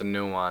haven't bought the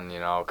new one, you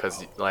know,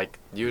 because, like,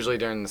 usually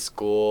during the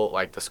school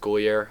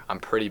year, I'm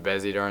pretty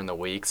busy during the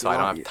week, so I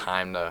don't have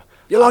time to.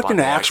 You're hop locked on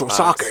into the actual Xbox.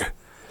 soccer.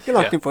 You're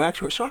locked Yeah. in for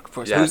actual soccer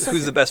for a Yeah. second.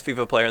 Who's the best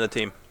FIFA player on the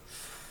team?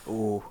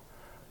 Ooh.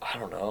 I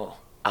don't know.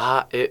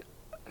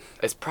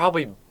 It's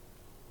probably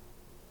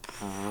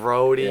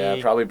Brody.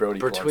 Yeah, probably Brody.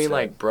 Between Bluntstad.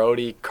 like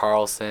Brody,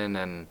 Carlson,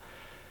 and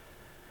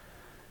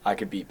I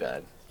could beat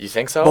bad. you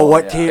think so? But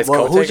what yeah. team? Is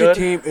Well, Kote who's your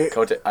good? team?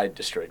 Kote, I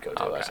destroyed Kote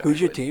Okay. last time. Who's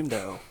your I played. team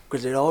though?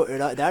 Because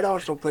that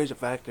also plays a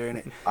factor in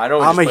it. I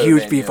don't. I'm a just play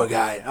huge with Man FIFA U.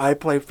 guy. I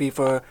play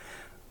FIFA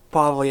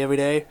probably every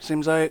day.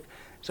 Seems like.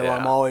 So Yeah.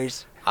 I'm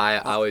always. I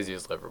always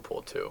use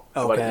Liverpool too.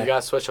 But Okay. you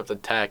gotta switch up the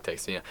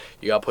tactics. You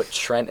gotta put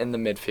Trent in the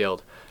midfield,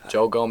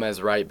 Joe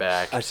Gomez right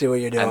back, I see what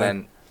you're doing. and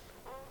then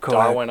Correct.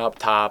 Darwin up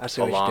top I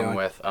see what you're along doing.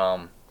 with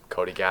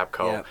Cody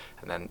Gapco, Yep.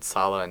 and then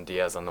Salah and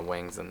Diaz on the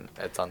wings, and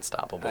it's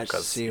unstoppable. I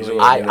Because see He's what a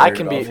you're little doing. I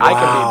can be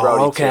Wow,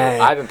 Brody okay.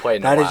 too. I haven't played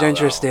in a That while, is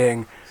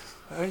interesting.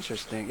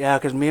 Interesting. Yeah,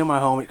 because me and my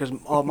homie, because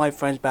all my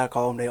friends back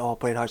home, they all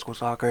played high school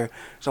soccer.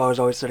 So I was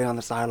always sitting on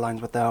the sidelines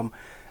with them.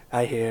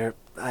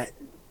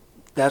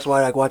 That's why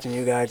I like watching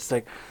you guys. It's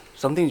like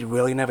some things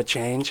really never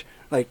change.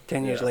 Like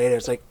 10 years Yeah. later,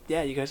 it's like,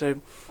 yeah, you guys are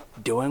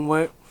doing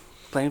what,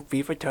 playing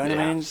FIFA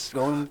tournaments,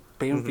 going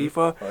playing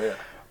FIFA. Oh yeah.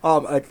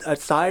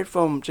 Aside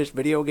from just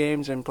video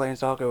games and playing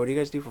soccer, what do you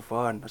guys do for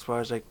fun? As far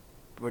as like,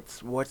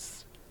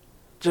 what's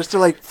just to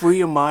like free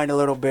your mind a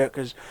little bit,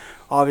 because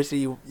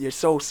obviously you're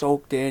so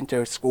soaked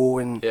into school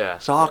and Yeah.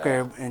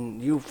 soccer,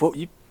 and you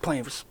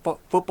playing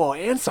football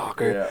and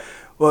soccer. Yeah.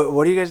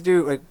 What do you guys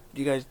do? Like,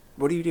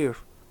 what do you do?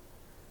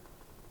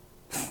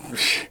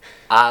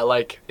 I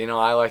like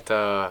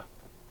to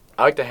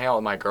hang out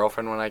with my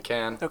girlfriend when I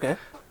can. Okay.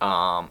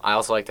 I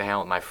also like to hang out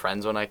with my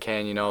friends when I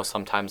can. You know,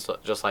 sometimes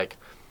just like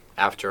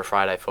after a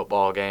Friday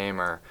football game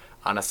or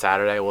on a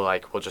Saturday, we'll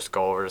just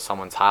go over to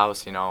someone's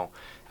house, you know,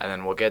 and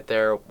then we'll get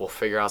there. We'll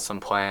figure out some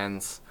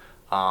plans,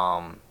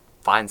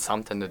 find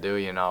something to do.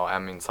 You know, I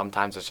mean,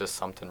 sometimes it's just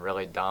something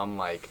really dumb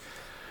like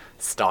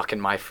stalking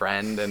my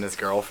friend and his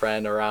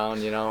girlfriend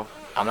around. You know,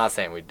 I'm not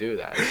saying we do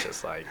that. It's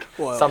just like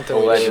Well, something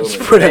we'll we let do. you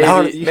put it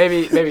out.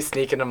 Maybe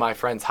sneak into my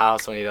friend's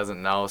house when he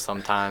doesn't know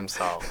sometimes.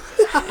 So,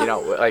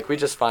 like we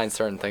just find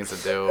certain things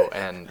to do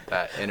and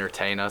that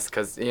entertain us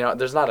because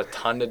there's not a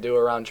ton to do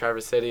around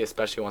Traverse City,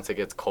 especially once it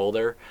gets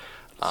colder.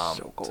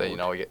 So cold.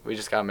 So we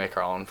just gotta make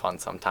our own fun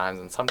sometimes,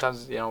 and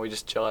sometimes we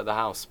just chill at the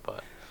house.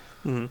 But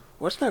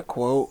What's that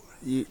quote,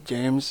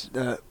 James?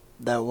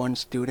 That one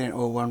student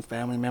or one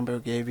family member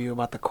gave you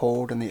about the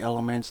cold and the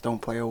elements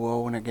don't play a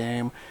role in a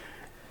game. Do you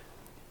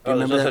There's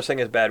remember no that? such thing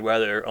as bad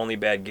weather, only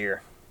bad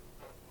gear.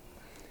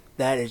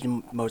 That is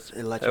the most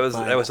That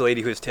electrifying. was a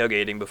lady who was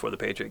tailgating before the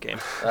Patriot game.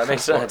 That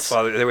makes sense.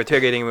 Well, they were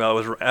tailgating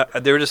while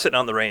they were just sitting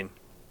out in the rain.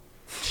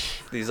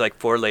 These like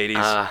 4 ladies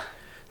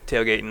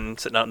tailgating,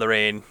 sitting out in the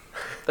rain.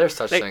 there's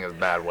such thing as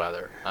bad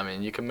weather. I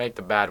mean, you can make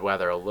the bad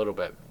weather a little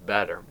bit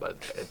better, but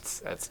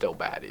it's still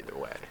bad either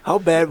way. How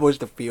bad was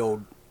the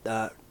field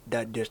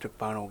that district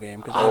final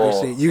game? Because Oh.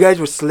 obviously you guys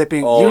were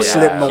slipping. Oh, you yeah.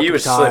 slipped multiple He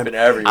was times. slipping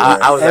everywhere.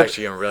 I was Ev-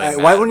 actually really mad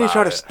Why wouldn't you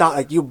try about to it. stop?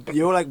 Like you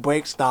were like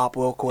break stop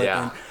real quick,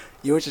 Yeah. and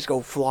you would just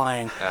go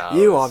flying. Yeah,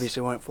 You it was-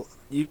 obviously went.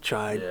 You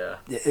tried.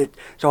 Yeah.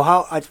 So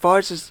how, as far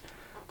as just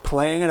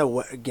playing in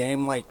a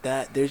game like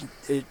that, is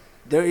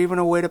there even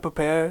a way to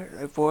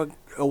prepare for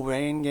a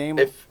rain game?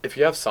 If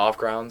you have soft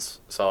grounds,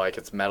 so like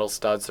it's metal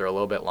studs, they're a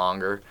little bit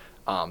longer.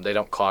 They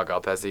don't clog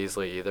up as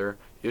easily either.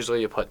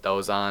 Usually you put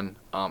those on.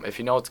 If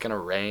you know it's gonna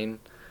rain,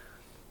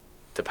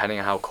 depending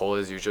on how cold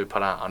it is, usually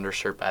put on an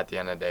undershirt. But at the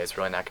end of the day, it's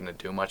really not gonna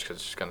do much because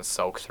it's just gonna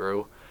soak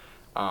through.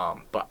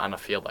 But on a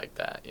field like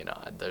that,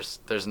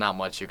 there's not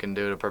much you can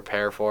do to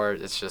prepare for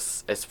it.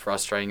 It's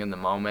frustrating in the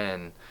moment,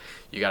 and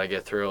you got to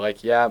get through. Like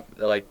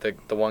the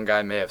one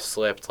guy may have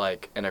slipped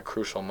like in a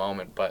crucial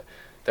moment, but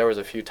there was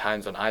a few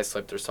times when I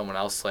slipped or someone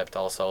else slipped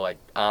also like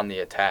on the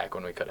attack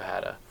when we could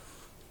have had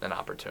an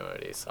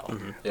opportunity. So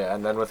Yeah,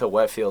 and then with a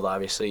wet field,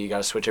 obviously, you got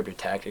to switch up your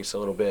tactics a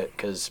little bit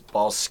because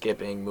ball's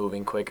skipping,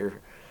 moving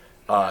quicker.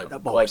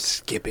 That ball like, was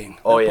skipping.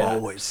 Oh, That yeah. ball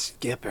was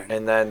skipping.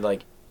 And then,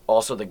 like,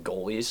 also the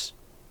goalies.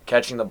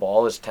 Catching the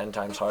ball is 10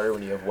 times harder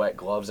when you have wet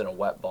gloves and a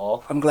wet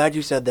ball. I'm glad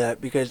you said that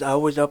because I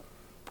was up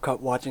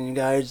watching you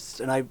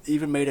guys, and I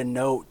even made a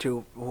note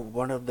to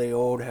one of the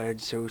old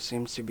heads who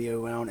seems to be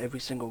around every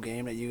single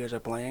game that you guys are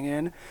playing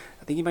in.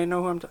 I think you might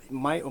know who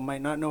might or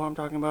might not know who I'm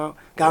talking about.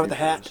 Guy with the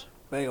hat,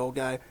 very old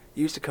guy.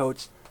 Used to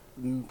coach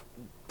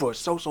for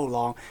so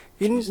long.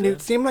 He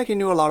seemed like he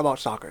knew a lot about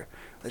soccer.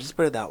 Let's just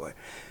put it that way.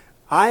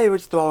 I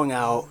was throwing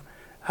out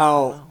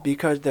how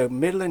because the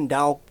Midland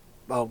Dow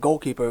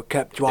goalkeeper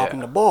kept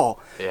dropping the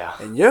ball,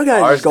 and your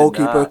guys' Ours did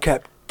goalkeeper not.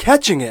 kept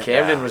catching it.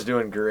 Camden was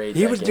doing great.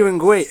 He that was game. doing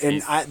great,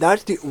 and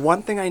that's the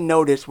one thing I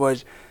noticed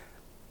was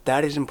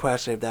that is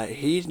impressive that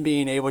he's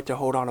being able to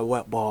hold on a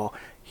wet ball.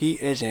 He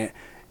isn't,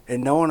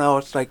 and no one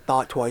else like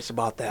thought twice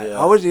about that. Yeah.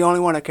 I was the only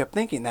one that kept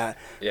thinking that.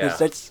 Yeah. 'Cause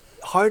that's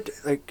hard.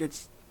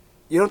 It's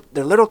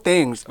the little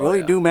things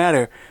really do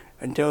matter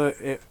until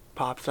it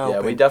pops out. Yeah,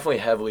 we definitely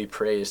heavily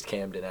praised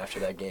Camden after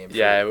that game. for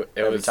Yeah, it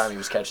every was- time he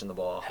was catching the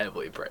ball.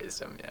 heavily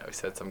praised him. Yeah, we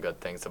said some good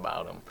things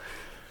about him.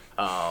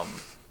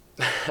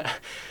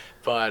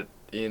 But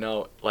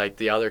like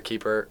the other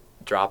keeper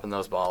dropping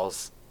those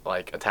balls,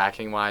 like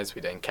attacking wise,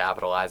 we didn't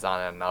capitalize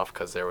on it enough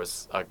because there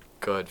was a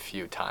good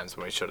few times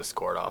when we should have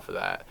scored off of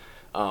that.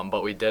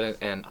 But we didn't.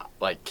 And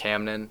like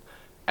Camden,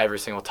 every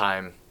single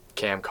time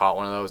Cam caught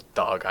one of those,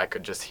 Doug, I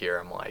could just hear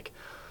him like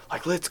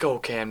let's go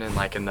Camden,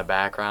 like in the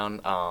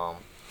background.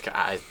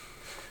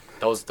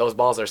 Those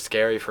balls are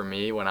scary for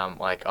me when I'm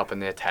like up in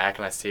the attack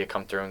and I see it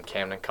come through and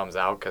Camden comes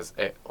out because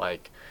it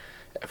like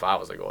if I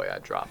was a goalie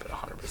I'd drop it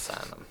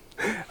 100%.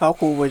 How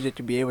cool was it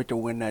to be able to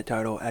win that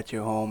title at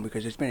your home?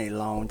 Because it's been a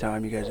long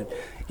time. You guys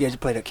have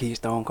played at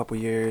Keystone a couple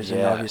years, and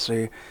Yeah.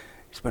 obviously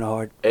it's been a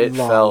hard. It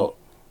long,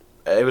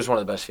 was one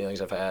of the best feelings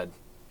I've had.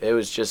 It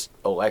was just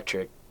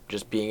electric,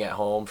 just being at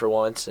home for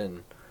once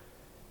and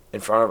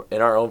in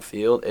our own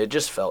field. It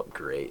just felt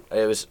great.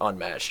 It was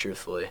unmatched,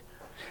 truthfully.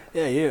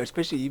 Yeah,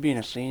 especially you being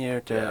a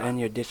senior to Yeah. end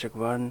your district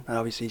run.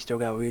 Obviously, you still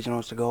got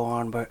regionals to go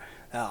on, but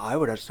I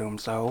would assume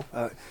so.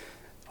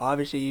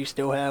 Obviously, you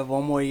still have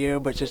one more year,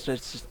 but just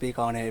speak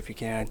on it if you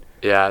can.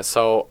 Yeah,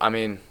 so I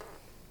mean,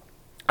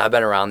 I've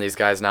been around these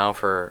guys now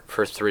for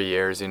 3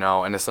 years,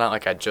 and it's not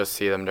like I just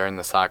see them during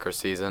the soccer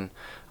season.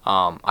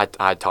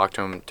 I talk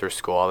to them through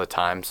school all the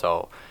time,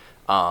 so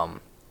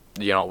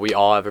we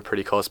all have a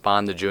pretty close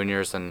bond, the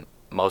juniors and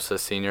most of the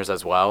seniors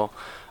as well.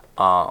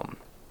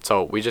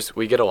 So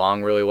we get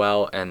along really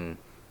well, and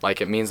like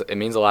it means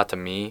a lot to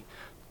me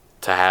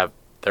to have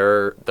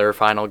their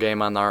final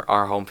game on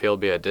our home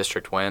field be a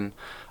district win.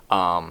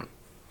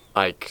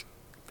 Like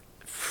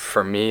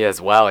for me as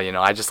well,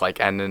 I just like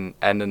ending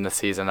the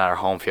season at our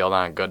home field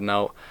on a good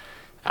note.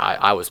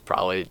 I was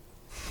probably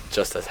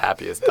just as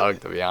happy as Doug,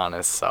 to be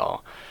honest.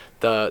 So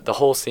the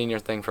whole senior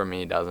thing for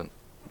me doesn't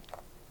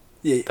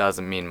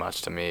mean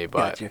much to me,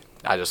 but Gotcha.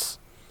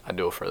 I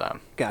do it for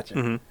them. Gotcha.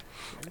 Mm-hmm.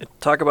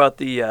 Talk about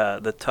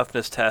the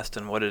toughness test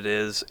and what it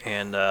is,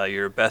 and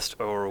your best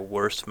or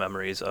worst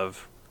memories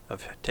of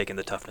taking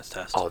the toughness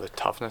test. Oh, the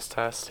toughness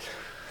test?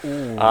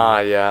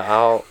 Not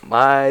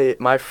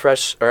my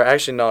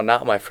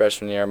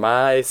freshman year.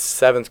 My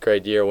 7th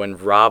grade year when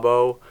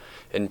Robbo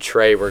and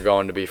Trey were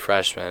going to be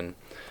freshmen.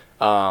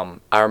 I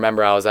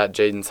remember I was at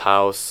Jaden's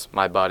house,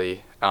 my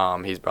buddy.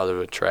 He's brother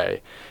with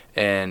Trey,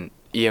 and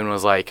Ian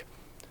was like,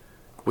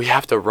 "We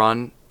have to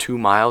run 2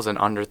 miles in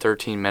under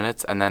 13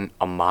 minutes, and then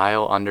a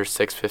mile under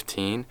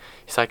 6:15."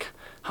 He's like,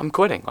 "I'm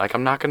quitting. Like,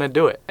 I'm not gonna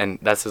do it." And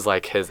this is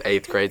like his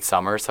 8th grade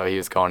summer, so he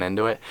was going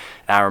into it.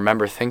 And I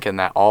remember thinking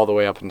that all the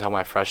way up until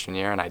my freshman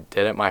year, and I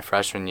did it my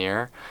freshman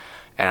year.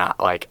 And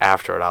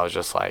after it, I was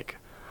just like,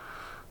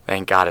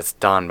 "Thank God it's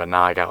done." But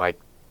now I got like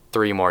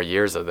 3 more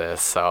years of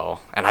this,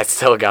 and I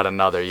still got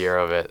another year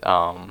of it.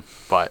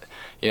 But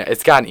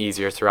it's gotten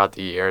easier throughout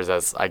the years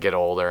as I get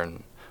older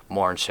and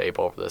more in shape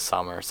over the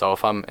summer. So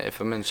if I'm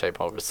in shape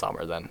over the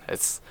summer, then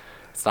it's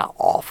not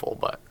awful,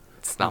 but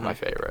it's not my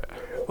favorite.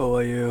 What about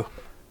you?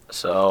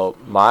 So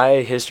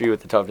my history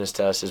with the toughness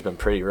test has been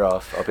pretty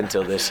rough up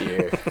until this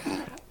year.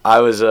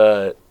 I was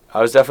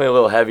definitely a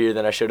little heavier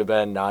than I should have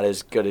been, not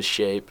as good a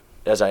shape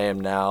as I am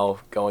now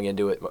going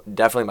into it.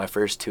 Definitely my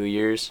first 2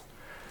 years.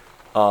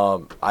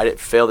 I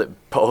failed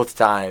it both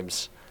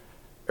times,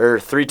 or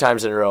 3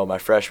 times in a row, my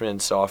freshman,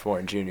 sophomore,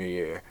 and junior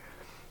year.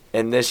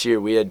 And this year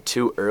we had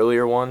 2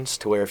 earlier ones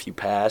to where if you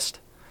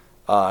passed,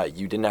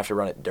 you didn't have to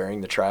run it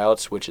during the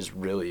tryouts, which is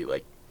really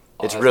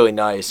it's really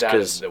nice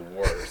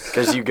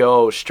because you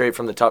go straight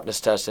from the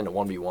toughness test into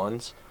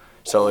 1v1s.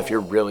 So if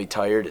you're really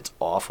tired, it's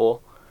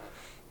awful.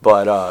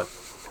 But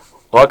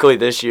luckily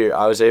this year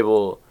I was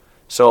able.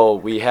 So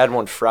we had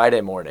one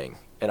Friday morning,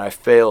 and I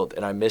failed,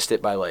 and I missed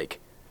it by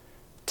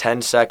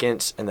 10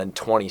 seconds and then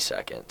 20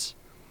 seconds.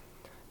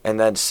 And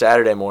then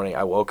Saturday morning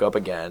I woke up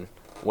again,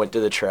 went to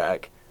the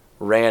track,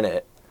 ran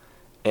it,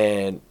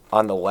 and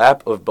on the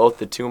lap of both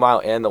the 2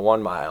 mile and the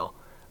 1 mile,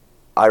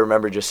 I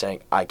remember just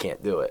saying, I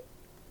can't do it.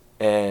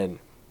 And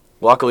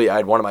luckily I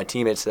had one of my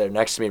teammates there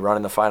next to me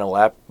running the final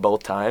lap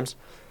both times,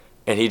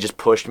 and he just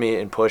pushed me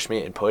and pushed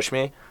me and pushed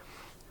me.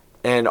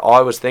 And all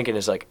I was thinking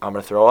is I'm going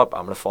to throw up,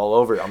 I'm going to fall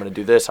over, I'm going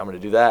to do this, I'm going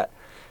to do that.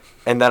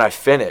 And then I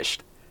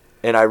finished,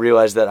 and I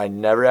realized that I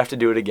never have to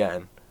do it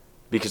again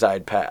because I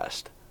had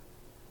passed.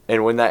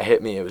 And when that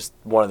hit me, it was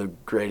one of the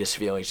greatest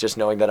feelings, just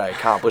knowing that I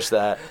accomplished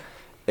that.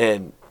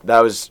 And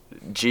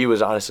G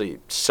was honestly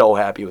so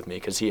happy with me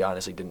because he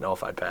honestly didn't know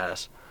if I'd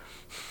pass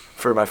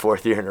for my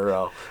 4th year in a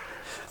row.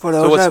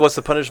 So what's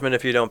the punishment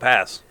if you don't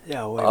pass?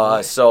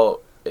 Yeah.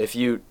 So if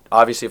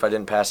I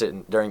didn't pass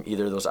it during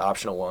either of those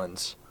optional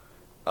ones,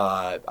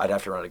 I'd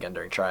have to run it again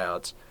during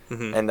tryouts.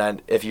 Mm-hmm. And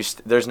then if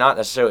there's not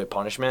necessarily a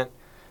punishment,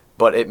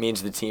 but it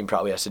means the team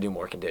probably has to do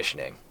more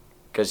conditioning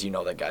because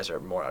that guys are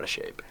more out of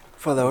shape.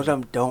 For those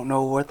that don't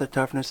know what the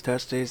toughness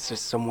test is,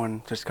 just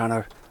someone just kind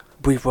of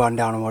brief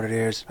rundown on what it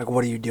is.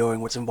 What are you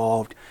doing? What's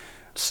involved?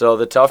 So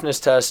the toughness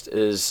test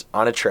is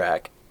on a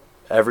track.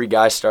 Every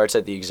guy starts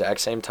at the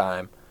exact same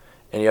time,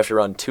 and you have to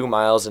run 2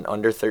 miles in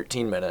under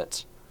 13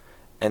 minutes,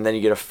 and then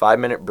you get a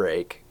 5-minute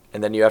break,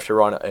 and then you have to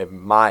run a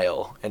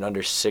mile in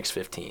under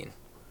 6:15.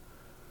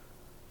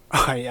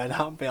 Oh, yeah,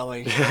 now I'm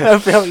failing. I'm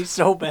failing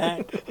so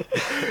bad.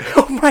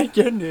 Oh, my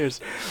goodness.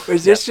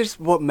 Is this just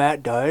what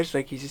Matt does?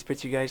 He just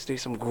puts you guys through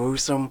some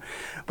gruesome...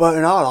 But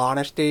in all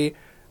honesty,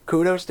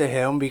 kudos to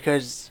him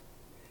because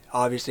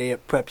obviously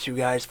it preps you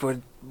guys for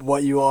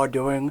what you are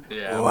doing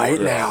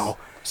now.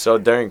 So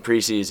during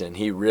preseason,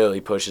 he really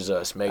pushes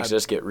us, makes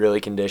us get really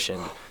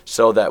conditioned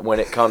so that when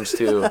it comes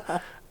to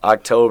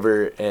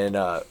October and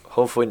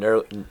hopefully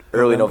in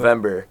early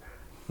November,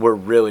 we're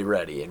really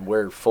ready and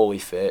we're fully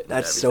fit.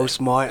 That's so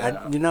smart.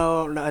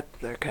 Yeah.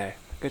 Okay.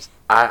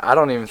 I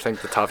don't even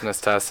think the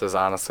toughness test is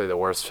honestly the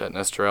worst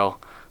fitness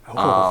drill.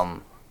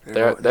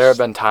 There have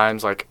been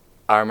times I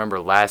remember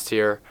last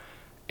year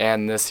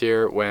and this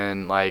year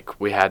when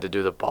we had to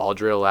do the ball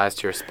drill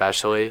last year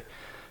especially.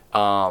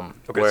 So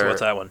what's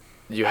that one?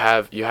 You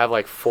have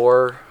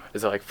 4.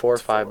 Is it 4 or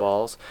 5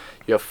 balls?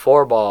 You have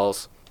 4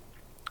 balls.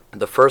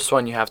 The first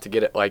one you have to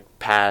get it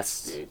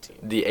past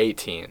the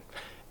 18.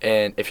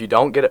 And if you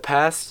don't get it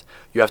past,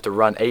 you have to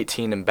run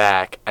 18 and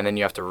back, and then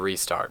you have to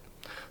restart.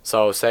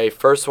 So say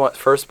first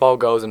ball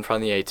goes in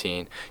front of the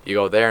 18, you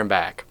go there and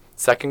back.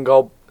 Second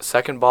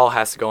ball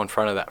has to go in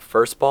front of that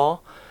first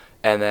ball,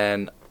 and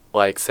then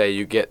say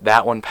you get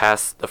that one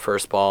past the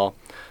first ball.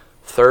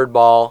 Third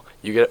ball,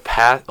 you get it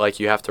past,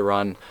 you have to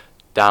run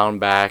down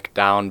back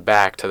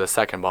to the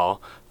second ball.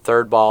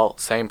 Third ball,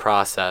 same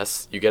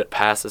process. You get it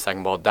past the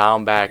second ball,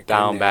 down back.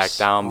 My goodness.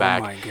 And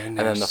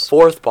then the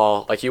fourth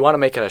ball, you want to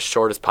make it as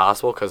short as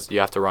possible because you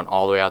have to run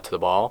all the way out to the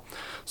ball.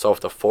 So if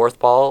the fourth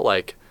ball,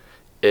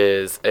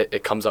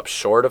 it comes up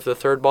short of the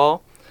third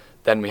ball,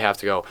 then we have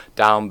to go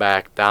down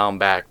back,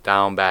 and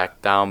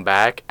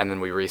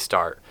then we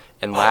restart.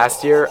 And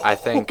last year, I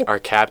think our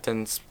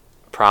captains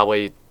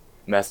probably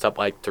messed up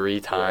 3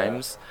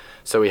 times. Yeah.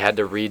 So we had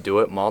to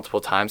redo it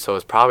multiple times. So it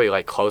was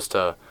probably close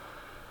to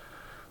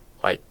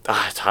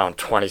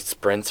 20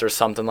 sprints or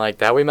something like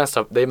that.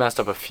 They messed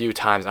up a few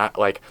times.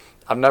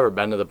 I've never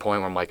been to the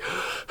point where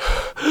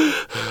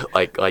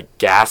I'm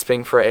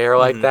gasping for air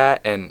like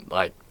that, and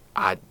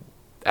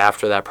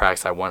after that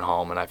practice, I went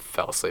home and I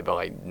fell asleep at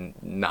like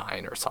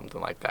 9 or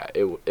something like that.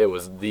 It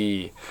was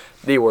the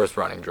worst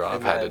running drill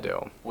I've had to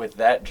do. With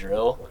that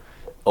drill,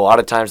 a lot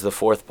of times the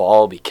fourth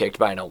ball will be kicked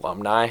by an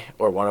alumni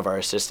or one of our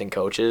assistant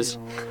coaches.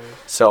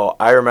 So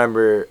I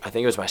remember, I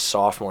think it was my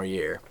sophomore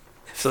year.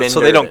 So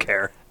they don't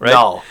care, right?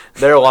 No,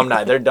 they're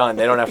alumni. They're done.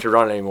 They don't have to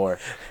run anymore.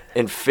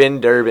 And Finn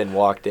Durbin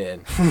walked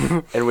in,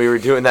 and we were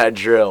doing that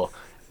drill.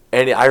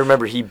 And I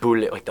remember he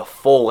booted it like the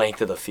full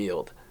length of the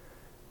field.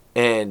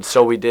 And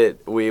so we did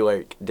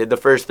the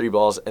first 3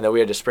 balls, and then we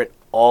had to sprint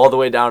all the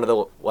way down to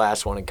the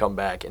last one and come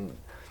back, and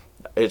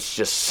it's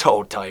just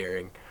so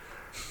tiring.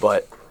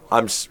 But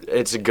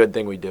it's a good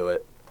thing we do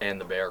it. And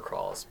the bear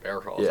crawls. Bear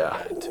crawls Yeah.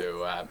 are bad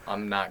too.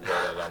 I'm not good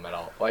at them at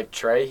all. Like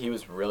Trey, he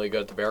was really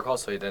good at the bear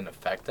crawls, so he didn't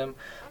affect him.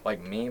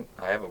 Like me,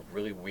 I have a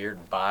really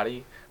weird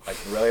body, like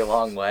really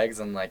long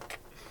legs and like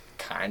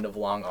kind of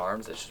long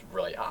arms. It's just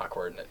really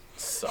awkward and it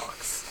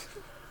sucks.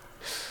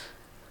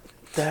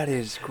 That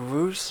is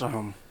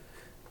gruesome.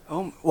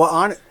 Oh,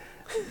 well,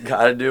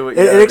 Gotta do what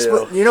you gotta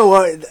do. You know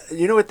what?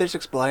 You know what this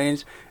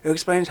explains? It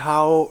explains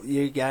how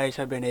you guys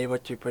have been able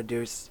to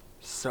produce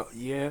so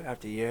year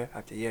after year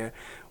after year.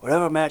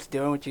 Whatever Matt's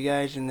doing with you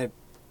guys in the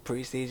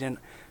preseason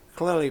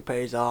clearly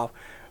pays off.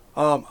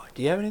 Do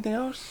you have anything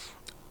else?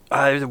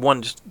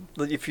 One, just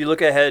if you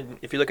look ahead,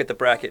 if you look at the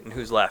bracket and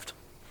who's left,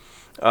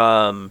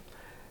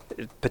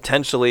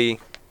 potentially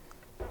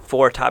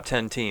 4 top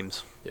 10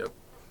 teams. Yep.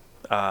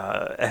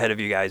 Ahead of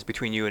you guys,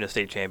 between you and a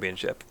state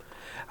championship.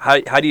 How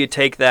do you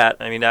take that?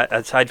 I mean,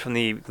 aside from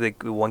the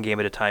one game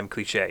at a time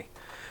cliche,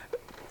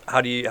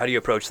 how do you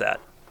approach that?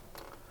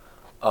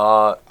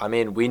 I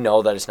mean, we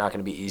know that it's not going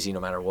to be easy no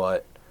matter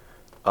what.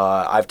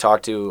 I've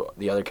talked to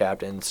the other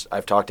captains.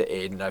 I've talked to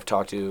Aidan. I've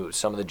talked to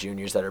some of the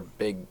juniors that are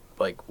big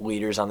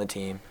leaders on the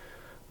team.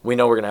 We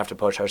know we're going to have to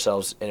push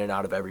ourselves in and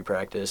out of every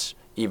practice,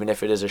 even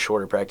if it is a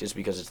shorter practice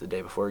because it's the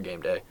day before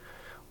game day.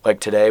 Like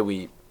today,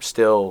 we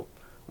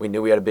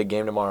knew we had a big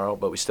game tomorrow,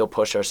 but we still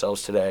pushed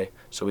ourselves today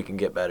so we can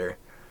get better.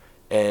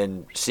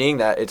 And seeing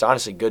that, it's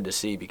honestly good to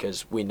see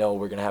because we know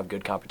we're going to have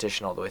good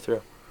competition all the way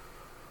through.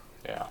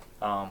 Yeah.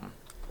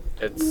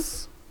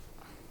 It's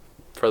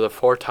for the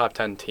 4 top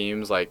 10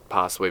 teams like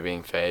possibly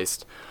being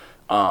faced.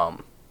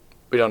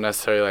 We don't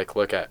necessarily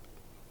look at.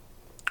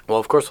 Well,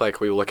 of course,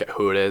 we look at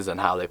who it is and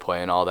how they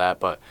play and all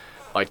that, but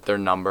their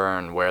number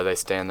and where they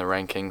stand in the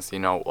rankings.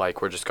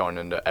 We're just going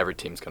into every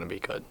team's going to be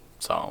good.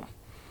 So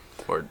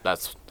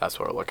that's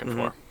what we're looking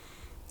for.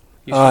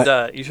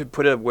 You should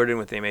put a word in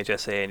with the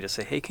MHSAA and just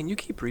say, hey, can you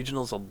keep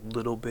regionals a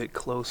little bit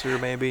closer,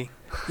 maybe?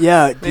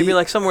 Yeah. Maybe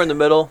somewhere in the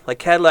middle. Like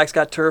Cadillac's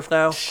got turf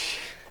now.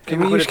 Can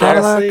we use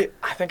Cadillac? Honestly,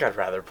 I think I'd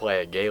rather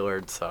play at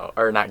Gaylord,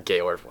 or not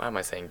Gaylord. Why am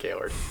I saying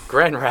Gaylord?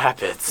 Grand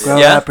Rapids.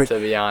 Grand Yeah. Rapids. To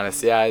be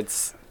honest, yeah,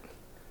 it's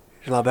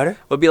It's a lot better? It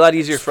would be a lot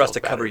easier for us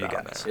still to cover better you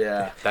down guys. there.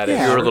 Yeah. That Yeah,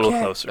 is If you were a we little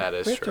can't- closer. That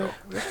is true.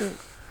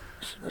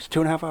 It's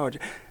 2.5 hours.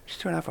 It's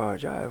 2.5 hour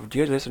drive. Do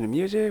you guys listen to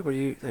music? Or do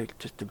you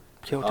just to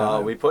kill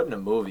time? We put in a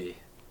movie.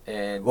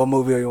 And What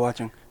movie are you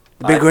watching?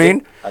 The Big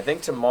Green? I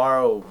think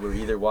tomorrow we're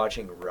either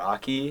watching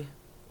Rocky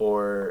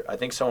or I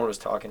think someone was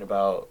talking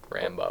about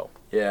Rambo.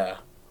 Yeah.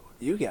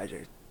 You guys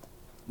are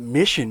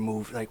mission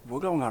move. We're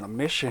going on a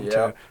mission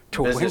Yeah.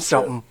 to win Business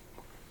something.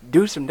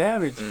 Do some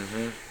damage.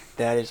 Mm-hmm.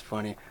 That is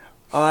funny.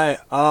 Alright,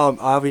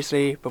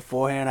 obviously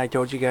beforehand I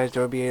told you guys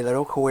there would be a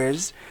little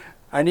quiz.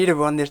 I need to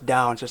run this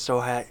down just so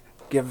I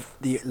give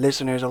the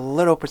listeners a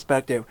little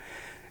perspective.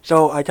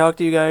 So I talked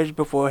to you guys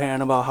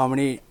beforehand about how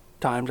many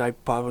times I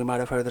probably might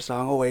have heard the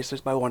song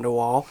Oasis by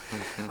Wonderwall.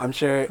 Mm-hmm. I'm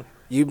sure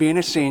you being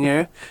a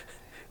senior,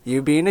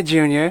 you being a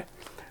junior.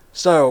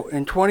 So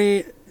in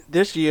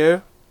this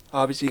year,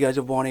 obviously you guys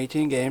have won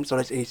 18 games, so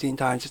that's 18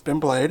 times it's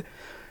been played.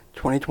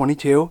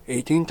 2022,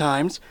 18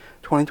 times.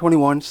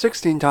 2021,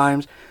 16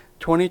 times.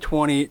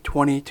 2020,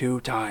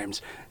 22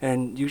 times.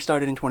 And you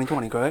started in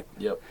 2020, correct?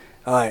 Yep.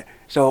 Alright,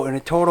 so in a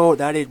total,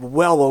 that is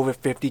well over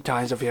 50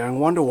 times of hearing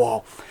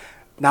Wonderwall.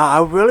 Now,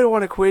 I really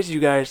want to quiz you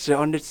guys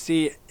to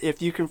see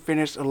if you can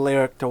finish a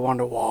lyric to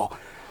Wonderwall.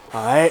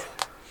 Alright?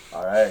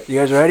 Alright. You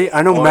guys ready?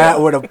 I know Matt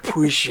would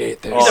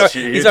appreciate this. Oh,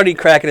 He's already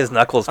cracking his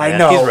knuckles, man. I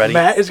know. He's ready.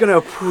 Matt is going to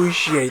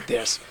appreciate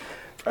this.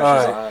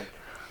 Pressure's Alright. on.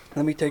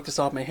 Let me take this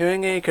off my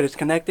hearing aid because it's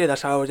connected.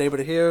 That's how I was able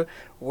to hear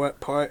what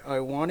part I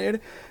wanted.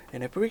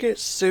 And if we get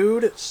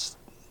sued,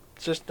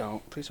 just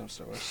don't. Please don't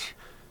sue us.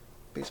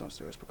 Please don't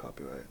sue us for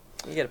copyright.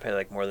 You got to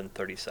pay more than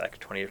 20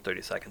 or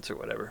 30 seconds or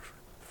whatever.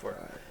 For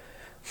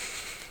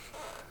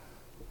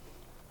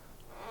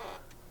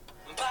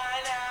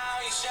By now,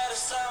 you should have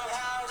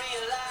somehow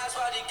realized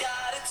what you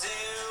gotta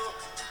do.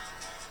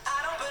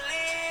 I don't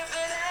believe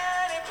that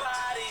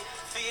anybody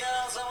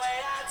feels the way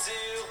I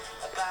do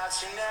about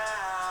you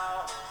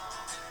now.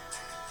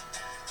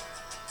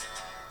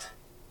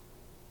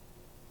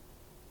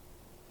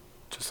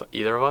 Just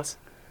either of us?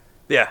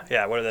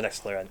 Yeah. What are the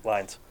next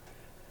lines?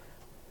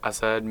 I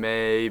said,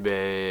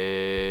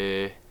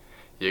 maybe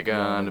you're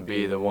gonna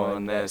be the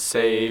one that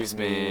saves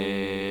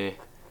me.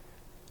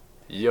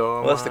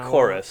 You're Well, that's the my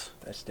chorus.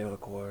 That's still the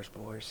chorus,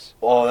 boys.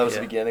 Oh, that was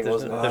Yeah. the beginning,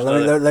 There's wasn't a- it?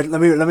 there's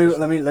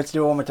Let's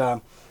do it one more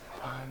time.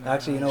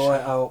 Actually, you know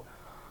what?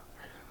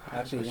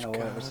 Actually, you know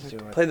what? Let's do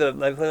it. Play the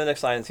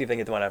next line and see if they can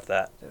get the one after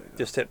that.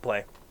 Just hit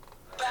play.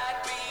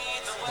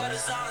 Backbeat, the word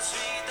is on the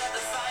street that the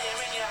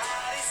fire in your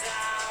heart is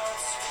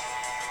out.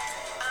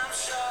 I'm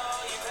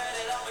sure you've heard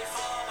it all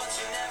before, but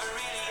you never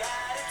really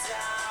had a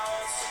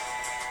doubt.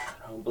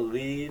 I don't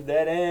believe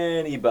that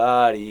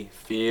anybody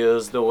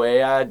feels the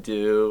way I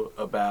do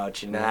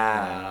about you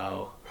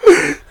now.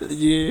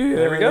 Yeah,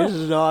 There we go. This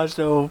is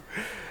awesome.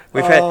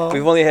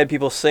 We've only had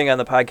people sing on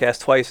the podcast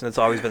twice, and it's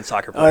always been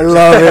soccer I players.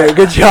 love it.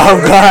 Good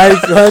job, guys.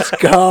 Let's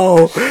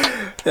go.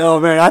 Oh,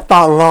 man, I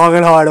thought long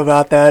and hard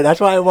about that.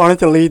 That's why I wanted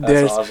to lead That's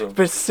this awesome.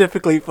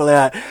 specifically for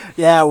that.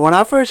 Yeah, when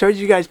I first heard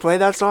you guys play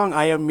that song,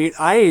 I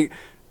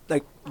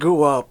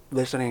grew up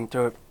listening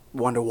to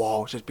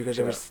Wonderwall just because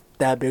it was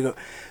that big.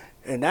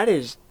 And that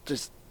is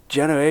just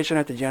generation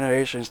after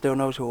generation still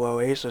knows who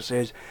Oasis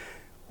is.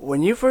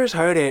 When you first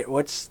heard it,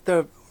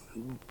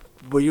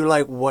 were you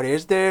like, what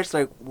is this?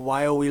 Like,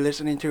 why are we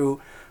listening to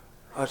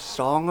a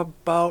song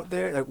about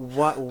there? Like,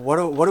 what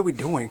are we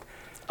doing?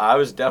 I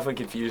was definitely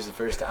confused the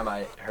first time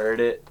I heard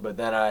it, but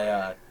then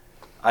I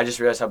just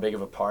realized how big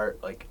of a part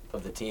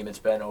of the team it's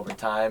been over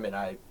time, and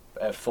I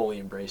have fully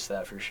embraced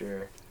that for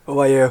sure. What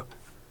about you?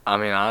 I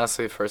mean,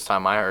 honestly, first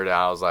time I heard it,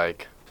 I was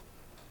like,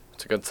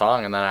 it's a good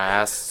song. And then I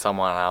asked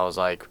someone, and I was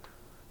like,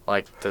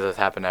 does this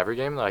happen every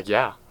game? They're like,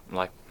 yeah. I'm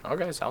like,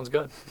 okay, sounds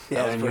good.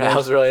 Yeah, That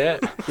was really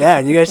it. Yeah,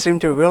 and you guys seem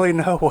to really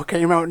know what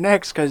came out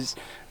next because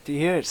you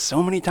hear it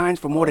so many times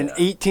for more than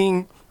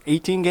yeah.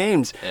 18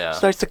 games. Yeah.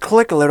 Starts to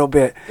click a little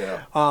bit.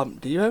 Yeah.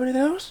 Do you have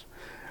anything else?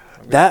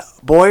 That,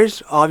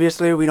 boys,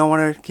 obviously we don't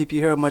want to keep you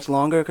here much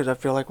longer because I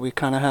feel like we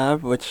kind of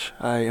have, which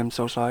I am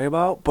so sorry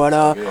about. But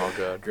All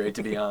good. Great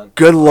to be on.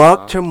 good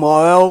luck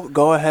tomorrow.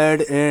 Go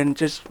ahead and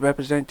just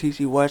represent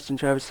TC West and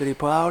Traverse City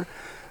proud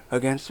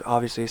against,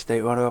 obviously,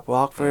 state runner-up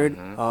Rockford.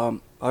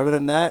 Other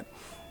than that,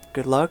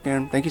 good luck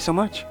and thank you so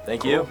much.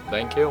 Thank you.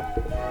 Thank you.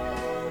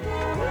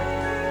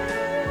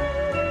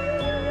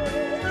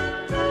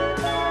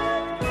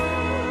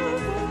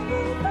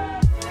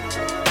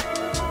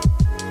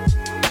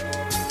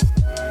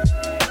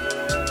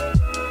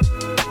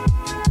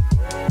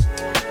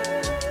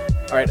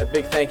 All right, a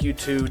big thank you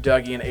to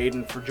Dougie and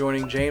Aidan for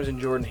joining James and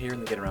Jordan here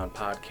in the Get Around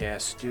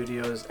Podcast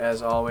studios.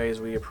 As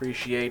always, we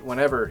appreciate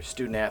whenever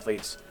student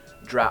athletes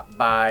drop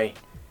by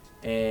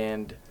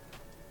and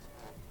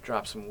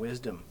drop some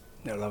wisdom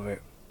I love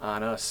it.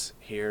 on us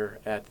here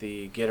at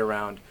the Get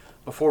Around.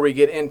 Before we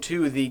get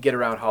into the Get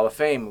Around Hall of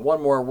Fame,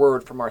 one more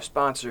word from our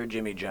sponsor,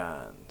 Jimmy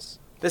John's.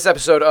 This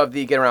episode of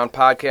the Get Around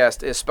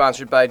Podcast is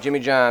sponsored by Jimmy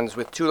John's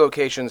with 2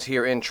 locations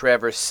here in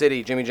Traverse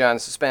City. Jimmy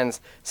John's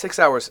spends 6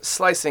 hours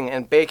slicing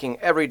and baking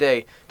every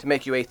day to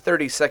make you a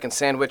 30-second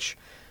sandwich.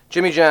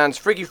 Jimmy John's,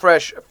 freaky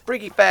fresh,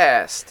 freaky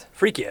fast.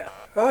 Freak yeah.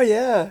 Oh,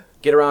 yeah.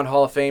 Get Around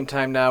Hall of Fame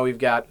time now. We've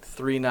got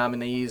 3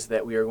 nominees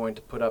that we are going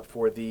to put up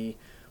for the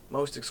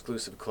most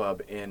exclusive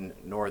club in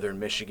northern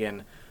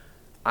Michigan.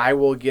 I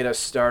will get us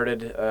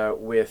started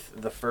with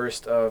the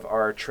first of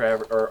our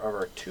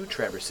 2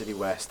 Traverse City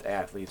West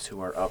athletes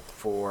who are up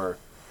for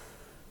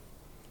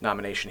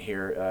nomination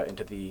here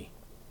into the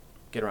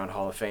Get Around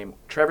Hall of Fame.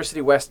 Traverse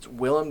City West's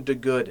Willem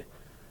DeGood,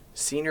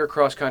 senior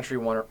cross-country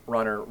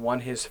runner,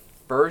 won his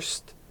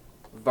first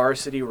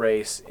varsity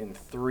race in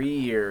 3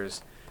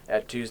 years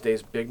at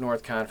Tuesday's Big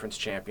North Conference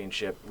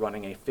Championship,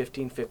 running a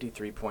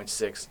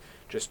 15:53.6,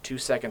 just 2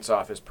 seconds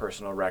off his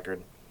personal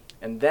record.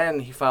 And then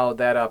he followed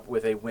that up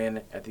with a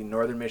win at the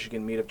Northern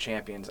Michigan Meet of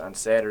Champions on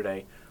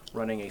Saturday,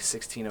 running a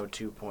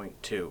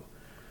 16:02.2.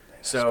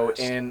 So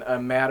in a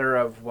matter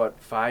of,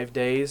 5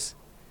 days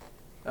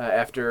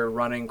after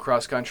running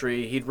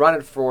cross-country, he'd run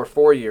it for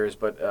 4 years,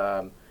 but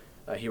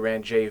he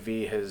ran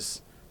JV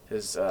his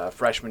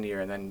freshman year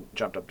and then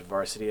jumped up to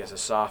varsity as a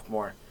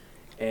sophomore.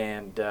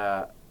 And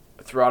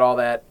throughout all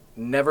that,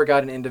 never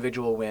got an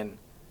individual win,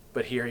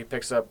 but here he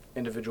picks up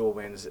individual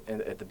wins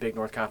at the Big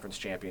North Conference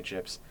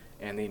Championships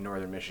and the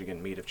Northern Michigan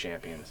Meet of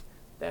Champions.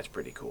 That's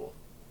pretty cool.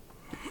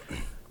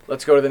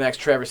 Let's go to the next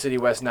Traverse City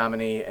West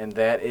nominee, and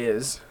that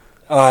is...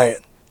 All right.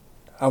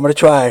 I'm going to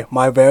try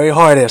my very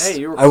hardest. Hey,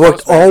 you were I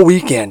worked close, man. all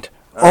weekend.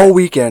 All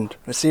weekend.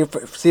 Let's see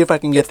if I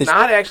can get this.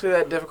 Not actually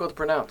that difficult to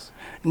pronounce.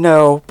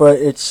 No, but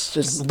it's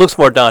just... It looks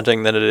more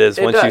daunting than it is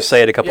It once you does.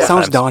 say it a couple Yeah. of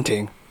sounds times.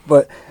 daunting.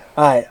 But,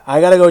 all right.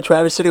 I got to go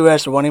Traverse City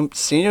West,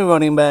 senior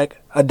running back,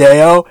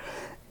 Adeo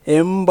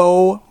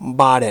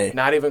Imbobade.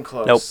 Not even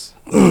close. Nope.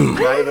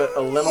 Not even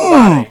a limo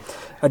body.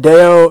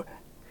 Adeo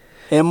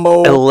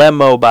Imbo...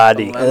 Elemo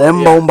body.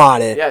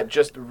 Imbobade. Yeah,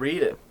 just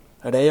read it.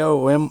 Adeo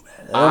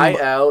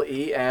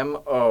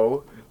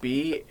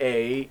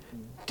Ilemobade.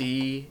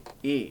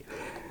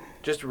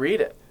 Just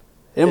read it.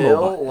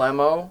 Imbobade.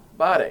 Lemo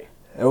body.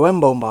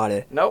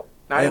 Imbobade. Nope,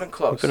 not even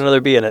close. Put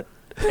another B in it.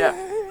 Yeah,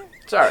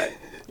 it's all right.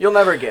 You'll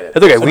never get it.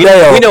 That's okay. We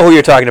Adeo. know who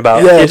you're talking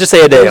about. Yeah, You just say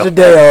It's Adeo.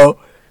 Adeo.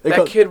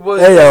 That kid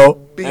was Adeo. a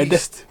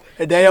beast.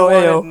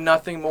 wanted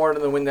nothing more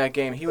than to win that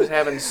game. He was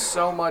having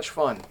so much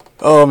fun.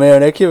 Oh,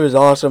 man, that kid was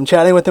awesome.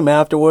 Chatting with him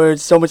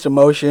afterwards, so much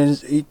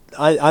emotions.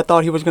 I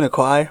thought he was going to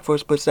cry for a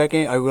split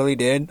second. I really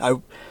did.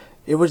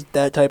 It was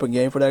that type of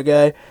game for that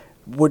guy.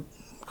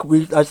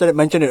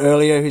 Mentioned it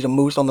earlier, he's a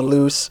moose on the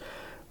loose.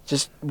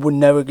 Just would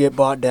never get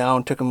bought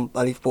down. Took him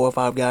at least 4 or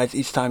 5 guys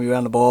each time he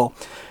ran the ball.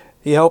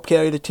 He helped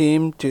carry the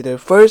team to their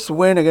first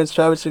win against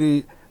Traverse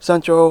City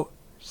Central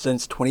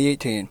since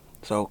 2018.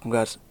 So,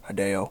 congrats,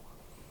 Hideo. All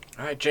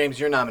right, James,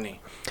 your nominee.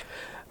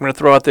 I'm going to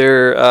throw out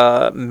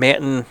there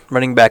Manton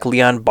running back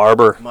Leon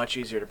Barber. Much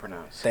easier to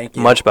pronounce. Thank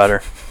you. Much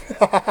better.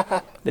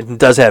 It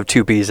does have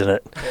 2 P's in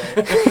it.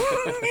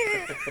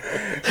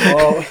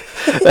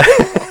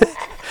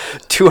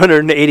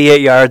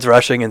 288 yards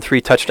rushing and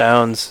 3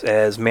 touchdowns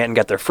as Manton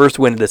got their first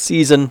win of the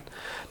season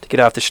to get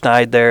off the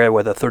schneid there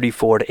with a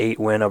 34-8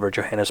 win over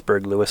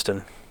Johannesburg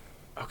Lewiston.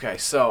 Okay,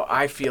 so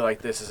I feel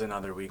like this is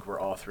another week where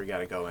all 3 got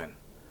to go in.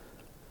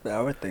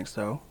 I would think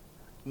so.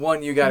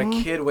 One, you got a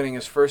kid winning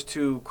his first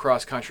 2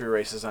 cross-country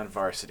races on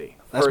varsity.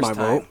 That's first my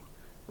time, vote.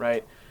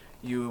 Right?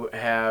 You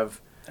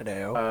have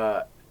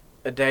Hideo.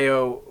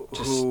 Hideo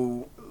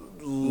who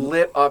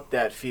lit up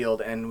that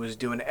field and was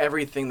doing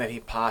everything that he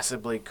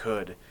possibly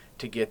could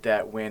to get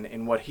that win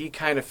in what he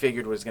kind of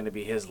figured was going to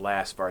be his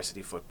last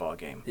varsity football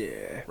game.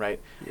 Yeah. Right?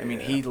 Yeah. I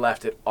mean, he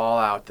left it all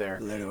out there.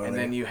 Literally. And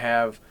then you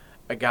have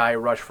a guy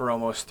rush for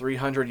almost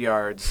 300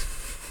 yards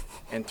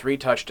and 3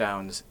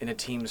 touchdowns in a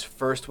team's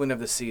first win of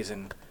the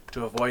season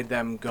to avoid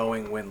them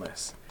going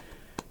winless.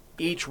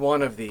 Each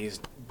one of these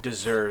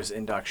deserves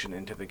induction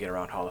into the Get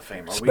Around Hall of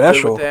Fame. Are we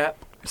good with that?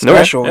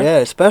 Special,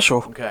 yeah, special.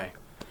 Okay.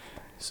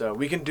 So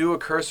we can do a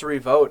cursory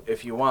vote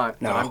if you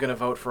want, No. but I'm going to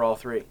vote for all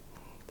 3.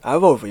 I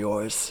vote for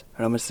yours,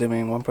 and I'm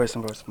assuming one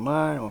person votes for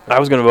mine. I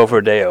was going to vote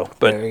for Hideo,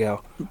 There you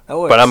go. That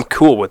works. but I'm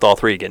cool with all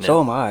 3 getting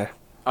So in. am I.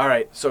 All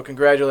right, so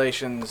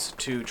congratulations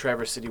to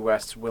Traverse City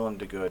West's Willem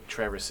DeGood,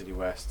 Traverse City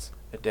West's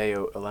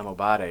Hideo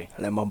Elemobade,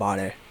 Let my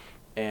body.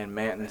 and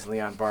Manton's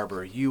Leon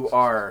Barber. You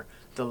are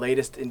the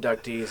latest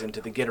inductees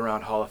into the Get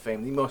Around Hall of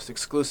Fame, the most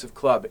exclusive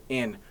club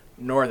in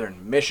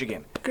Northern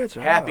Michigan. Good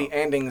job. Happy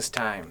endings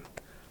time.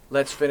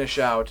 Let's finish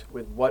out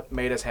with what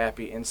made us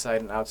happy inside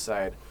and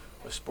outside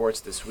of sports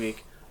this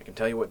week. I can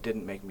tell you what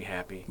didn't make me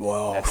happy.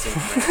 Whoa. That St.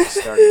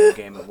 Francis starting the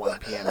game at 1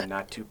 p.m. and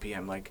not 2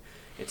 p.m. like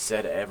it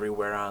said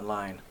everywhere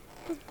online.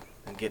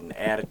 And getting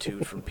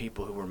attitude from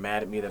people who were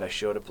mad at me that I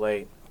showed up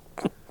late.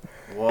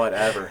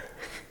 Whatever.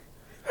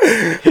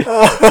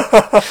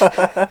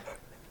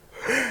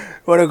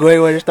 What a great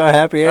way to start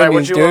happy All right,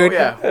 endings, dude.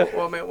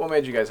 what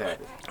made you guys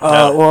happy?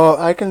 Well,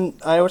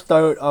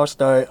 I'll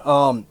start.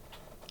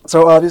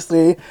 So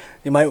obviously,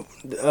 you might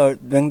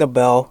ring the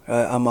bell.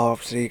 I'm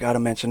obviously got to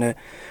mention it.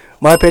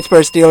 My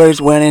Pittsburgh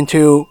Steelers went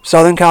into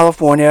Southern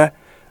California,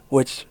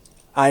 which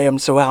I am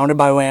surrounded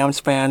by Rams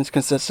fans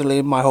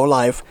consistently my whole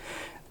life.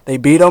 They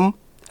beat them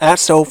at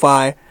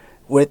SoFi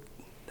with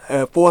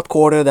a fourth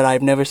quarter that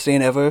I've never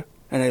seen ever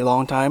in a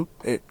long time.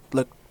 It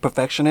looked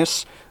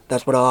perfectionist.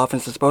 That's what our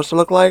offense is supposed to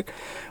look like.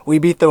 We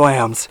beat the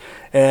Rams,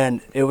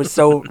 and it was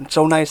so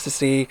nice to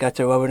see. Got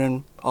to rub it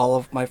in all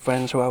of my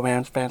friends who are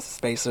Rams fans'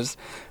 faces,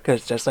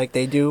 because just like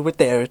they do with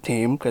their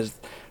team, because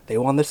they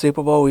won the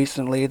Super Bowl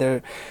recently.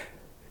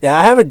 Yeah,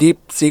 I have a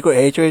deep secret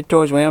hatred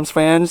towards Rams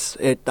fans.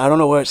 I don't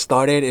know where it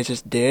started. It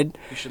just did.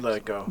 You should let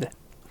it go.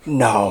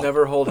 No.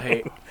 Never hold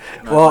hate.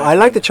 Well, I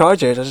like the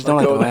Chargers. I just don't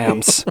like the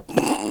Rams.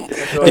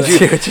 Did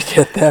you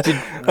get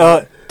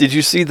that? Did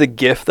you see the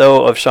GIF,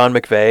 though, of Sean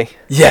McVay?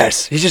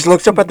 Yes. He just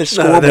looks up at the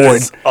scoreboard. That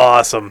is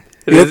awesome.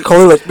 He looks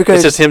clueless because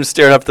It's just him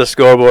staring up at the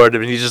scoreboard,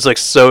 and he's just like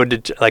so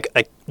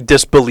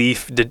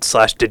disbelief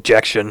 /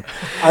 dejection.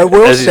 I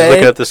will as he's say,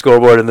 looking at the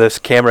scoreboard, and this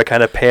camera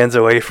kind of pans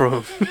away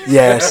from him.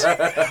 yes,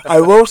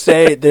 I will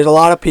say there's a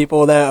lot of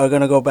people that are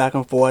gonna go back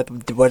and forth.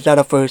 Was that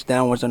a first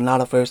down? Was it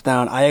not a first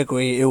down? I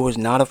agree, it was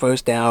not a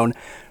first down.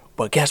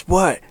 But guess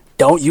what?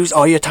 Don't use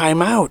all your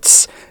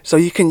timeouts, so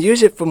you can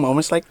use it for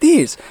moments like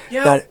these.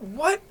 Yeah,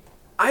 what?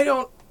 I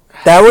don't...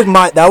 That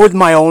was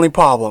my only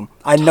problem.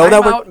 I know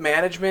that was Timeout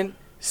management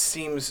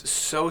seems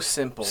so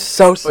simple.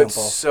 So simple.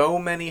 But so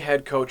many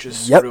head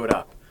coaches Yep. screw it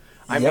up.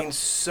 I Yep. mean,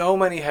 so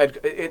many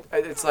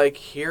it's like,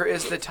 here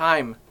is the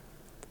time.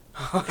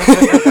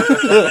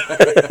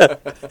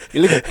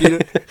 you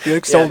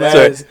look so Yeah, bad.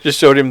 So is- just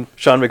showed him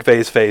Sean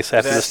McVay's face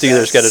after the That's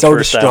Steelers got his so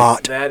first down.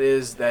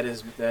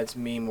 distraught. That's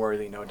meme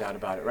worthy, no doubt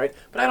about it, right?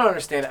 But I don't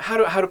understand it. How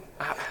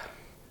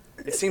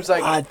it seems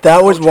like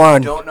that was coaches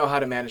one. don't know how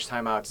to manage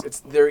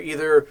timeouts.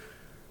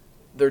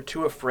 They're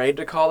too afraid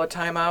to call a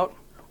timeout,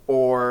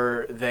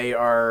 or they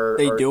are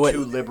do it.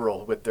 too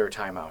liberal with their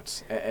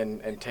timeouts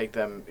and take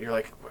them. You're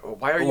like,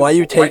 why are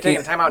you taking a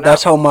timeout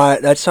that's now?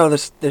 That's how the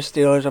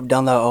Steelers have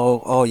done that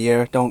all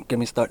year. Don't get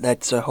me started.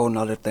 That's a whole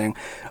nother thing.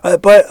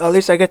 But at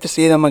least I get to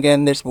see them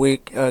again this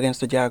week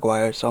against the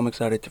Jaguars, so I'm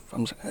excited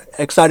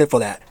for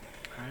that.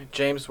 All right,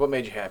 James, what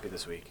made you happy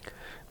this week?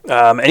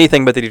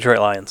 Anything but the Detroit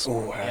Lions.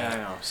 Ooh, Yeah, I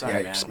know.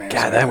 Sorry, yikes, man.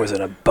 God, that was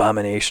an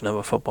abomination of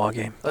a football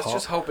game. Let's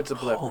just hope it's a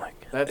blip. Oh my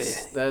God.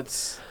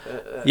 That's.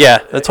 Yeah,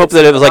 let's hope it's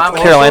that it was like an the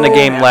Carolina abominable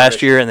game last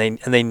average. year, and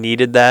they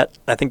needed that.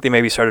 I think they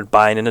maybe started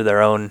buying into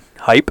their own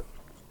hype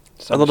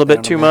a little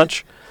bit too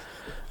much.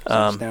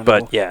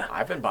 But yeah,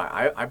 I've been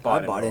buying. I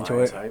bought into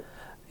Lions it. hype.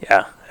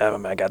 yeah. Oh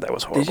my God, that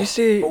was horrible. Did you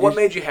see? But what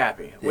made you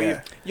happy?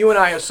 Yeah. You and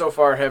I so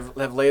far have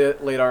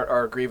laid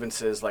our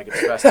grievances like it's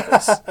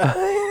Festivus.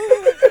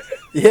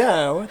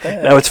 Yeah, what the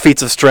heck? Now it's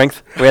feats of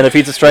strength. We had the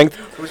feats of strength.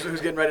 who's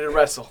getting ready to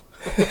wrestle?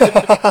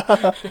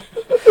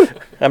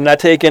 I'm not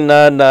taking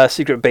on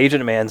Secret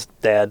Bajan Man's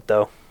dad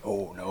though.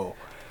 Oh no.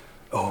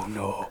 Oh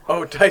no.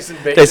 Oh, Tyson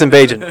Bajan. Tyson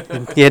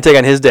Bajan. You can't take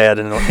on his dad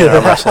in arm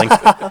wrestling.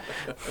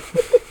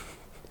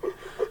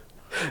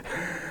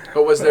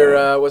 But was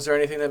there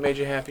anything that made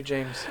you happy,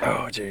 James?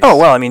 Oh jeez. Oh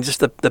well, I mean, just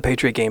the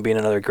Patriot game being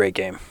another great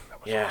game.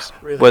 Yeah,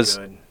 really Was-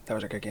 good. That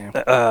was a good game.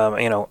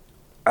 You know,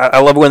 I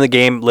love when the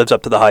game lives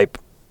up to the hype,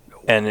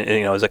 and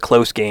you know, it's a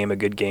close game, a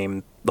good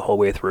game the whole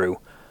way through.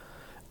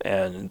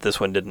 And this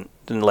one didn't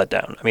let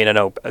down. I mean, I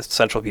know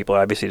Central people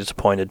are obviously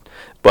disappointed,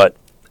 but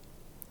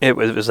it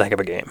was a heck of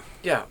a game.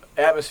 Yeah,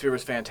 atmosphere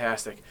was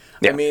fantastic.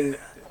 Yeah. I mean,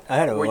 I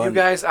had a were one. you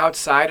guys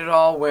outside at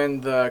all when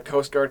the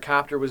Coast Guard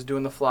copter was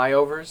doing the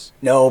flyovers?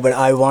 No, but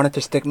I wanted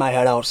to stick my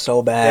head out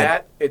so bad.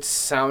 That it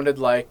sounded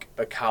like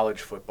a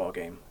college football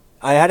game.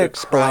 I had to The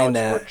explain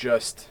crowds were that.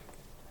 just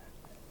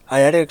I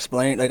had to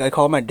explain. Like I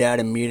called my dad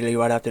immediately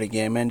right after the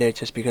game ended,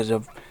 just because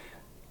of.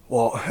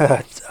 Well,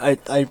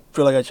 I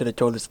feel like I should have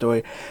told the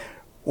story.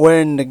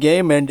 When the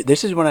game ended,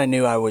 this is when I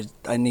knew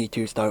I need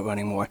to start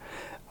running more.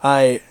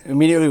 I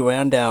immediately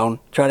ran down,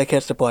 tried to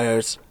catch the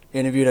players,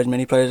 interviewed as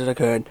many players as I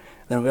could,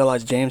 then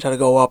realized James had to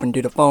go up and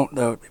do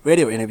the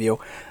radio interview.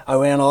 I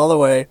ran all the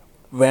way,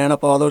 ran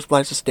up all those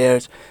flights of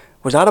stairs,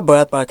 was out of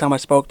breath by the time I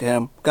spoke to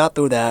him, got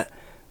through that.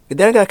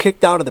 Then got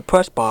kicked out of the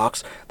press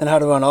box, then had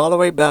to run all the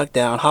way back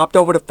down, hopped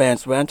over the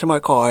fence, ran to my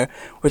car,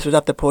 which was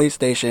at the police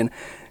station.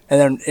 And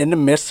then in the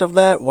midst of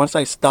that, once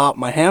I stopped,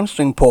 my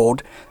hamstring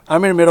pulled.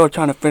 I'm in the middle of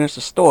trying to finish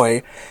the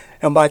story.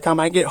 And by the time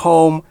I get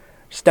home,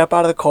 step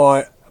out of the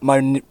car,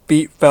 my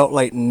feet felt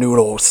like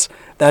noodles.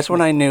 That's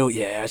when I knew,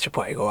 yeah, I should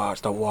probably go out and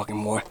start walking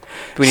more.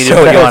 Do we need So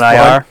to put that you was on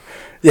fun. IR?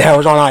 Yeah, I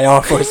was on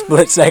IR for a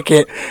split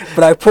second.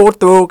 But I pulled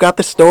through, got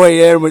the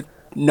story in with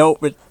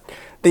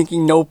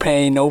thinking no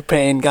pain,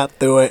 got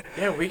through it.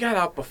 yeah. We got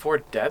out before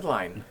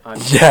deadline. On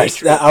Yes,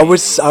 Patriot I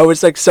was Game.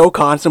 like so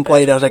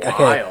contemplated. I was like,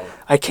 okay, wild.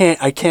 I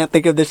can't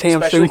think of this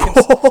hamstring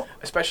Especially pull.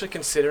 Especially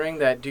considering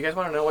that. Do you guys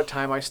want to know what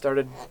time I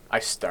started? I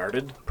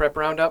started prep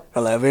roundup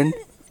 11.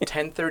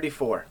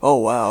 10:34. Oh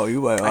wow, you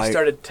were. I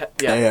started.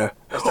 Yeah. there.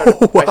 I started.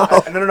 Oh,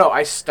 wow. No.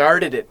 I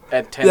started it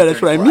at 10:34. Yeah,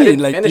 that's what I mean,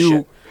 didn't like, finish you-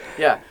 it.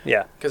 Yeah.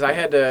 Yeah. Because I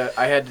had to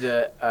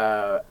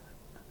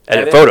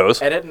Edit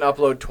photos. edit and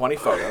upload 20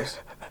 photos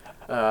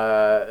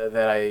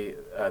that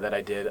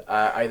I did.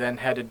 I then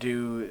had to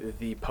do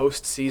the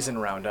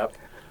postseason roundup,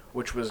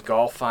 which was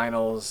golf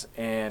finals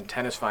and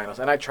tennis finals,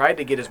 and I tried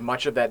to get as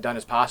much of that done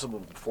as possible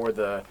before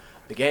the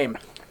game,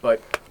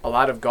 but a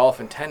lot of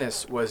golf and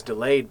tennis was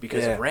delayed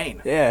because of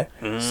rain. Yeah.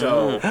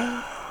 So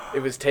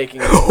it was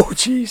taking. Oh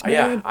jeez, man.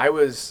 Yeah, I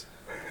was.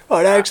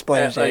 Oh, that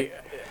explains it.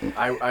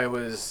 I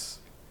was.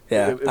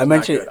 Yeah, it was I not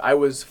mentioned good. I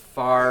was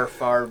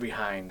far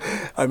behind.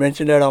 I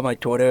mentioned it on my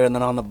Twitter, and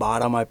then on the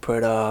bottom I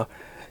put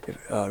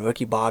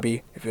Ricky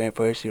Bobby. If you ain't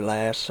first, you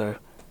last. So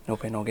no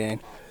pain, no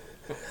gain.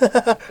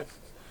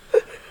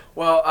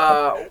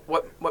 Well,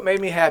 what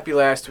made me happy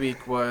last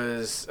week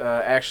was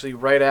actually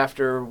right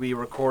after we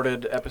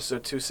recorded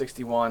episode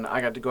 261,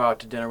 I got to go out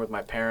to dinner with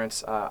my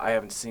parents. I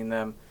haven't seen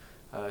them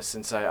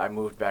since I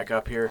moved back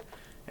up here,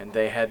 and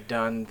they had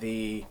done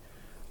the,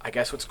 I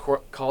guess what's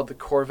called the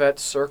Corvette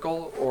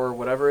Circle or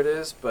whatever it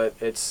is, but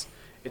it's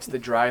the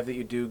drive that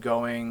you do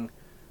going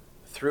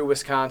through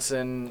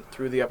Wisconsin,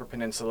 through the Upper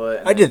Peninsula,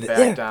 and I then did back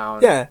that, yeah,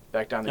 down, yeah.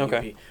 back down the Okay.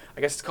 UP. I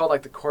guess it's called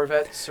like the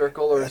Corvette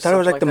Circle or I thought something it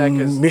was like the that,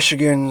 'cause-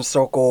 Michigan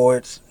Circle.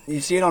 It's you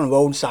see it on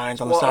road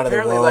signs on the side of the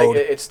apparently, road. like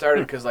it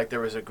started because like there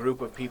was a group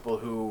of people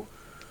who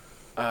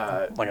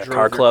Like a drove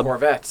car their club?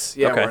 Corvettes.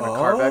 Yeah, Okay. we're in a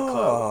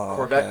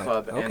Corvette Oh,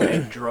 club, okay. and they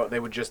drove. They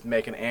would just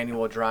make an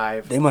annual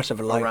drive. They must have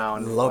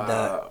around loved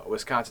that.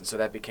 Wisconsin, so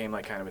that became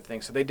like kind of a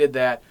thing. So they did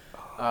that.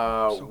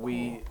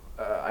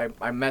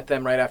 I met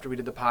them right after we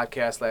did the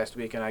podcast last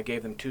week, and I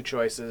gave them two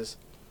choices.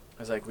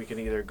 I was like, we can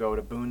either go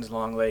to Boone's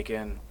Long Lake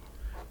Inn,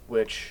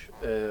 which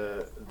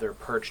their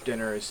perch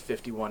dinner is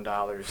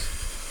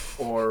 $51,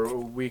 or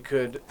we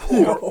could,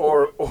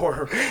 or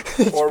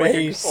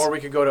we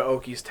could go to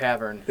Oki's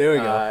Tavern. There we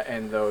go.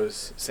 And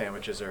those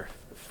sandwiches are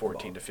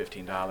 $14 to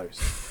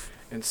 $15.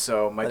 And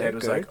so my Are they dad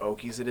was good? like,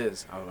 Oki's it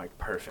is. I was like,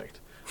 perfect.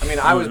 I mean,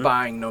 I was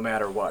buying no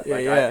matter what. Yeah,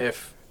 Like yeah.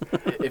 if they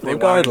wanted to go to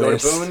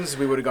Regardless. Boone's,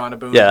 we would have gone to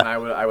Boone's, Yeah. and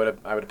I would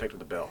have picked up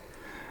the bill.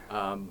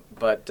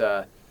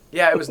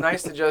 Yeah, it was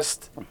nice to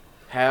just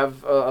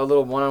have a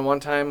little one-on-one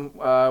time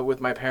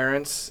with my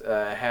parents.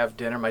 Have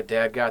dinner. My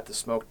dad got the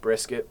smoked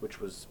brisket, which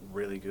was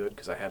really good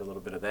because I had a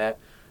little bit of that.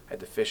 I had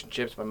the fish and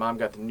chips. My mom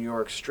got the New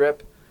York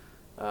strip.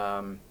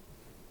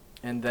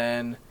 And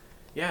then,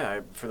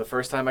 for the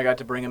first time, I got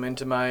to bring him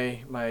into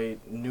my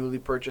newly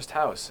purchased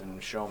house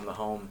and show him the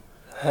home.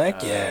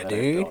 Heck yeah, that I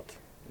dude. built.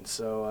 And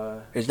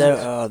so, Is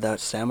that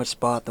sandwich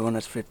spot the one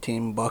that's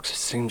 $15? It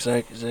seems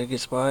like is that a good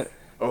spot?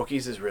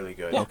 Okies is really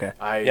good. Yeah. Okay.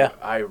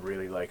 I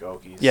really like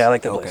Okies. Yeah, I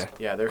like that place. Okay.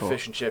 Yeah, they're Cool.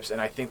 fish and chips,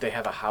 and I think they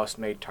have a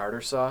house-made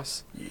tartar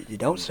sauce. You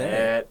don't say.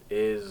 That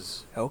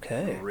is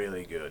Okay.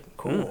 really good.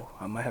 Cool.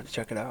 I might have to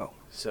check it out.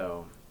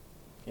 So,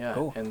 yeah,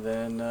 Cool. and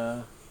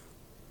then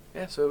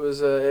so it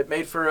was it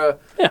made for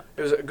it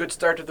was a good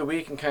start to the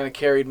week and kind of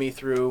carried me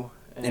through.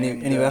 And,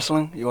 Any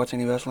wrestling? You watch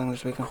any wrestling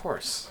this weekend? Of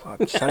course.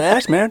 Just trying to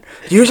ask, man.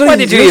 Usually, Why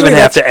did you even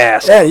have to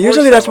ask? Yeah, usually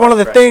Of course that's I one of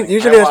the watch things. wrestling.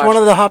 Usually that's one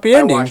of the happy I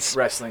endings. watched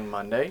wrestling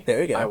Monday.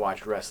 There you go. I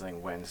watched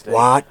wrestling Wednesday.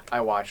 What?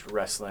 I watched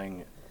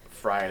wrestling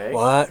Friday.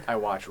 What? I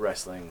watched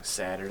wrestling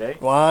Saturday.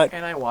 What?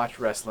 And I watched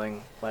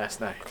wrestling last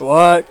night.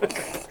 What?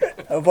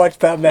 I've watched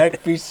Pat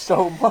McAfee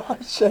so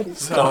much.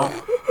 So,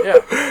 yeah,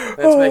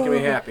 that's making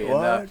me happy.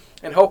 What?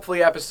 And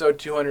hopefully episode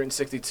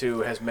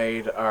 262 has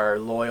made our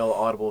loyal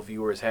Audible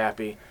viewers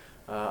happy.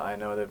 I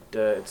know that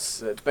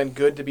it's been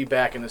good to be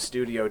back in the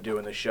studio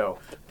doing the show.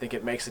 I think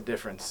it makes a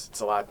difference.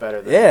 It's a lot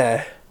better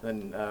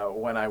than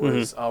when I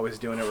was always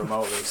doing it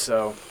remotely.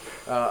 So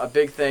a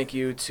big thank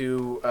you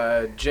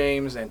to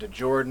James and to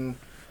Jordan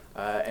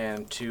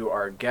and to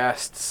our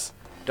guests,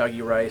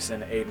 Dougie Rice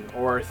and Aidan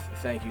Orth.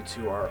 Thank you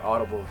to our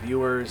Audible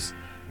viewers.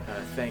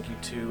 Thank you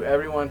to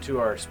everyone, to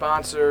our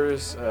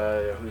sponsors,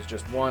 who's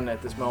just one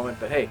at this moment.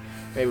 But hey,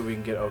 maybe we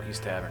can get Oki's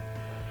Tavern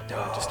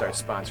to start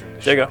sponsoring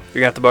the show. There you go. You're going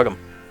to have to bug them.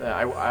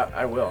 I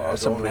will.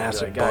 That's I'll a go over and be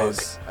massive like,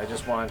 guys, I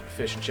just want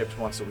fish and chips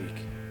once a week.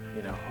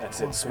 You know,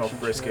 that's it. Smoked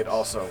brisket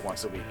also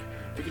once a week.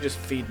 If you could just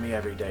feed me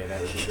every day,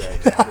 that would be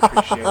great. I'd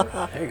appreciate it.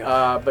 There you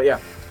go. But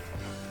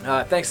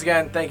yeah, thanks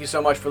again. Thank you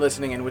so much for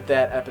listening. And with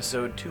that,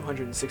 episode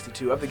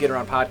 262 of the Get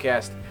Around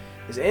podcast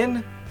is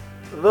in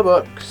the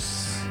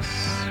books.